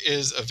book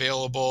is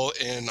available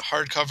in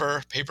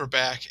hardcover,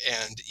 paperback,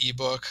 and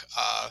ebook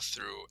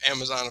through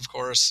Amazon, of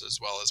course, as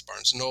well as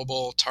Barnes &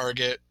 Noble,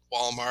 Target,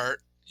 Walmart.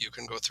 You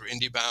can go through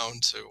IndieBound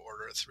to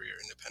order it through your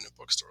independent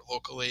bookstore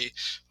locally.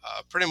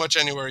 Pretty much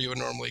anywhere you would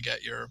normally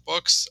get your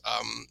books.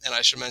 And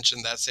I should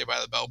mention that Saved by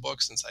the Bell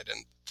book, since I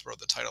didn't throw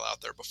the title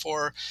out there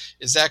before,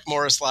 is Zach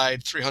Morris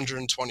lied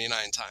 329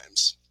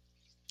 times,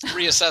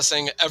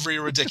 reassessing every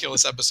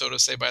ridiculous episode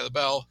of Saved by the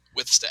Bell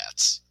with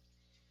stats.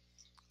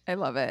 I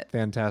love it.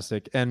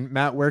 Fantastic. And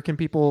Matt, where can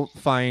people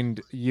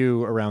find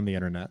you around the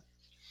internet?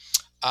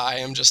 I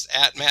am just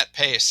at Matt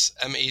Pace,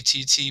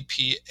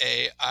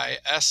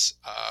 MattPais,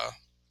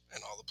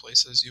 and all the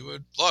places you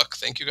would look.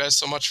 Thank you guys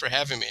so much for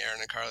having me,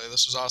 Aaron and Carly.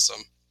 This was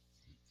awesome.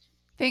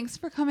 Thanks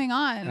for coming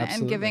on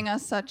and giving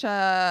us such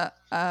a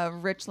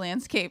rich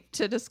landscape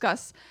to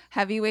discuss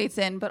Heavyweights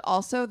in, but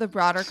also the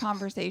broader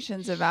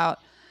conversations about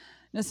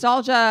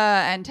nostalgia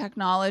and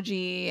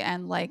technology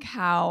and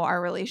how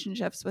our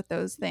relationships with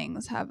those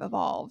things have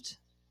evolved.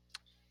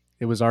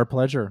 It was our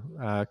pleasure.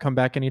 Come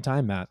back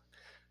anytime, Matt.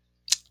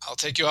 I'll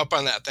take you up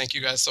on that. Thank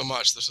you guys so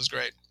much. This was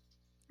great.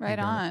 Right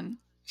on.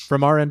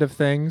 From our end of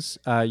things,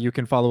 you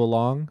can follow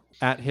along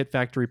at Hit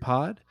Factory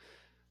Pod.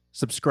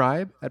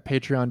 Subscribe at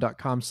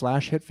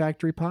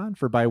patreon.com/hitfactorypod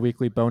for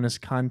bi-weekly bonus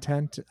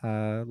content.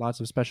 Lots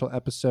of special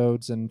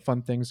episodes and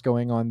fun things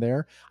going on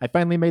there. I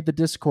finally made the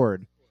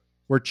Discord.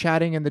 We're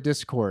chatting in the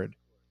Discord.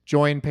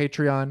 Join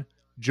Patreon.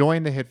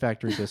 Join the Hit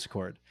Factory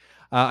Discord.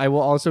 I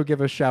will also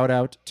give a shout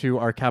out to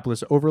our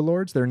capitalist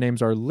overlords. Their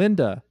names are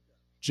Linda,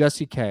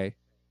 Jesse K,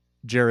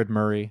 Jared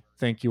Murray.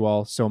 Thank you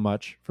all so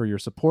much for your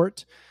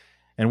support.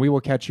 And we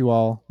will catch you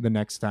all the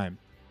next time.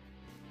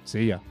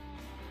 See ya.